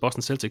 Toronto Raptors,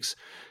 Boston Celtics,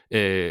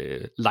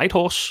 Light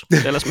Horse,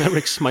 Dallas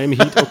Mavericks, Miami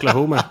Heat,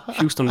 Oklahoma,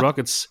 Houston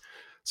Rockets.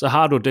 Så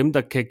har du dem,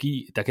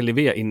 der kan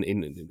levere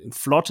en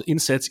flot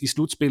indsats i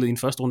slutspillet i en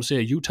første runde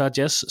serie. Utah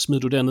Jazz smider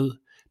du derned,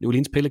 New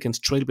Orleans Pelicans,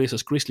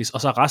 Trailblazers, Grizzlies,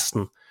 og så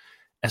resten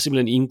er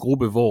simpelthen i en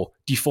gruppe, hvor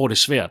de får det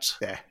svært,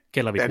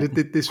 kalder vi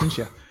det synes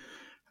jeg.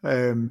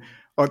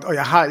 Og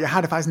jeg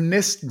har det faktisk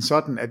næsten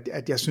sådan,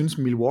 at jeg synes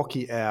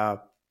Milwaukee er,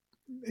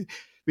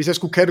 hvis jeg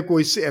skulle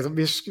kategorisere, altså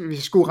hvis jeg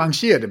skulle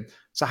rangere dem,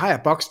 så har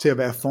jeg Bucks til at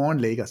være foran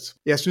Lakers.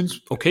 Jeg synes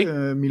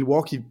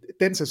Milwaukee,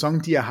 den sæson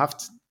de har haft,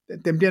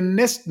 den bliver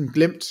næsten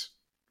glemt,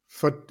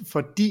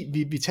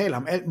 fordi vi taler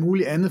om alt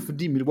muligt andet,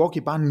 fordi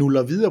Milwaukee bare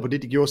nuller videre på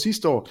det, de gjorde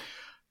sidste år,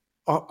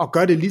 og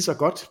gør det lige så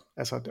godt,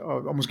 altså,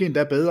 og måske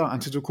endda bedre.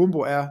 Antetokounmpo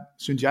er,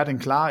 synes jeg, den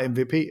klare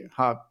MVP,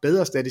 har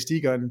bedre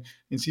statistikker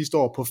end sidste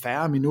år, på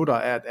færre minutter,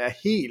 er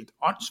helt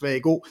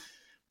åndssvagt god.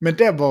 Men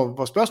der,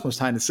 hvor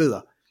spørgsmålstegnet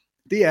sidder,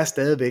 det er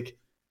stadigvæk,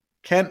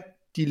 kan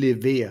de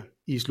levere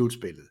i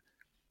slutspillet?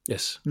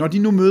 Yes. Når de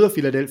nu møder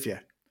Philadelphia,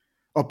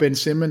 og Ben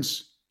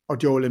Simmons og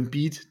Joel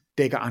Embiid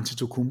dækker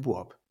Antetokounmpo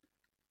op,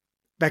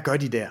 hvad gør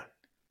de der?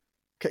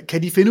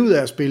 Kan de finde ud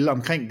af at spille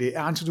omkring det?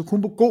 Er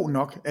Antetokounmpo god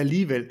nok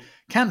alligevel?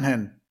 Kan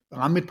han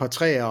ramme et par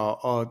træer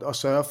og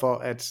sørge for,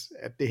 at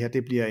det her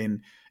det bliver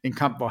en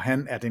kamp, hvor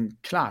han er den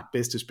klart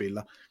bedste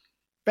spiller?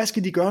 Hvad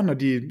skal de gøre, når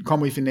de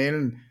kommer i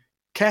finalen?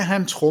 Kan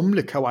han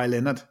tromle Kawhi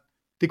Leonard?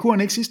 Det kunne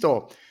han ikke sidste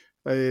år.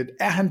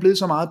 Er han blevet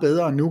så meget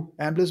bedre nu?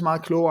 Er han blevet så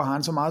meget klogere? Har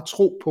han så meget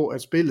tro på,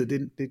 at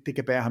spillet det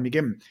kan bære ham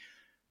igennem?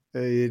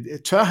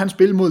 Tør han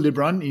spille mod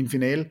LeBron i en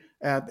finale?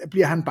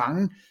 Bliver han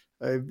bange?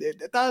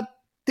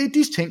 Det er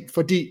disse ting,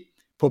 fordi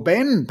på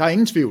banen, der er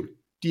ingen tvivl.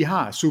 De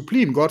har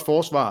sublim godt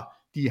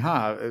forsvar. De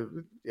har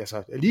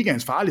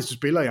ligaens farligste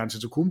spillere i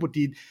Antetokounmpo.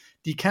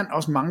 De kan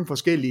også mange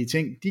forskellige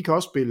ting. De kan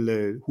også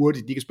spille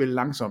hurtigt, de kan spille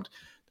langsomt.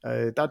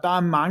 Der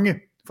er mange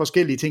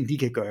forskellige ting, de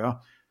kan gøre.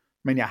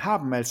 Men jeg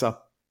har dem altså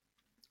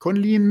kun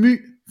lige en my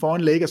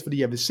foran Lakers, fordi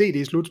jeg vil se det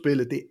i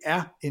slutspillet. Det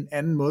er en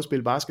anden måde at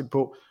spille basket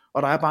på.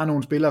 Og der er bare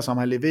nogle spillere, som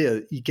har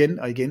leveret igen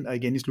og igen og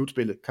igen i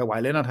slutspillet.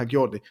 Kawhi Leonard har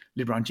gjort det.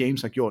 LeBron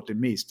James har gjort det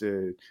mest.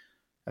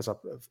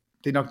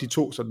 Det er nok de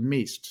to sådan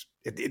mest.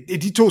 Det er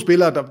de to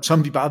spillere,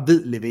 som vi bare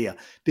ved leverer.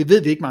 Det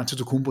ved vi ikke med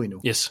Antetokounmpo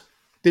endnu. Yes.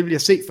 Det vil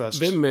jeg se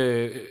først.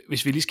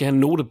 Hvis vi lige skal have en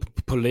note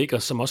på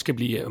Lakers, som også kan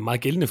blive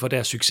meget gældende for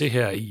deres succes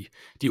her i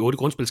de 8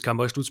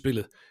 grundspilskamper i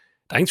slutspillet.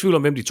 Der er ingen tvivl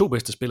om, hvem de 2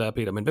 bedste spillere er,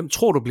 Peter, men hvem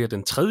tror du bliver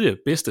den 3.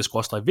 bedste,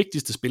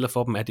 vigtigste spiller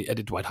for dem? Er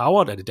det Dwight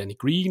Howard? Er det Danny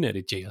Green? Er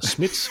det J.R.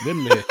 Smith?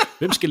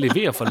 Hvem skal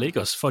levere for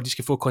Lakers, for at de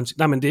skal få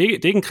Nej, men det er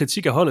ikke en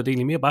kritik af holdet, det er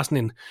egentlig mere bare sådan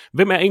en,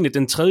 hvem er egentlig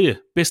den 3.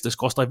 bedste,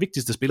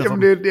 vigtigste spiller for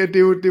dem? Det er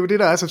jo det,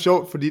 der er så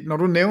sjovt, fordi når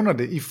du nævner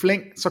det i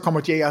flæng, så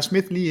kommer J.R.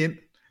 Smith lige ind.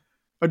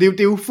 Og det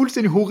er jo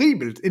fuldstændig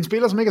horribelt. En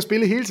spiller, som ikke har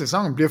spillet hele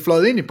sæsonen, bliver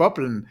fløjet ind i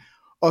boblen,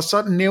 og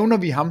så nævner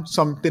vi ham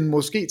som den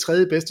måske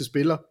 3. bedste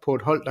spiller på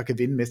et hold, der kan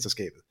vinde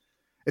mesterskabet.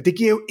 Det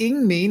giver jo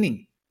ingen mening,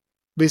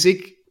 hvis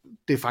ikke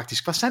det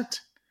faktisk var sandt.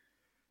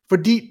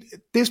 Fordi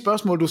det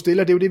spørgsmål, du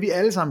stiller, det er jo det, vi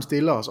alle sammen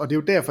stiller os, og det er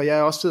jo derfor,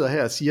 jeg også sidder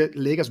her og siger,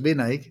 Lakers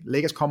vinder ikke.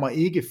 Lakers kommer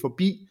ikke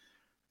forbi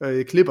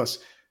Clippers.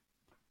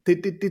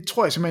 Det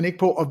tror jeg simpelthen ikke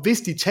på, og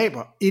hvis de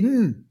taber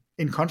inden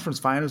en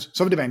conference finals,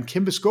 så vil det være en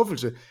kæmpe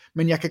skuffelse,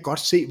 men jeg kan godt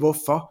se,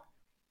 hvorfor.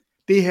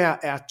 Det her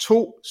er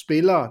 2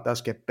 spillere, der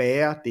skal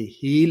bære det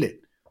hele,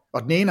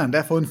 og den ene har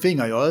endda fået en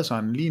finger i øjet, så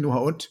han lige nu har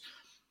ondt.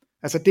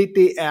 Altså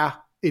det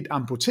er et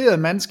amputeret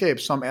mandskab,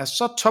 som er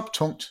så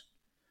toptungt,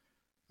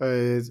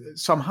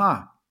 som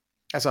har,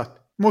 altså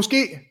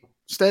måske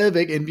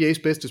stadigvæk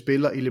NBA's bedste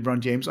spiller i LeBron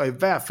James, og i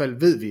hvert fald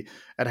ved vi,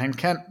 at han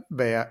kan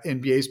være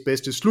NBA's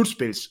bedste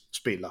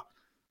slutspilsspiller.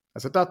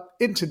 Altså der,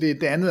 indtil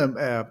det andet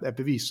er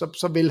bevist,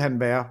 så vil han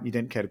være i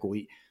den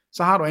kategori.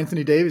 Så har du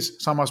Anthony Davis,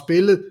 som har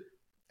spillet,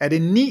 er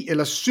det 9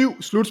 eller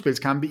 7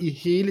 slutspilskampe i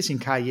hele sin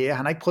karriere.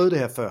 Han har ikke prøvet det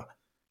her før.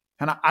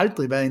 Han har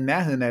aldrig været i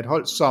nærheden af et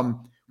hold, som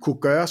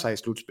kunne gøre sig i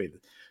slutspillet.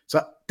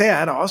 Så der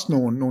er der også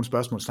nogle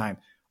spørgsmålstegn.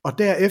 Og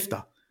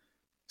derefter,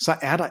 så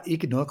er der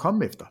ikke noget at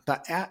komme efter. Der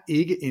er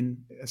ikke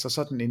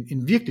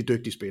en virkelig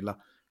dygtig spiller.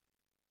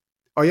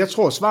 Og jeg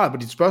tror, svaret på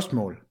dit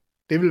spørgsmål,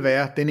 det vil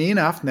være, den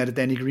ene aften er det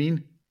Danny Green,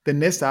 den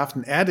næste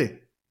aften er det,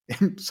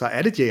 så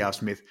er det J.R.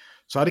 Smith,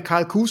 så er det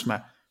Kyle Kuzma,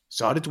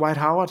 så er det Dwight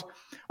Howard.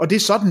 Og det er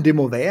sådan, det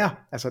må være.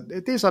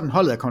 Altså, det er sådan,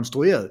 holdet er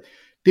konstrueret.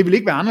 Det ville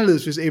ikke være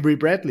anderledes, hvis Avery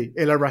Bradley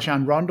eller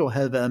Rajon Rondo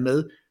havde været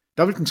med.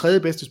 Der ville den tredje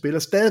bedste spiller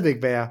stadigvæk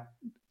være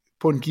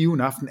på en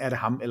given aften, er det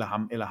ham, eller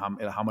ham, eller ham,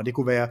 eller ham. Og det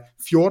kunne være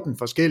 14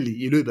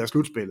 forskellige i løbet af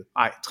slutspillet.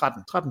 Nej,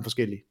 13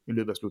 forskellige i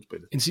løbet af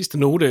slutspillet. En sidste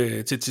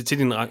note til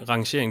din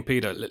rangering,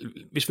 Peter.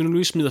 Hvis vi nu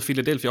lige smider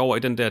Philadelphia over i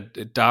den der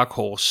Dark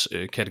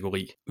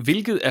Horse-kategori.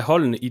 Hvilket af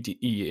holdene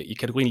i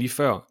kategorien lige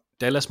før,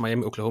 Dallas,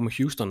 Miami, Oklahoma,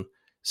 Houston,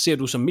 ser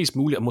du som mest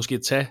muligt at måske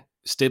tage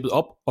steppet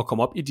op og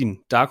komme op i din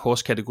Dark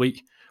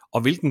Horse-kategori?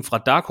 Og hvilken fra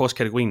Dark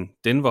Horse-kategorien,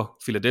 Denver,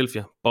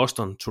 Philadelphia,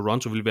 Boston,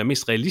 Toronto, vil være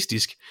mest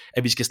realistisk,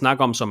 at vi skal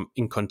snakke om som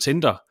en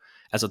contender?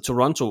 Altså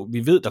Toronto,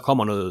 vi ved, der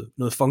kommer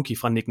noget funky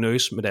fra Nick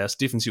Nurse med deres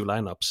defensive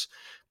lineups.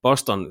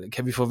 Boston,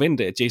 kan vi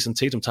forvente, at Jason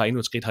Tatum tager endnu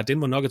et skridt? Har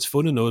Denver Nuggets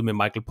fundet noget med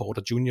Michael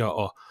Porter Jr.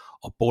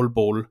 og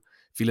Ball?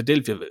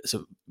 Philadelphia,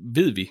 så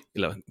ved vi,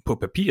 eller på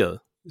papiret,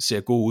 ser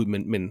god ud,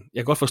 men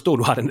jeg kan godt forstå, at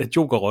du har den der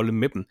joker-rolle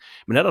med dem.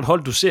 Men er der et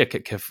hold, du ser,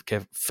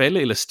 kan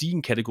falde eller stige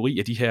en kategori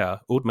af de her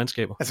 8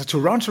 mandskaber? Altså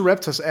Toronto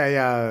Raptors er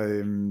jeg...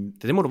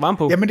 Det må du varme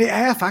på. Jamen det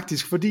er jeg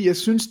faktisk, fordi jeg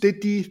synes,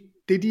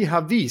 det de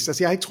har vist,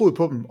 altså jeg har ikke troet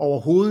på dem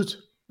overhovedet.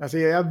 Altså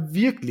jeg har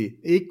virkelig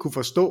ikke kunne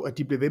forstå, at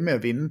de blev ved med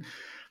at vinde.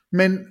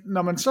 Men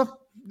når man så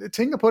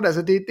tænker på det,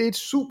 altså det er et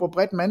super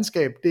bredt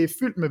mandskab, det er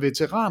fyldt med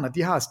veteraner,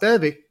 de har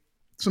stadigvæk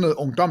sådan noget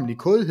ungdommelig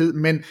kodhed,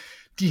 men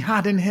de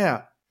har den her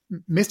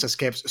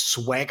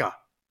mesterskabs-swagger.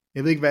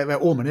 Jeg ved ikke, hvad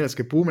ord man ellers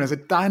skal bruge, men altså,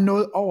 der er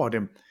noget over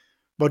dem,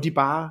 hvor de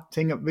bare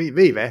tænker,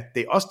 ved I hvad,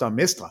 det er os, der er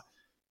mestre.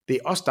 Det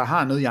er os, der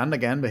har noget, I andre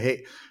gerne vil have.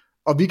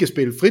 Og vi kan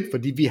spille frit,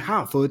 fordi vi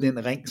har fået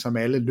den ring, som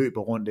alle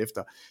løber rundt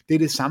efter. Det er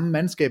det samme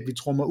mandskab, vi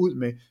trommer ud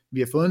med. Vi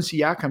har fået en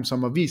Siakam,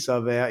 som har vist sig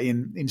at være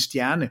en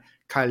stjerne.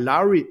 Kyle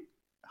Lowry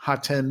har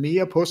taget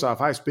mere på sig og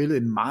faktisk spillet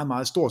en meget,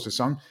 meget stor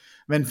sæson.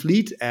 Van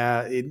Fleet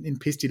er en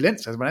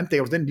pestilens. Altså, hvordan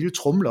dækker du den lille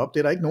trumle op? Det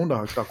er der ikke nogen,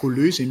 der kunne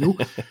løse endnu.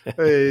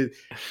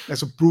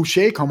 Altså,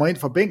 Boucher kommer ind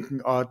fra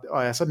bænken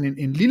og er sådan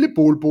en lille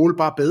bol,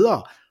 bare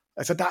bedre.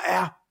 Altså,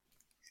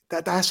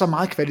 der er så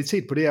meget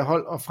kvalitet på det her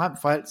hold, og frem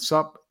for alt,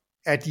 så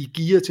er de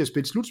gearet til at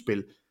spille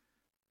slutspil.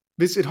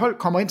 Hvis et hold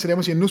kommer ind til dem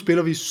og siger, nu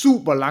spiller vi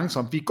super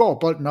langsomt, vi går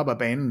bolden op ad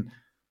banen,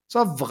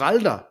 så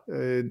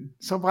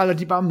vrælder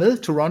de bare med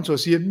Toronto og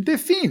siger, det er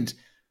fint,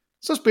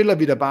 så spiller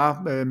vi da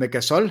bare med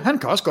Gasol. Han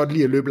kan også godt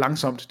lide at løbe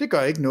langsomt. Det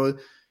gør ikke noget.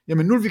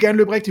 Jamen, nu vil vi gerne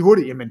løbe rigtig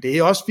hurtigt. Jamen, det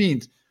er også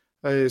fint.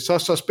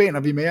 Så spænder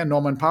vi mere.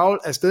 Norman Powell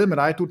er afsted med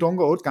dig. Du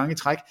dunker 8 gange i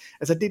træk.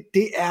 Altså,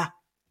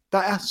 der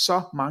er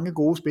så mange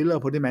gode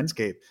spillere på det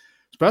mandskab.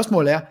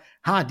 Spørgsmålet er,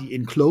 har de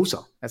en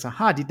closer? Altså,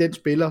 har de den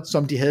spiller,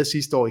 som de havde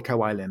sidste år i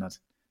Kawhi Leonard?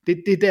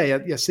 Det er der,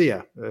 jeg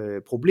ser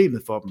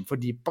problemet for dem.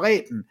 Fordi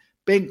bredden,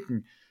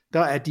 bænken, der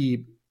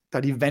er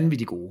de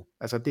vanvittigt gode.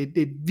 Altså, det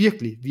er et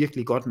virkelig,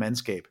 virkelig godt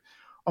mandskab.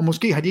 Og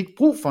måske har de ikke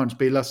brug for en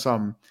spiller,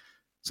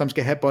 som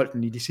skal have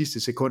bolden i de sidste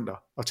sekunder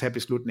og tage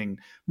beslutningen.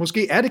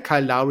 Måske er det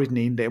Kyle Lowry den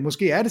ene dag,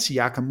 måske er det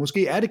Siakam,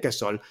 måske er det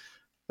Gasol,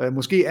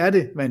 måske er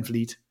det Van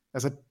Fleet.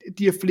 Altså,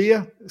 de har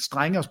flere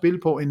strenge at spille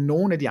på, end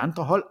nogen af de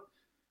andre hold.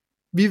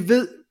 Vi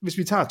ved, hvis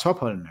vi tager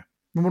topholdene,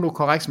 nu må du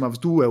korrekte mig, hvis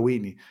du er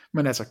uenig,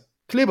 men altså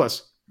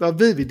Clippers, der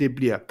ved vi, det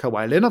bliver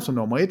Kawhi Leonard som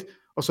nummer 1,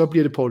 og så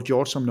bliver det Paul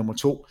George som nummer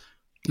 2.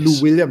 Lou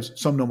Williams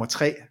som nummer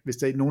 3, hvis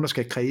der er nogen, der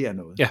skal kreere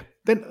noget. Ja.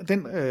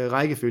 Den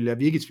rækkefølge er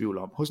vi ikke i tvivl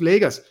om. Hos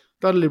Lakers,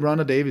 der er det LeBron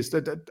og Davis,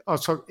 og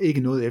så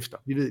ikke noget efter.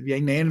 Vi har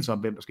ingen anelse om,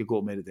 hvem der skal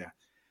gå med det der.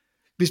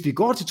 Hvis vi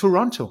går til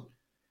Toronto,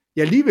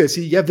 jeg lige vil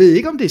sige, jeg ved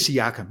ikke, om det er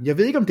Siakam, jeg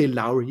ved ikke, om det er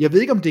Lowry, jeg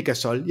ved ikke, om det er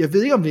Gasol, jeg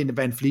ved ikke, om det er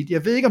Van Fleet,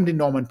 jeg ved ikke, om det er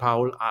Norman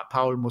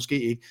Powell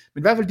måske ikke.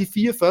 Men i hvert fald de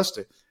 4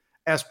 første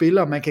er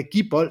spillere, man kan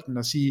give bolden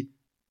og sige,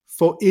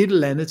 få et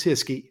eller andet til at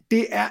ske.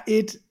 Det er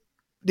et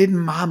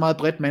meget, meget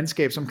bredt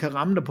mandskab, som kan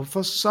ramme dig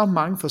på så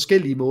mange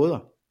forskellige måder.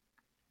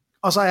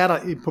 Og så er der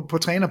på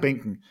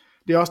trænerbænken,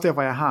 det er også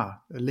derfor, jeg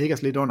har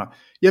Lakers lidt under.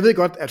 Jeg ved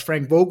godt, at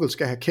Frank Vogel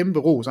skal have kæmpe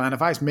ro, så han er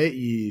faktisk med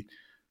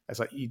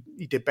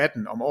i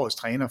debatten om årets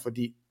træner,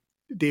 fordi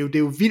det er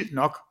jo vildt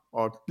nok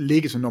at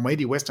ligge som nummer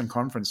 1 i Western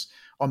Conference,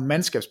 og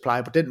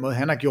mandskabspleje på den måde,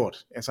 han har gjort.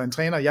 Altså en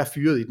træner, jeg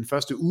fyrede i den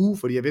første uge,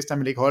 fordi jeg vidste, han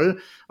ville ikke holde,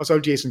 og så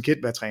ville Jason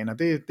Kidd være træner.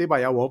 Det var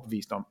jeg jo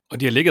overbevist om. Og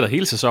de har ligget der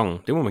hele sæsonen,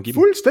 det må man give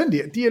dem.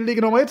 Fuldstændig. De har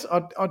ligget nummer 1,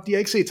 og de har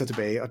ikke set sig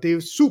tilbage, og det er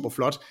jo super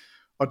flot.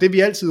 Og det vi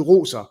altid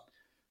roser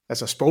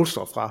altså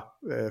Spoelstra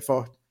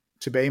for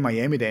tilbage i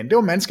Miami-dagen. Det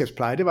var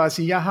mandskabspleje. Det var at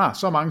sige, jeg har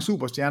så mange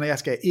superstjerner, jeg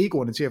skal have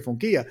egoerne til at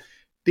fungere.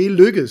 Det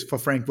lykkedes for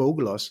Frank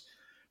Vogel også.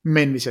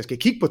 Men hvis jeg skal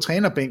kigge på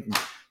trænerbænken,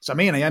 så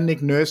mener jeg,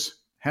 Nick Nurse,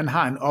 han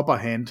har en upper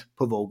hand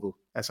på Vogel.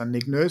 Altså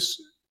Nick Nurse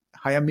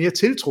har jeg mere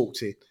tiltro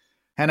til.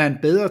 Han er en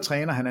bedre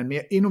træner, han er en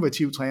mere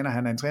innovativ træner,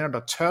 han er en træner,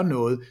 der tør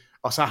noget,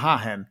 og så har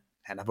han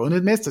har vundet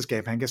et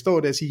mesterskab. Han kan stå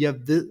der og sige, jeg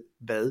ved,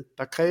 hvad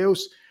der kræves.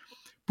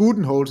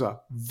 Budenholzer,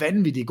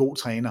 vanvittig god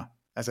træner.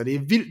 Altså det er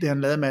vildt, det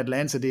han lavede med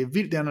Atlanta, det er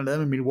vildt, det han har lavet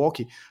med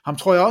Milwaukee. Ham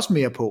tror jeg også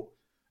mere på,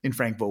 end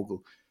Frank Vogel.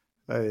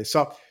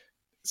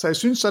 Så jeg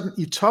synes sådan,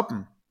 i toppen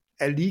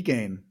af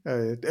ligaen,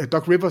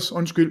 Doc Rivers,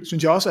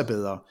 synes jeg også er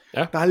bedre.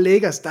 Ja. Der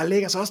er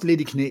Lakers også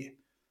lidt i knæ.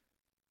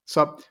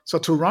 Så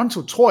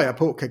Toronto tror jeg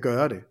på kan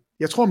gøre det.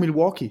 Jeg tror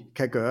Milwaukee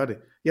kan gøre det.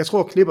 Jeg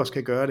tror Clippers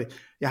kan gøre det.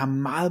 Jeg har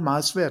meget,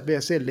 meget svært ved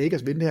at se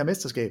Lakers vinde det her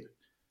mesterskab.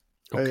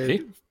 Okay.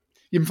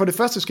 Jamen for det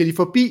første skal de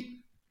forbi,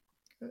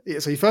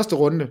 altså i første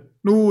runde,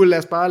 nu lad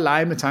os bare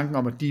lege med tanken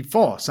om, at de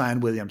får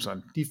Zion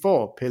Williamson, de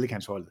får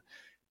Pelicans-holdet.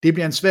 Det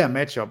bliver en svær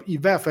matchup. I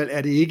hvert fald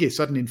er det ikke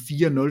sådan en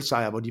 4-0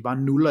 sejr, hvor de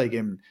bare nuller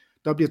igennem.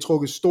 Der bliver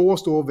trukket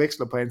store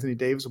veksler på Anthony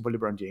Davis og på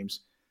LeBron James.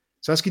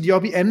 Så skal de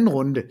op i anden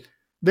runde.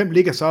 Hvem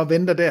ligger så og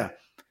venter der?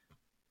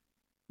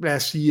 Lad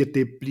os sige, at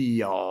det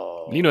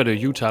bliver... Lige nu er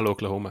det Utah eller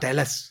Oklahoma.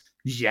 Dallas.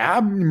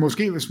 Ja,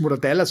 måske smutter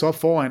Dallas op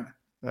foran.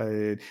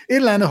 Et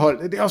eller andet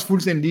hold, det er også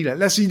fuldstændig ligeglad.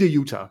 Lad os sige, det er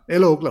Utah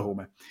eller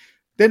Oklahoma.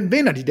 Den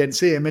vinder de den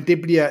serie, men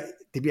det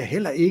bliver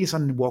heller ikke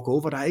sådan en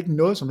walkover. Der er ikke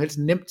noget som helst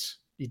nemt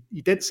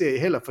i den serie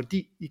heller,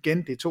 fordi igen,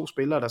 det er 2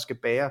 spillere, der skal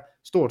bære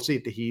stort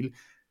set det hele.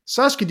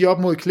 Så skal de op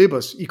mod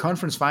Clippers i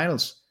Conference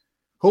Finals.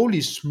 Holy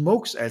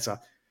smokes, altså.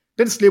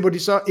 Den slipper de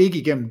så ikke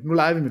igennem. Nu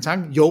leger vi med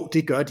tanken. Jo,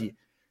 det gør de.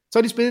 Så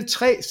har de spillet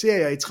 3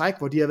 serier i træk,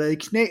 hvor de har været i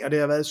knæ, og det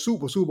har været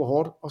super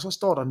hårdt, og så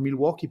står der en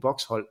Milwaukee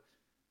Bucks hold,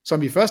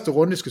 som i første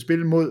runde skal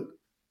spille mod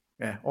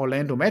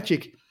Orlando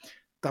Magic.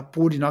 Der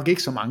bruger de nok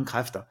ikke så mange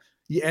kræfter.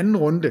 I anden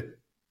runde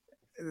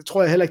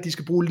tror jeg heller ikke, de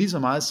skal bruge lige så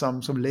meget,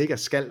 som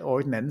Lakers skal over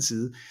i den anden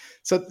side.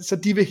 Så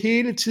de vil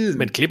hele tiden...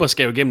 Men Clippers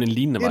skal jo igennem en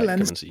lignende vej, kan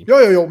man sige.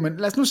 Jo, men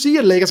lad os nu sige,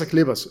 at Lakers og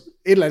Clippers, et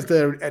eller andet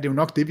sted er det jo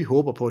nok det, vi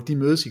håber på, at de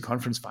mødes i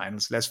Conference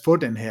Finals. Lad os få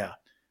den her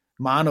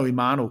mano i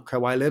mano,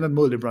 Kawhi Leonard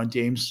mod LeBron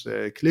James,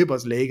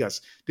 Clippers,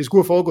 Lakers. Det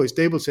skulle have foregået i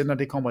Staples Center,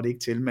 det kommer det ikke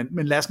til,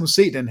 men lad os nu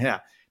se den her.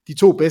 De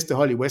 2 bedste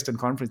hold i Western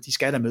Conference, de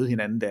skal da møde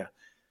hinanden der.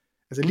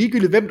 Altså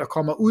ligegyldigt hvem der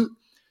kommer ud,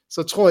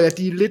 så tror jeg, at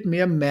de er lidt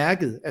mere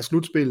mærket af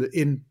slutspillet,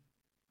 end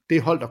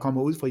det hold, der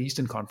kommer ud fra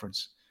Eastern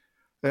Conference.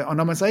 Og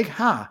når man så ikke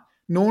har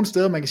nogen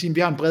steder, man kan sige, at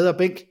vi har en bredere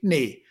bænk,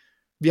 nej.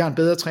 Vi har en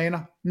bedre træner,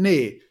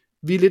 nej.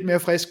 Vi er lidt mere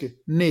friske,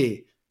 nej.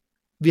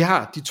 Vi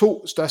har de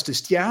 2 største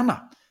stjerner,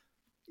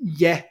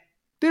 ja.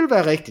 Det vil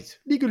være rigtigt.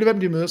 Ligegyldigt hvem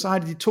de møder, så har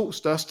de 2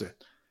 største.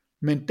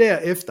 Men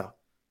derefter,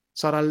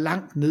 så er der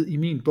langt ned i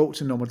min bog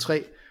til nummer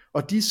 3.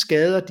 Og de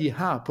skader, de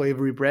har på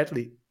Avery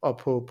Bradley og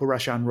på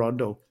Rajon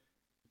Rondo,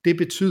 det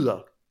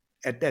betyder,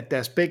 at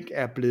deres bænk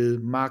er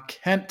blevet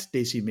markant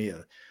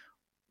decimeret.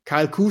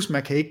 Kyle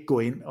Kuzma kan ikke gå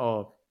ind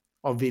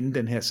og vinde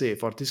den her serie,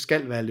 for det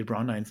skal være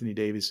LeBron og Anthony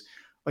Davis.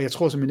 Og jeg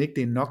tror simpelthen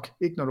ikke, det er nok.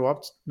 Ikke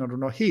når du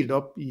når helt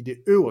op i det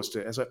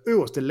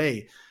øverste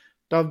lag,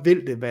 der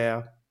vil det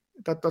være...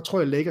 Der tror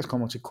jeg, Lakers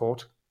kommer til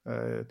kort.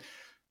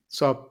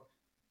 Så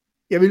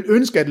jeg vil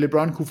ønske, at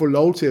LeBron kunne få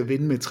lov til at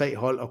vinde med 3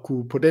 hold, og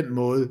kunne på den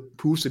måde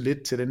puste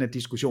lidt til den her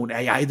diskussion. Er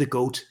jeg the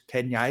GOAT?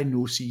 Kan jeg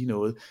nu sige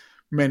noget?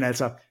 Men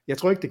altså, jeg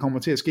tror ikke, det kommer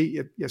til at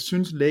ske. Jeg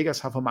synes, Lakers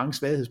har for mange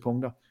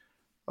svaghedspunkter,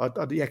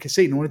 og jeg kan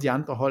se nogle af de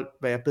andre hold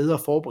være bedre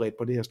forberedt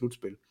på det her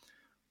slutspil.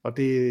 Og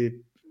det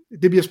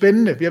bliver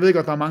spændende. Jeg ved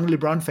godt, der er mange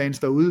LeBron-fans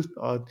derude,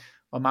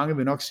 og mange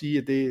vil nok sige,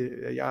 at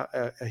jeg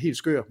er helt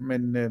skør,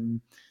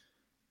 men...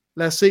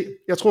 lad os se.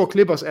 Jeg tror,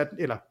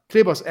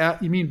 Clippers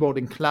er i min bog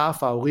den klare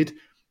favorit.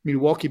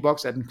 Milwaukee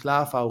Bucks er den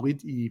klare favorit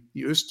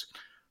i øst.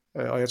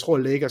 Og jeg tror,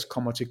 Lakers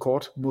kommer til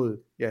kort mod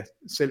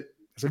selv.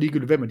 Altså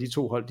ligegyldigt hvem af de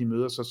 2 hold, de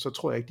møder, så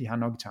tror jeg ikke, de har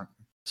nok i tanken.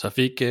 Så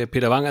fik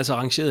Peter Wang altså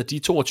arrangeret de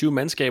 22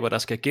 mandskaber, der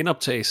skal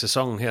genoptage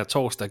sæsonen her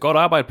torsdag. Godt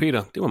arbejde,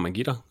 Peter. Det må man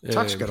give dig.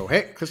 Tak skal du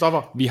have,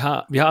 Christoffer.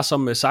 Vi har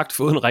som sagt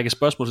fået en række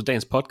spørgsmål til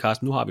dagens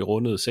podcast. Nu har vi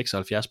rundet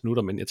 76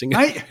 minutter, men jeg tænker,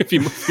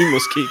 vi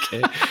måske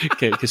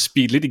kan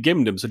speede lidt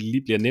igennem dem, så det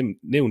lige bliver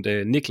nævnt.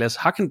 Niklas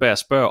Hackenberg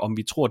spørger, om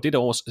vi tror, at dette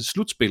års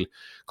slutspil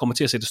kommer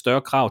til at sætte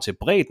større krav til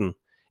bredden,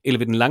 eller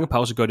vil den lange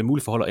pause gøre det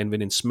muligt for hold at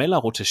anvende en smallere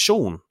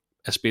rotation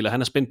af spillere.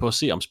 Han er spændt på at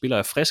se, om spillere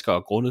er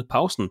friskere grundet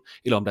pausen,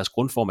 eller om deres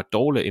grundform er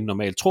dårligere end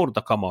normalt. Tror du,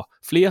 der kommer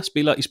flere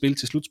spillere i spil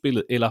til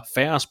slutspillet, eller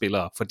færre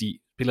spillere,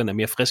 fordi spillerne er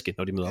mere friske,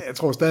 når de møder op? Jeg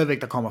tror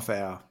stadigvæk, der kommer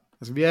færre.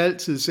 Altså, vi har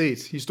altid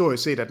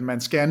historisk set, at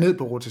man skærer ned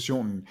på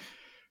rotationen.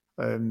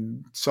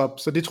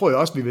 Så det tror jeg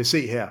også, vi vil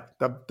se her.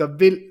 Der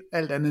vil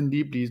alt andet end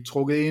lige blive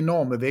trukket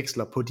enorme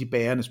veksler på de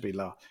bærende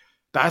spillere.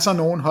 Der er så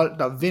nogle hold,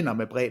 der vinder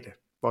med bredde,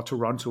 hvor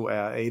Toronto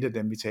er et af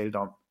dem, vi talte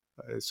om,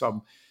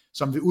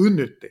 som vil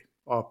udnytte det.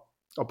 Og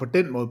og på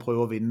den måde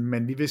prøve at vinde,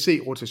 men vi vil se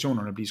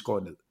rotationerne blive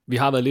skåret ned. Vi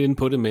har været lidt inde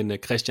på det, men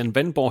Christian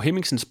Vandborg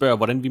Hemmingsen spørger,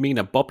 hvordan vi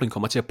mener, at boblen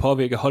kommer til at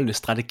påvirke holdenes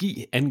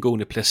strategi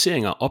angående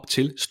placeringer op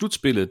til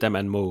slutspillet, da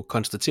man må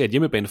konstatere, at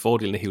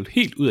hjemmebanefordelen er hævet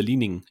helt ud af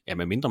ligningen, ja,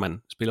 medmindre man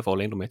spiller for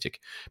Orlando Magic.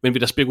 Men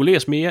vil der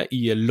spekuleres mere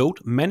i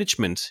load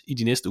management i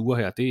de næste uger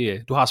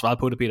her? Du har svaret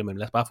på det, Peter, men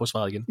lad os bare få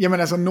svaret igen. Jamen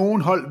altså,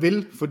 nogen hold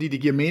vil, fordi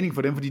det giver mening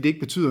for dem, fordi det ikke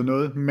betyder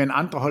noget, men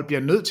andre hold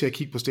bliver nødt til at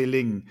kigge på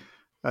stillingen.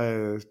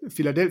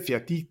 Philadelphia,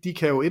 de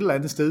kan jo et eller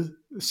andet sted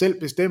selv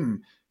bestemme,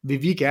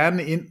 vil vi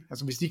gerne ind,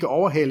 altså hvis de kan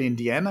overhale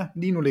Indiana,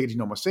 lige nu ligger de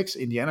nummer 6,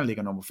 Indiana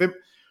ligger nummer 5,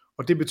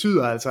 og det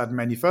betyder altså, at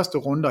man i første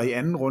runde og i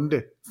anden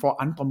runde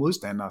får andre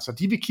modstandere, så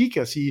de vil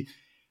kigge og sige,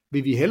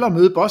 vil vi hellere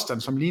møde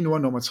Boston, som lige nu er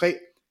nummer 3,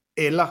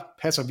 eller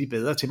passer vi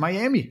bedre til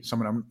Miami,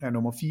 som er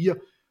nummer 4,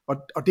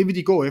 og det vil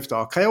de gå efter,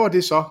 og kræver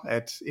det så,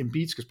 at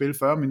Embiid skal spille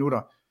 40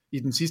 minutter i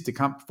den sidste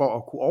kamp, for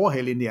at kunne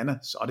overhale Indiana,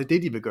 så er det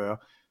det, de vil gøre.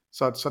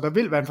 Så der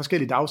vil være en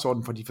forskellig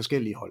dagsorden for de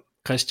forskellige hold.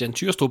 Christian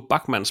Tyrstrup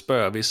Bachmann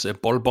spørger, hvis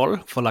Bol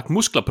får lagt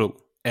muskler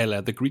på,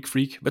 eller The Greek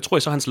Freak, hvad tror I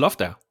så hans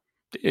loft er?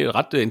 Det er et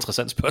ret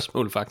interessant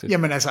spørgsmål, faktisk.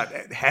 Jamen altså,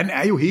 han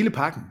er jo hele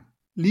pakken.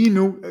 Lige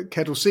nu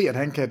kan du se, at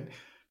han kan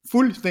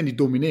fuldstændig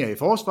dominere i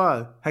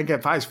forsvaret. Han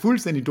kan faktisk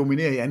fuldstændig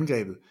dominere i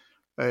angrebet.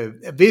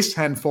 Hvis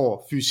han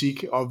får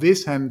fysik, og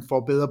hvis han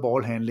får bedre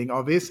ballhandling,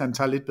 og hvis han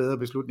tager lidt bedre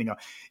beslutninger,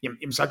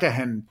 jamen så kan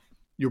han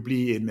jo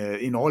blive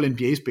en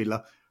All-NBA-spiller.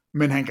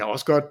 Men han kan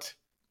også godt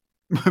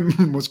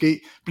måske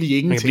blive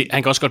ingenting.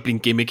 Han kan også godt blive en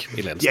gimmick et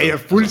eller andet sted. Ja,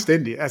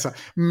 fuldstændig.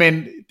 Altså, men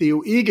det er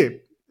jo ikke,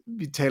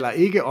 vi taler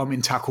ikke om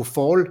en Taco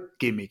Fall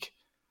gimmick.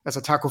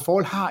 Altså Taco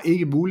Fall har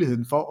ikke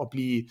muligheden for at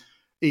blive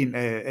en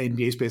af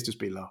NBA's bedste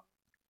spillere.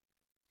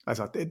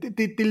 Altså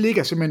det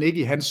ligger simpelthen ikke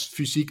i hans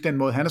fysik, den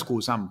måde han er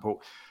skruet sammen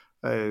på.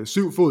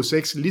 7 fod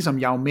 6,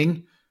 ligesom Yao Ming.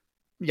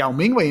 Yao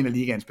Ming var en af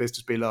ligaens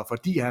bedste spillere,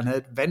 fordi han havde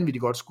et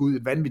vanvittigt godt skud,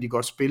 et vanvittigt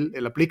godt spil,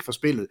 eller blik for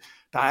spillet.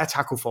 Der er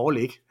Taco Fall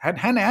ikke.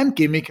 Han er en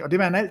gimmick, og det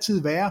vil han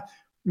altid være,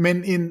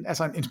 men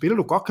en spiller,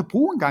 du godt kan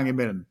bruge en gang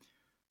imellem.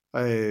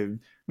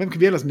 Hvem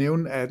kan vi ellers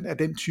nævne af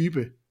den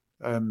type?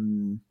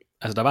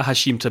 Altså, der var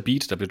Hashim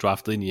Thabit, der blev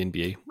draftet ind i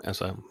NBA.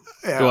 Altså,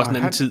 det var også en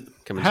anden tid,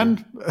 kan man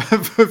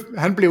sige.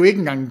 Han blev ikke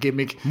engang en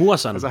gimmick.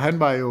 Mursan. Altså, han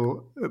var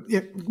jo...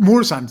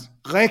 Mursan,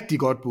 rigtig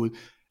godt bud.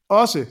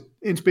 Også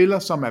en spiller,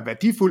 som er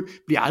værdifuld,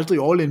 bliver aldrig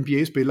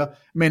All-NBA-spiller,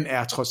 men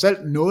er trods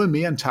alt noget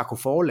mere end Taco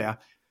Fall er.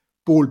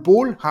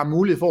 Bol har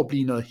mulighed for at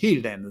blive noget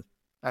helt andet.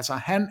 Altså,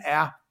 han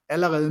er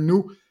allerede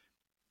nu,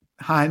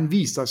 har han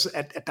vist os,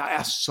 at der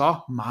er så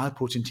meget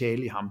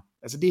potentiale i ham.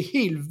 Altså, det er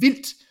helt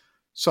vildt,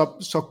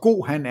 så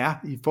god han er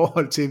i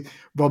forhold til,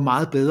 hvor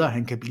meget bedre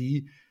han kan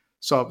blive.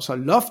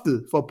 Så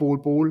loftet for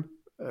Bol,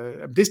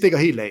 det stikker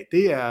helt af.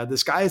 Det er the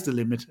sky is the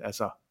limit,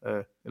 altså,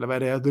 eller hvad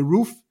det er, the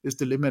roof is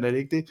the limit, er det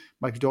ikke det,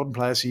 Michael Jordan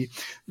plejer at sige?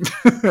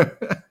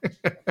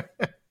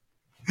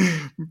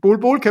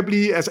 Bol kan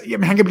blive, altså,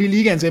 jamen, han kan blive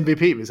ligaens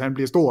MVP, hvis han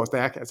bliver stor og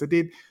stærk. Altså,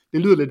 det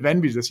lyder lidt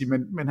vanvittigt at sige,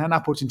 men han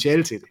har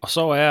potentiale til det. Og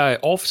så er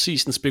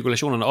off-season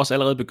spekulationerne også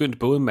allerede begyndt.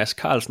 Både Mads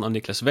Carlsen og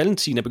Niklas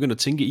Valentin er begyndt at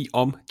tænke i,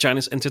 om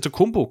Giannis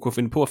Antetokounmpo kunne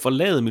finde på at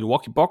forlade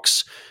Milwaukee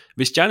Bucks.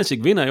 Hvis Giannis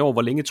ikke vinder i år,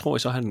 hvor længe tror I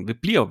så, han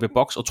bliver ved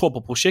Bucks og tror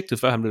på projektet,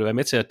 før han vil være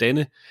med til at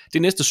danne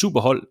det næste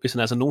superhold, hvis han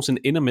altså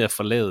nogensinde ender med at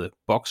forlade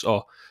Bucks?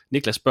 Og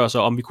Niklas spørger så,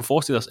 om vi kunne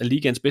forestille os, at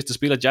ligaens bedste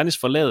spiller Giannis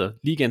forlader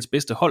ligaens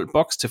bedste hold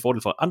Bucks til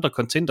fordel for andre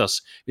contenders,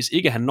 hvis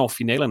ikke han når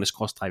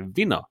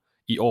finalerne/vinder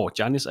i år.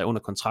 Giannis er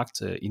under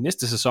kontrakt i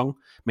næste sæson,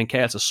 men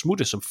kan altså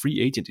smutte som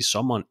free agent i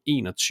sommeren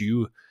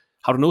 21.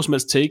 Har du noget som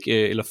helst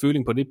take eller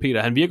føling på det,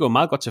 Peter? Han virker jo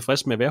meget godt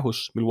tilfreds med at være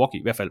hos Milwaukee,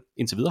 i hvert fald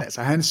indtil videre.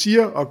 Altså han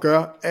siger og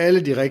gør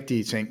alle de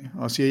rigtige ting,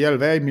 og siger, jeg vil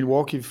være i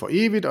Milwaukee for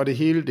evigt, og det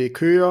hele det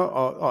kører,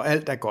 og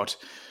alt er godt.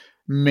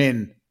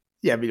 Men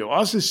jeg vil jo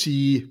også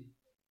sige,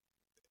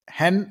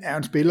 han er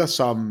en spiller,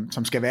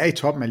 som skal være i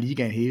toppen af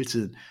ligaen hele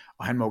tiden,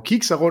 og han må jo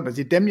kigge sig rundt, og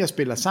det er dem, jeg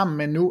spiller sammen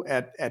med nu,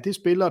 er det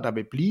spillere, der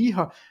vil blive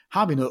her.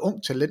 Har vi noget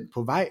ung talent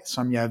på vej,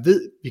 som jeg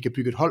ved, vi kan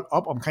bygge et hold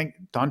op omkring?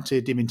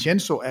 Dante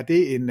DiVincenzo, er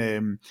det en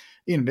af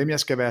dem, jeg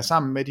skal være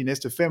sammen med de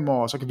næste 5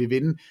 år, og så kan vi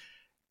vinde.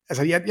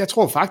 Altså, jeg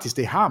tror faktisk,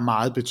 det har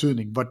meget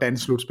betydning, hvordan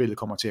slutspillet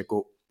kommer til at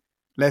gå.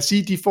 Lad os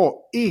sige, de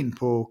får 1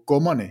 på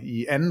gummerne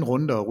i anden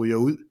runde og ryger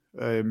ud.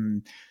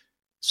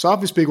 Så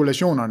vil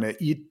spekulationerne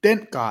i den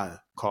grad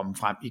komme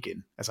frem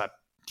igen. Altså,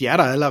 de er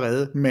der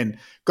allerede, men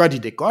gør de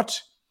det godt,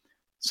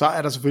 så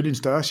er der selvfølgelig en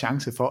større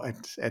chance for,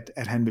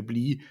 at han vil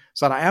blive.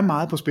 Så der er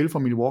meget på spil for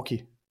Milwaukee.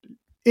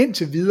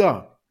 Indtil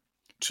videre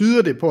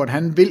tyder det på, at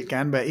han vil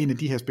gerne være en af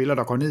de her spillere,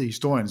 der går ned i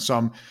historien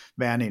som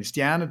værende en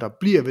stjerne, der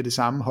bliver ved det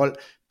samme hold,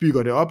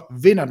 bygger det op,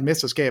 vinder et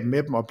mesterskab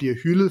med dem og bliver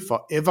hyldet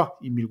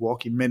forever i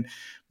Milwaukee. Men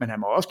han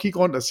må også kigge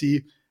rundt og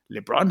sige,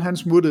 LeBron han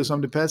smuttede,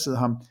 som det passede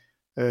ham.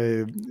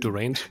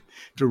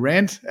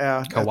 Durant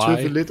er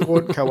tøffet lidt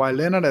rundt, Kawhi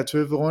Leonard er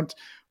tøffet rundt,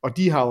 og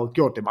de har jo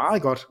gjort det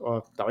meget godt,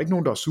 og der er jo ikke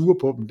nogen, der er sure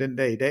på dem den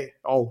dag i dag,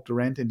 og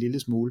Durant en lille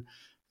smule.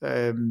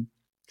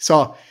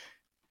 Så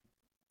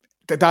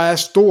der er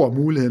stor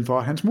mulighed for,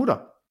 at han smutter.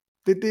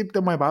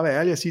 Der må jeg bare være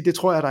ærlig og sige, det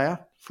tror jeg, der er,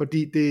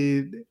 fordi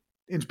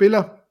en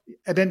spiller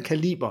af den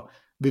kaliber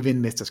vil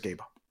vinde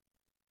mesterskaber.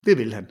 Det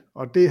vil han.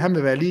 Og han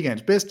vil være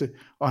ligaens bedste,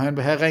 og han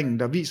vil have ringen,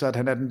 der viser, at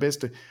han er den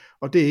bedste.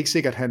 Og det er ikke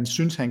sikkert, at han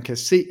synes, han kan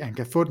se, at han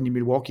kan få den i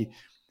Milwaukee.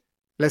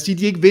 Lad os sige, at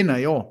de ikke vinder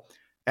i år.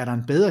 Er der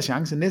en bedre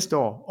chance næste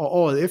år og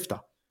året efter?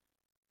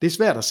 Det er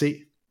svært at se.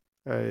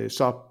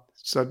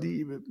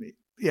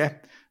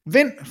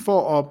 Vind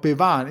for at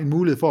bevare en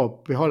mulighed for at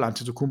beholde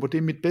Antetokounmpo. Det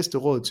er mit bedste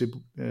råd til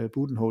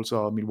Budenholzer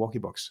og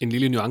Milwaukee Bucks. En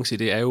lille nuance i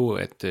det er jo,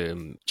 at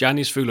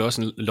Giannis føler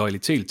også en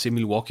loyalitet til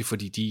Milwaukee,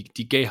 fordi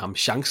de gav ham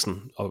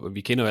chancen, og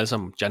vi kender jo alle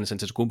sammen Giannis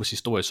Antetokounmpos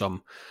historie,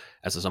 som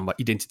var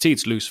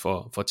identitetsløs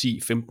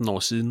for 10-15 år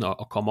siden,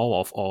 og kom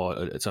over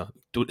og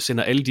du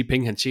sender alle de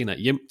penge, han tjener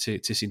hjem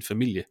til sin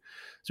familie.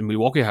 Så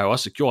Milwaukee har jo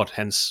også gjort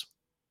hans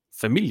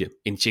familie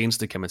en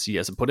tjeneste, kan man sige.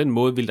 Altså på den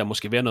måde vil der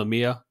måske være noget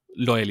mere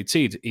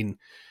loyalitet end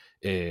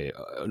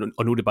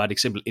og nu er det bare et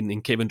eksempel,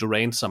 en Kevin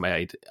Durant, som er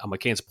et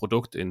amerikansk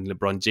produkt, en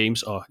LeBron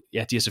James, og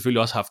ja, de har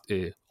selvfølgelig også haft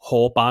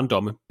hårde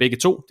barndomme, begge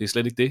to, det er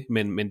slet ikke det,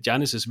 men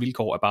Giannis'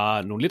 vilkår er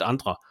bare nogle lidt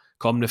andre,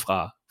 kommende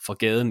fra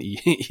gaden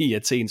i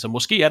Athen, så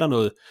måske er der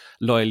noget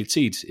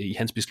loyalitet i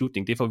hans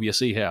beslutning, det får vi at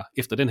se her,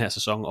 efter den her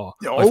sæson og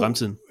i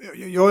fremtiden.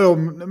 Jo,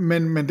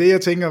 men det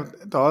jeg tænker,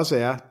 der også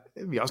er,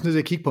 vi er også nødt til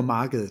at kigge på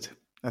markedet,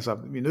 altså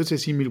vi er nødt til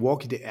at sige, at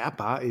Milwaukee, det er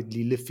bare et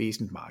lille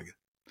fæsent marked.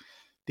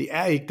 Det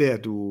er ikke der,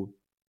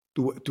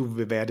 du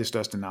vil være det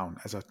største navn.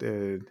 Altså,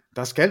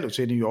 der skal du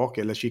til New York,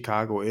 eller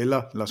Chicago,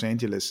 eller Los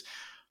Angeles.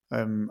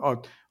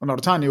 Og når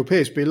du tager en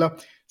europæisk spiller,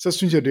 så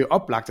synes jeg, det er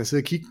oplagt at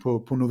sidde og kigge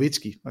på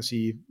Nowitzki, og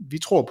sige, vi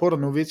tror på dig,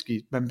 Nowitzki,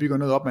 man bygger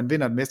noget op, man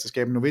vinder et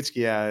mesterskab,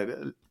 Nowitzki er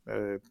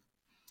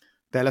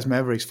Dallas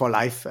Mavericks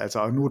for life, altså,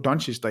 og nu er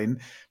Doncic derinde.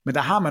 Men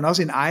der har man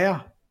også en ejer,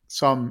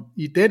 som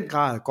i den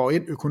grad går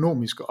ind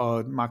økonomisk,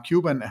 og Mark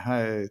Cuban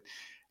har...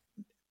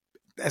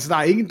 Altså, der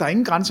er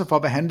ingen grænser for,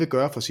 hvad han vil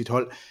gøre for sit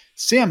hold.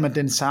 Ser man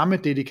den samme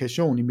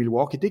dedikation i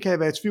Milwaukee, det kan jeg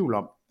være i tvivl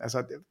om.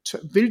 Altså,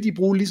 vil de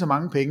bruge lige så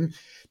mange penge?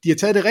 De har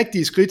taget det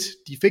rigtige skridt.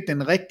 De fik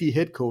den rigtige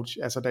head coach.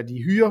 Altså, da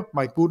de hyrer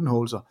Mike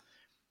Budenholzer,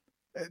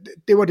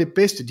 det var det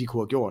bedste, de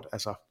kunne have gjort.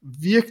 Altså,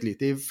 virkelig.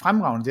 Det er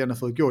fremragende, det han har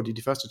fået gjort i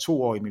de første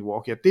 2 år i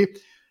Milwaukee. Og det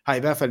har i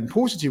hvert fald en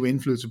positiv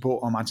indflydelse på,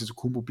 om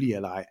Antetokounmpo bliver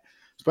eller ej.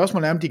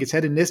 Spørgsmålet er, om de kan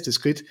tage det næste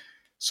skridt.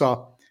 Så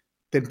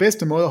den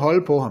bedste måde at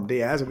holde på ham,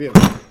 det er altså ved at...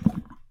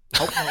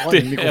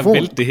 Det er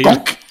vælt det hele.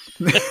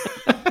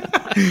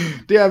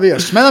 Det er ved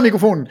at smadre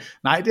mikrofonen.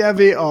 Nej, det er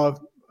ved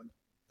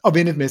at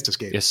vinde et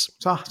mesterskab. Yes.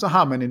 Så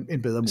har man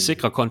en bedre mulighed.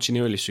 Sikre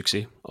kontinuerlig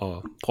succes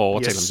og prøve at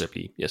overtale dem til at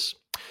blive. Yes.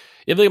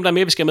 Jeg ved ikke, om der er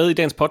mere, vi skal med i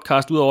dagens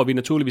podcast, udover at vi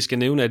naturligvis skal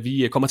nævne, at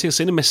vi kommer til at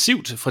sende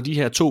massivt fra de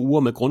her 2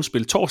 uger med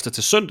grundspil torsdag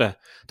til søndag.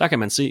 Der kan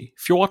man se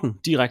 14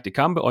 direkte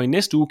kampe, og i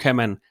næste uge kan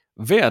man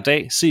hver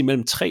dag se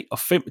mellem 3 og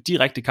 5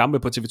 direkte kampe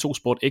på TV2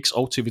 Sport X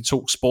og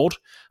TV2 Sport.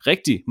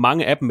 Rigtig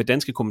mange af dem med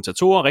danske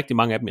kommentatorer, rigtig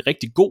mange af dem i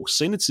rigtig god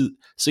sendetid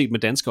set med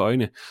danske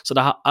øjne. Så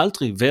der har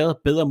aldrig været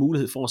bedre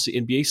mulighed for at se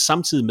NBA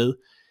samtidig med,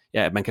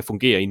 at man kan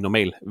fungere i en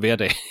normal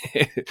hverdag.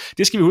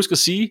 Det skal vi huske at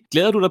sige.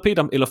 Glæder du dig,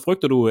 Peter, eller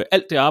frygter du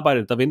alt det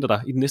arbejde, der venter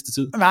dig i den næste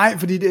tid? Nej,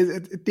 fordi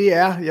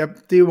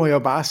det må jeg jo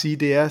bare sige,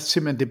 det er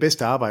simpelthen det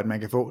bedste arbejde, man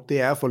kan få.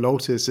 Det er at få lov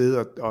til at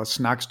sidde og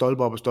snakke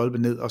stolpe op og stolpe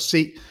ned og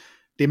se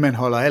det, man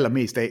holder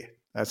allermest af.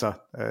 Altså,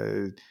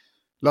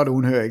 Lotte,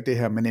 hun hører ikke det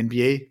her, men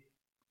NBA,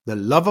 the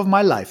love of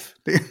my life.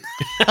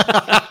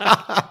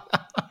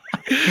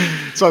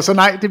 så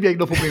nej, det bliver ikke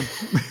noget problem.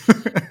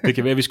 Det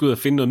kan være, at vi skal ud og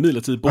finde noget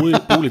midlertidigt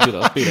bolig til dig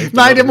også, Peter.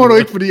 Nej, det må du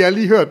ikke, fordi jeg har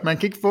lige hørt, man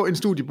kan ikke få en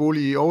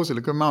studiebolig i Aarhus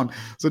eller København,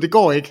 så det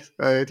går ikke.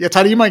 Jeg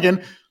tager det i mig igen.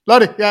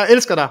 Lotte, jeg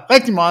elsker dig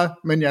rigtig meget,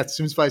 men jeg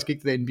synes faktisk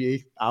ikke, at det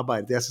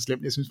NBA-arbejde det er så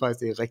slemt. Jeg synes faktisk,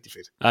 det er rigtig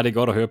fedt. Ja, det er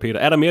godt at høre, Peter.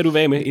 Er der mere, du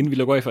vil med, inden vi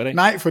lukker af for i dag?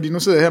 Nej, fordi nu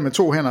sidder jeg her med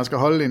 2 hænder og skal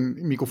holde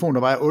en mikrofon, der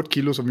vejer 8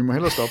 kilo, så vi må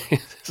hellere stoppe.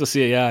 Så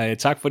siger jeg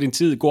tak for din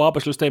tid. God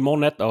arbejdsløsdag i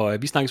morgen nat,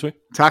 og vi snakkes med.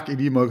 Tak i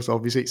lige måde, så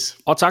vi ses.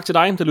 Og tak til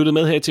dig, der lyttede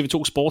med her i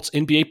TV2 Sports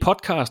NBA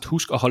podcast.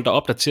 Husk at holde dig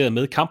opdateret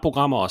med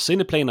kampprogrammer og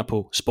sendeplaner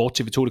på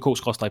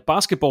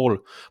sporttv2.dk/basketball,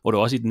 hvor du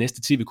også i den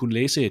næste tid vil kunne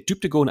læse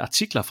dybdegående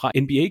artikler fra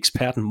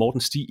NBA-eksperten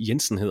Morten Stig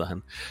Jensen hedder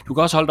han. Du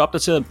kan også holde dig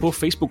opdateret på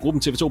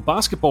Facebook-gruppen TV2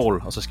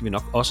 Basketball, og så skal vi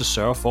nok også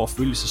sørge for at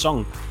følge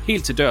sæsonen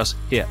helt til dørs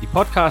her i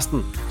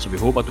podcasten, så vi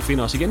håber, at du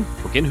finder os igen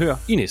på genhør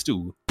i næste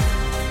uge.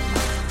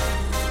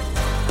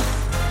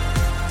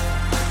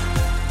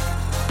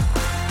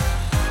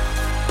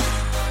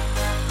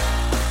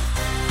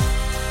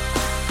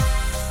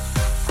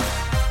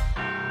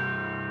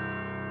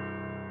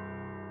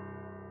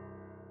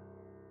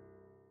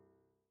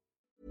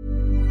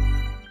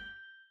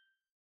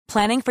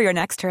 Planning for your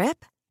next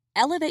trip?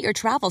 Elevate your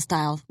travel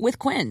style with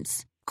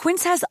Quince.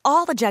 Quince has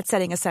all the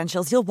jet-setting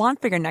essentials you'll want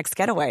for your next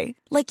getaway,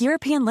 like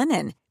European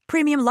linen,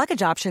 premium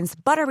luggage options,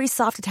 buttery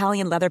soft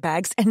Italian leather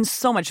bags, and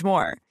so much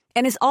more.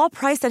 And is all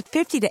priced at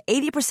 50 to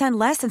 80%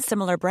 less than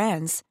similar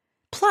brands.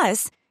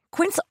 Plus,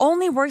 Quince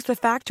only works with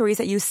factories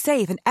that use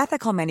safe and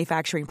ethical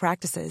manufacturing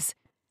practices.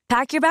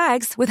 Pack your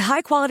bags with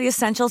high-quality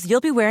essentials you'll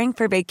be wearing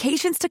for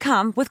vacations to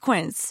come with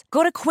Quince.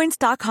 Go to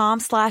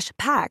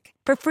quince.com/pack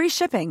for free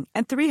shipping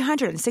and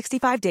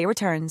 365-day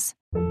returns.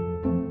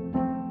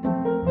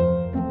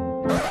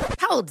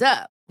 Hold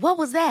up. What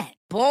was that?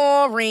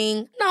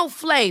 Boring. No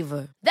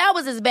flavor. That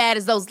was as bad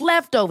as those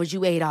leftovers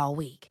you ate all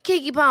week.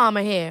 Keke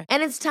Palmer here,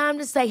 and it's time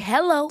to say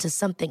hello to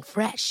something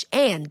fresh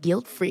and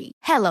guilt-free.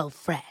 Hello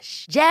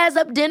Fresh. Jazz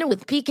up dinner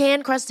with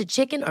pecan-crusted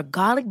chicken or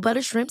garlic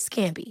butter shrimp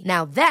scampi.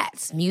 Now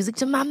that's music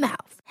to my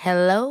mouth.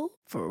 Hello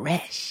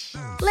Fresh.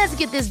 Let's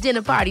get this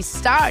dinner party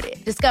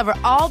started. Discover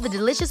all the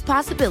delicious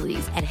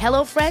possibilities at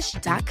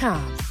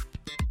HelloFresh.com.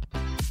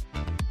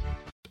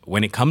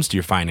 When it comes to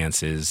your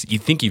finances, you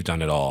think you've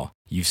done it all.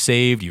 You've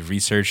saved, you've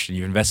researched, and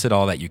you've invested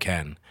all that you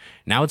can.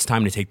 Now it's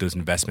time to take those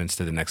investments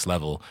to the next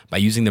level by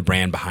using the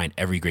brand behind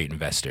every great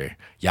investor,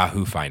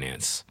 Yahoo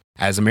Finance.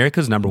 As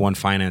America's #1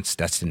 finance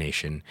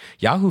destination,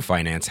 Yahoo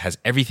Finance has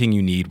everything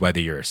you need, whether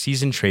you're a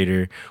seasoned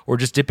trader or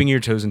just dipping your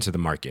toes into the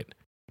market.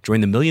 Join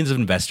the millions of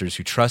investors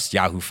who trust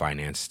Yahoo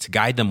Finance to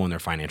guide them on their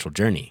financial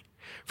journey.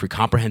 For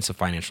comprehensive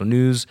financial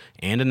news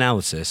and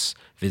analysis,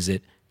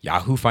 visit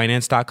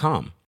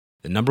yahoofinance.com,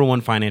 the #1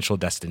 financial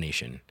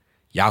destination,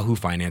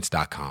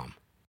 yahoofinance.com.